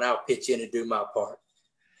now, and I'll pitch in and do my part.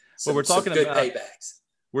 Well, we're talking good about paybacks.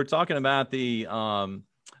 We're talking about the I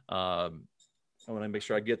want to make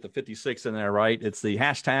sure I get the 56 in there right. It's the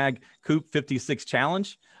hashtag Coop 56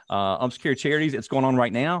 challenge. UMPS Care Charities. It's going on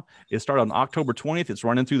right now. It started on October 20th. It's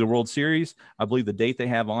running through the World Series. I believe the date they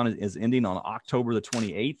have on it is ending on October the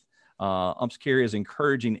 28th. UMPS Care is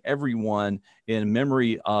encouraging everyone in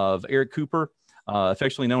memory of Eric Cooper,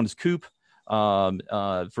 affectionately known as Coop,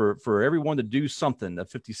 for everyone to do something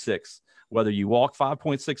at 56, whether you walk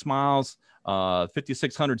 5.6 miles,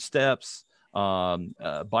 5,600 steps,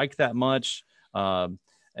 bike that much,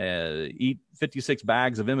 eat 56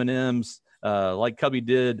 bags of M&Ms, like Cubby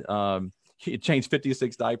did, change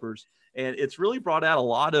 56 diapers. And it's really brought out a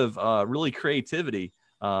lot of really creativity.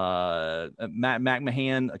 Matt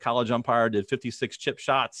McMahon, a college umpire, did 56 chip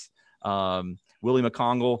shots. Willie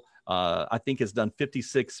McCongle, I think, has done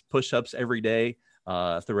 56 push-ups every day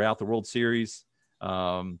throughout the World Series.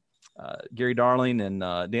 Gary Darling and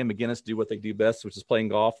Dan McGinnis do what they do best, which is playing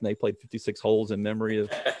golf, and they played 56 holes in memory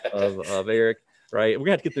of Eric. Right, we're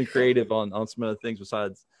gonna have to get them creative on some other things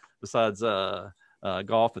besides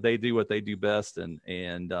golf, but they do what they do best. And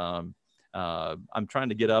I'm trying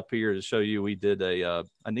to get up here to show you. We did I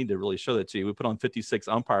need to really show that to you. We put on 56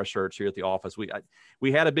 umpire shirts here at the office.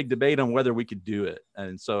 We had a big debate on whether we could do it.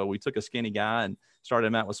 And so we took a skinny guy and started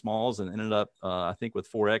him out with smalls and ended up, I think,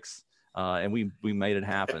 with 4X. And we made it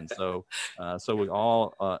happen. So we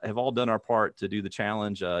all have all done our part to do the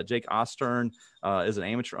challenge. Jake Ostern is an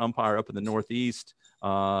amateur umpire up in the Northeast.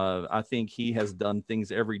 I think he has done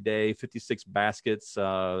things every day, 56 baskets,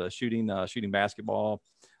 shooting basketball.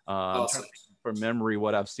 Awesome. I'm trying to think from memory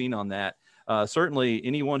what I've seen on that. Certainly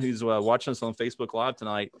anyone who's watching us on Facebook Live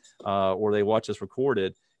tonight, or they watch us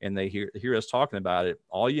recorded and they hear us talking about it,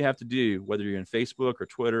 all you have to do, whether you're in Facebook or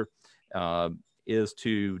Twitter, is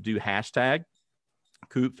to do hashtag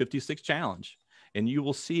Coop 56 challenge. And you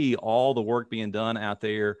will see all the work being done out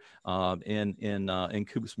there in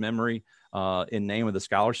Coop's memory, in name of the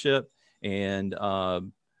scholarship. And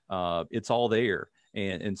it's all there.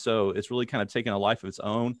 And so it's really kind of taken a life of its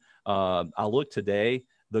own. I look today,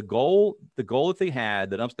 the goal that they had,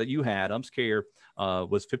 that you had, Umps Care,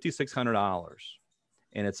 was $5,600,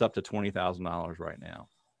 and it's up to $20,000 right now.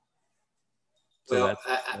 So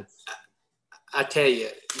well, I tell you,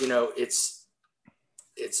 it's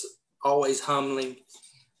always humbling.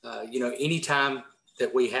 Anytime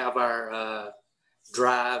that we have our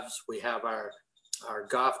drives, we have our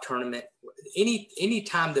golf tournament, any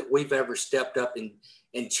time that we've ever stepped up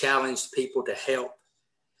and challenged people to help,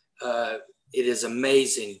 it is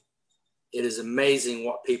amazing. It is amazing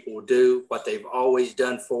what people will do, what they've always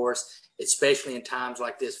done for us, especially in times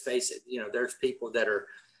like this. Face it, there's people that are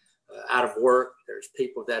out of work. There's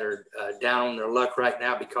people that are down on their luck right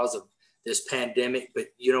now because of this pandemic. But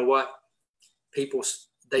you know what? People,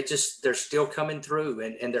 they're still coming through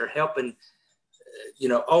and they're helping,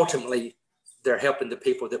 ultimately they're helping the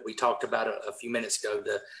people that we talked about a few minutes ago,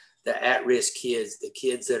 the at-risk kids, the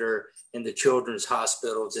kids that are in the children's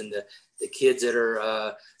hospitals, and the kids that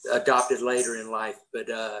are adopted later in life. But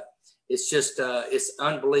it's just, it's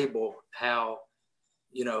unbelievable how,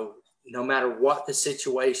 no matter what the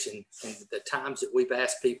situation and the times that we've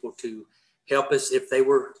asked people to help us, if they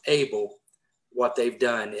were able, what they've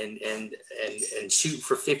done and shoot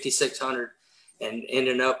for 5,600 and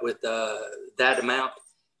ending up with that amount.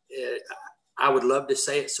 I would love to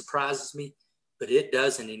say it surprises me, but it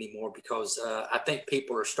doesn't anymore, because I think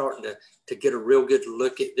people are starting to get a real good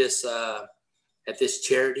look at this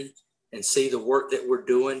charity and see the work that we're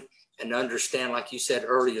doing and understand, like you said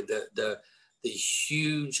earlier, the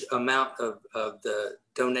huge amount of the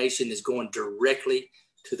donation is going directly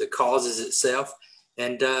to the causes itself.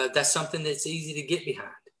 And that's something that's easy to get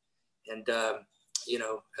behind. And,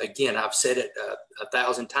 again, I've said it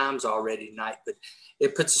 1,000 times already tonight, but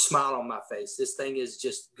it puts a smile on my face. This thing is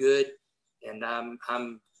just good. And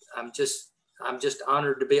I'm just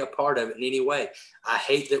honored to be a part of it in any way. I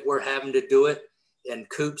hate that we're having to do it in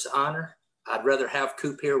Coop's honor. I'd rather have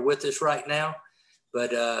Coop here with us right now,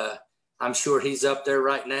 but I'm sure he's up there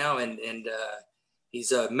right now, and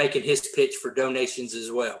he's making his pitch for donations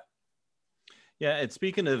as well. Yeah, and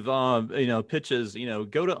speaking of pitches,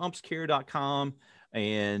 go to umpscare.com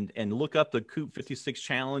and look up the Coop 56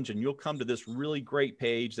 challenge, and you'll come to this really great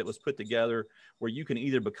page that was put together where you can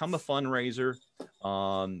either become a fundraiser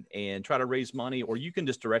and try to raise money, or you can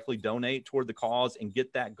just directly donate toward the cause and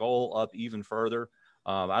get that goal up even further.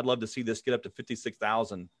 I'd love to see this get up to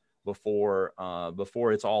 56,000 before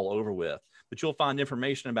it's all over with. But you'll find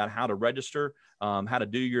information about how to register, how to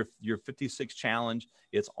do your 56 challenge.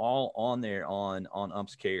 It's all on there on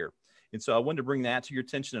Umps Care. And so I wanted to bring that to your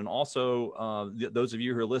attention. And also those of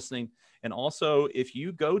you who are listening, and also if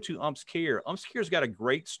you go to Umps Care's got a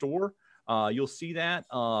great store. You'll see that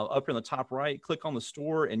up in the top right. Click on the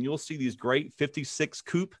store and you'll see these great 56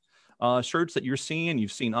 Coop shirts that you're seeing.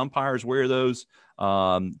 You've seen umpires wear those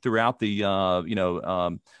throughout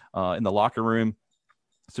the in the locker room.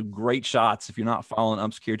 Some great shots if you're not following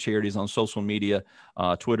UMPS Care Charities on social media,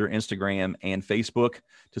 Twitter, Instagram, and Facebook,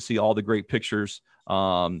 to see all the great pictures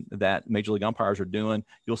that Major League umpires are doing.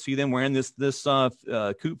 You'll see them wearing this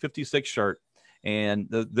Coop 56 shirt, and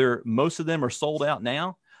most of them are sold out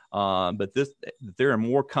now, but there are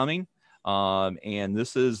more coming. And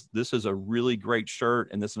this is a really great shirt,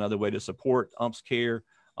 and this is another way to support UMPS Care,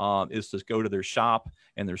 is to go to their shop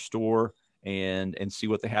and their store and see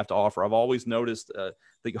what they have to offer. I've always noticed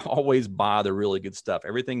they always buy the really good stuff.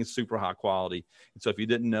 Everything is super high quality. And so if you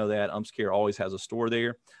didn't know that, UMPS Care always has a store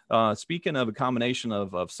there. Speaking of a combination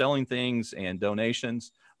of selling things and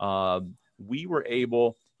donations, you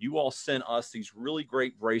all sent us these really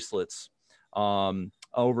great bracelets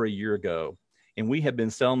over a year ago. And we have been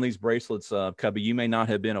selling these bracelets, Cubby. You may not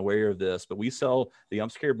have been aware of this, but we sell the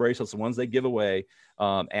UMPS Care bracelets, the ones they give away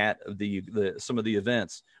at some of the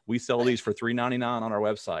events. We sell these for $3.99 on our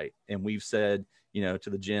website. And we've said, to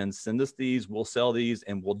the gens, send us these, we'll sell these,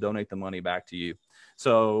 and we'll donate the money back to you.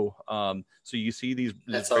 So, so you see these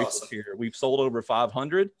bracelets awesome. Here. We've sold over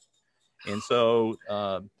 500. And so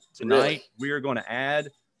tonight we are going to add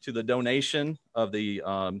to the donation of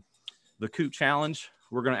the Coop Challenge.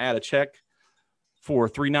 We're going to add a check for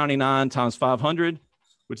 $3.99 times 500,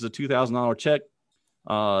 which is a $2,000 check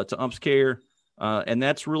to UMPS Care. And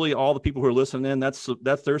that's really all the people who are listening in. That's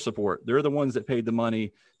their support. They're the ones that paid the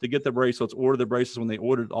money to get the bracelets, order the bracelets when they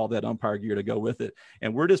ordered all that umpire gear to go with it.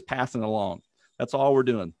 And we're just passing it along. That's all we're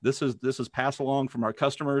doing. This is passed along from our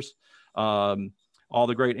customers. All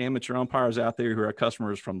the great amateur umpires out there who are our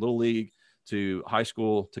customers from Little League to high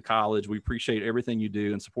school to college. We appreciate everything you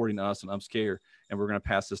do in supporting us and UMPS Care. And we're going to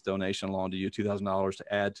pass this donation along to you, $2,000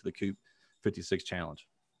 to add to the Coop 56 Challenge.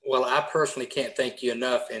 Well, I personally can't thank you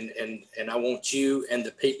enough. And I want you and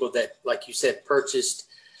the people that, like you said, purchased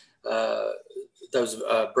those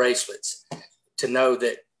bracelets to know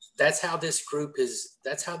that that's how this group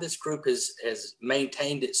has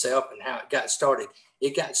maintained itself and how it got started.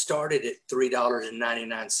 It got started at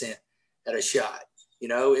 $3.99 at a shot.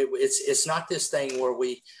 It's not this thing where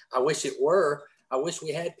I wish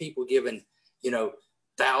we had people giving,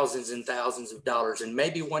 thousands and thousands of dollars, and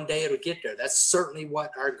maybe one day it'll get there. That's certainly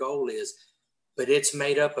what our goal is, but it's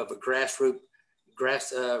made up of a grassroots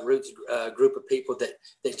group of people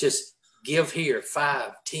that just give here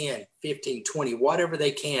 5, 10, 15, 20, whatever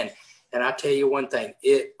they can. And I tell you one thing,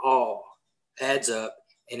 it all adds up,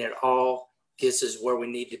 and it all gets us where we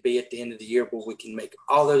need to be at the end of the year, where we can make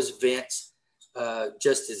all those events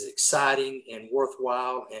just as exciting and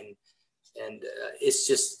worthwhile. And it's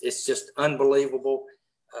just unbelievable.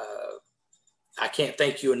 I can't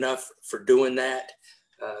thank you enough for doing that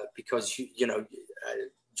because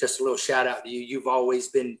just a little shout out to you. You've always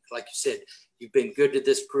been, like you said, you've been good to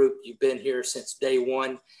this group. You've been here since day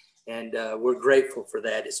one, and we're grateful for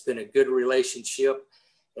that. It's been a good relationship,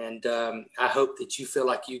 and I hope that you feel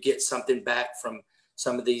like you get something back from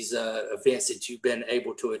some of these events that you've been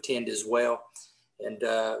able to attend as well. And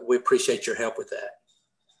we appreciate your help with that.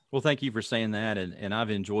 Well, thank you for saying that. And I've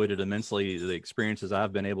enjoyed it immensely, the experiences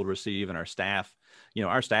I've been able to receive, and our staff.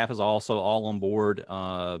 Our staff is also all on board,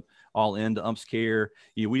 all into UMPS Care.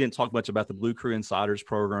 We didn't talk much about the Blue Crew Insiders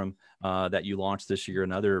program that you launched this year.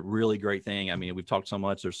 Another really great thing. I mean, we've talked so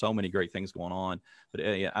much. There's so many great things going on. But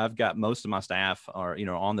I've got most of my staff are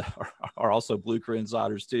are also Blue Crew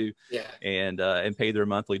Insiders too. Yeah. And pay their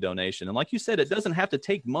monthly donation. And like you said, it doesn't have to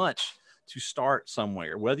take much to start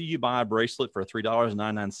somewhere. Whether you buy a bracelet for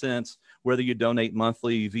 $3.99, whether you donate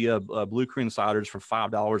monthly via Blue Crew Insiders for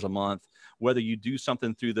 $5 a month, whether you do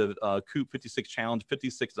something through the Coop 56 Challenge,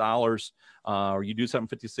 $56, or you do something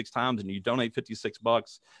 56 times and you donate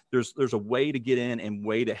 $56, there's a way to get in and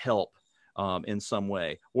way to help in some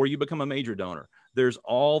way, or you become a major donor. There's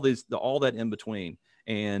all that in between.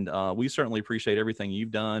 And we certainly appreciate everything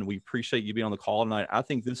you've done. We appreciate you being on the call tonight. I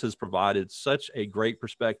think this has provided such a great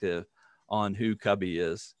perspective on who Cubby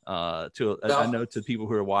is I know to people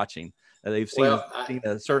who are watching. They've seen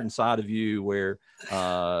a certain side of you where,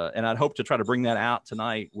 and I'd hope to try to bring that out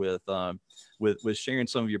tonight with sharing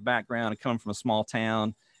some of your background and coming from a small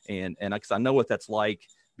town, and because I know what that's like,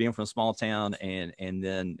 being from a small town and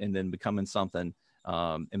then becoming something,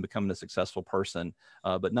 and becoming a successful person,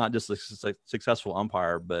 but not just a successful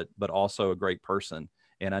umpire, but also a great person.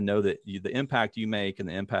 And I know that the impact you make and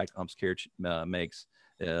the impact UMPS Care makes,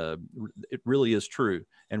 it really is true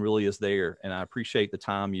and really is there. And I appreciate the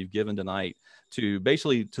time you've given tonight to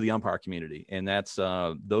the umpire community. And that's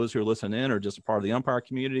those who are listening in are just a part of the umpire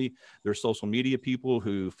community. There's social media people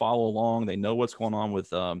who follow along. They know what's going on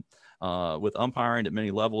with umpiring at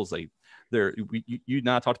many levels. You and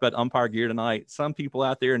I talked about umpire gear tonight. Some people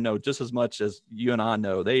out there know just as much as you and I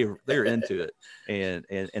know. They're into it,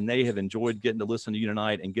 and they have enjoyed getting to listen to you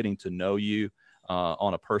tonight and getting to know you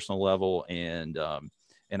on a personal level. And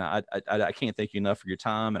I can't thank you enough for your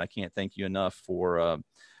time, and I can't thank you enough for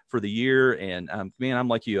the year. And man, I'm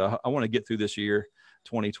like you. I want to get through this year,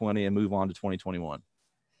 2020, and move on to 2021.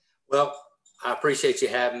 Well, I appreciate you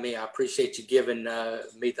having me. I appreciate you giving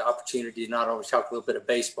me the opportunity to not only talk a little bit of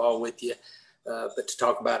baseball with you, but to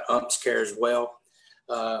talk about UMPS Care as well.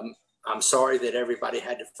 I'm sorry that everybody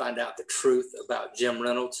had to find out the truth about Jim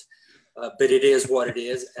Reynolds, but it is what it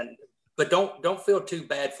is. But don't feel too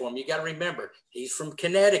bad for him. You got to remember, he's from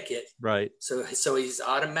Connecticut, right? So he's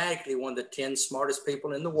automatically one of the 10 smartest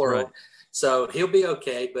people in the world. Right. So he'll be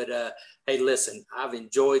okay. But hey, listen, I've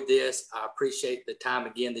enjoyed this. I appreciate the time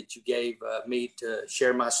again that you gave me to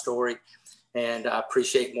share my story. And I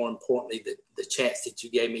appreciate, more importantly, the chance that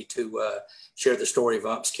you gave me to share the story of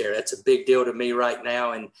UMPS Care. That's a big deal to me right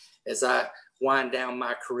now. And as I wind down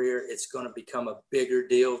my career, it's going to become a bigger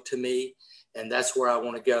deal to me. And that's where I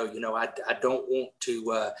want to go. You know, I don't want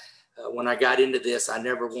to, when I got into this, I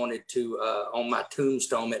never wanted to, on my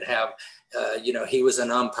tombstone, it have, you know, he was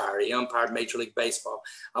an umpire. He umpired Major League Baseball.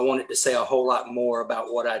 I wanted to say a whole lot more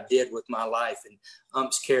about what I did with my life. And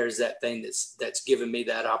UMPS Care is that thing that's given me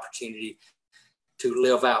that opportunity to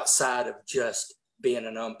live outside of just being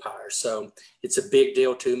an umpire. So it's a big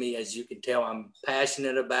deal to me. As you can tell, I'm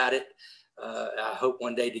passionate about it. I hope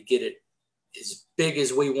one day to get it as big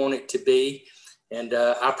as we want it to be. And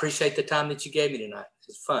I appreciate the time that you gave me tonight.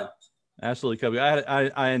 It's fun. Absolutely, Cubby.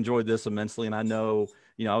 I enjoyed this immensely. And I know,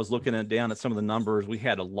 you know, I was looking down at some of the numbers. We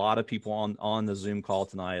had a lot of people on the Zoom call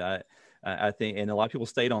tonight. I think, and a lot of people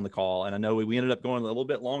stayed on the call, and I know we ended up going a little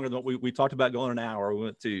bit longer than what we talked about, going an hour. We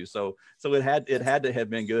went to, so it had to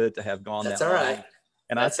have been good to have gone. That's that all long. right.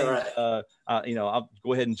 And that's I think, all right. You know, I'll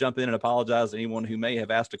go ahead and jump in and apologize to anyone who may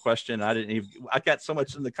have asked a question. I got so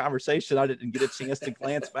much in the conversation, I didn't get a chance to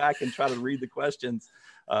glance back and try to read the questions.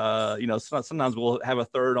 You know, sometimes we'll have a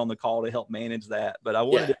third on the call to help manage that, but I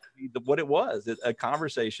wanted to be what it was, a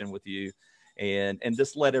conversation with you. And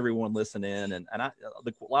just let everyone listen in. And a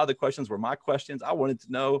lot of the questions were my questions. I wanted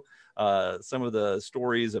to know some of the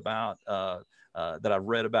stories about that I've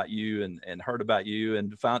read about you and heard about you,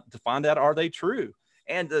 and to find out, are they true?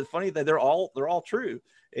 And the funny thing, they're all true.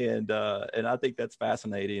 And I think that's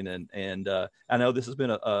fascinating. And I know this has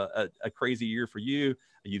been a crazy year for you.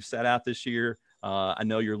 You've sat out this year. I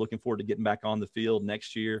know you're looking forward to getting back on the field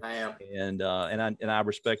next year. I am. And I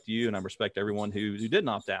respect you, and I respect everyone who didn't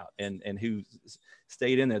opt out and who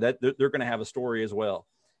stayed in there. That they're going to have a story as well,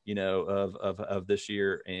 you know, of this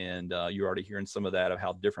year. And you're already hearing some of that, of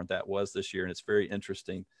how different that was this year. And it's very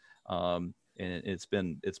interesting. And it's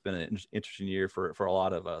been an interesting year for a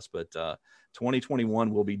lot of us, but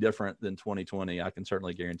 2021 will be different than 2020. I can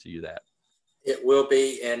certainly guarantee you that. It will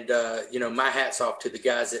be. And, you know, my hat's off to the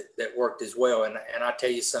guys that worked as well. And I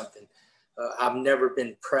tell you something, I've never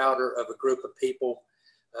been prouder of a group of people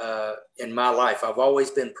in my life. I've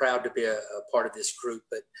always been proud to be a part of this group,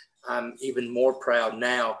 but I'm even more proud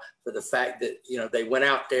now for the fact that, you know, they went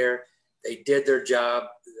out there, they did their job.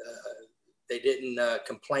 They didn't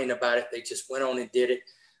complain about it. They just went on and did it,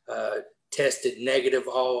 tested negative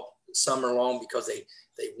all summer long because they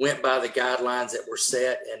went by the guidelines that were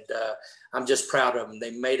set. And I'm just proud of them.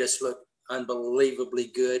 They made us look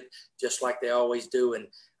unbelievably good, just like they always do. And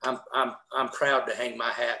I'm proud to hang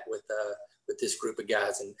my hat with this group of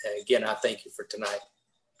guys. And again, I thank you for tonight.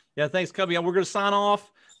 Yeah, thanks, Cubby. We're going to sign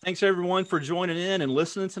off. Thanks everyone for joining in and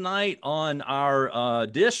listening tonight on our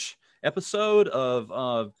dish episode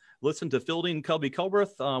of Listen to Fielden, Cubby,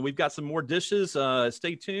 Culbreth. We've got some more dishes.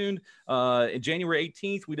 Stay tuned. January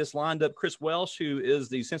 18th, we just lined up Chris Welsh, who is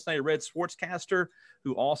the Cincinnati Reds sportscaster,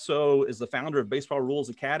 who also is the founder of Baseball Rules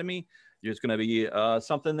Academy. There's going to be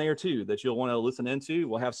something there, too, that you'll want to listen into.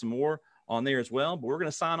 We'll have some more on there as well. But we're going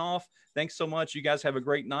to sign off. Thanks so much. You guys have a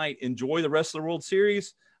great night. Enjoy the rest of the World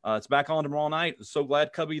Series. It's back on tomorrow night. So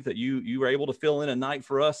glad, Cubby, that you were able to fill in a night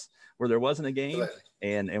for us where there wasn't a game.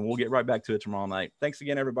 And we'll get right back to it tomorrow night. Thanks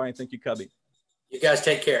again, everybody. Thank you, Cubby. You guys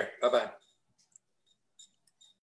take care. Bye-bye.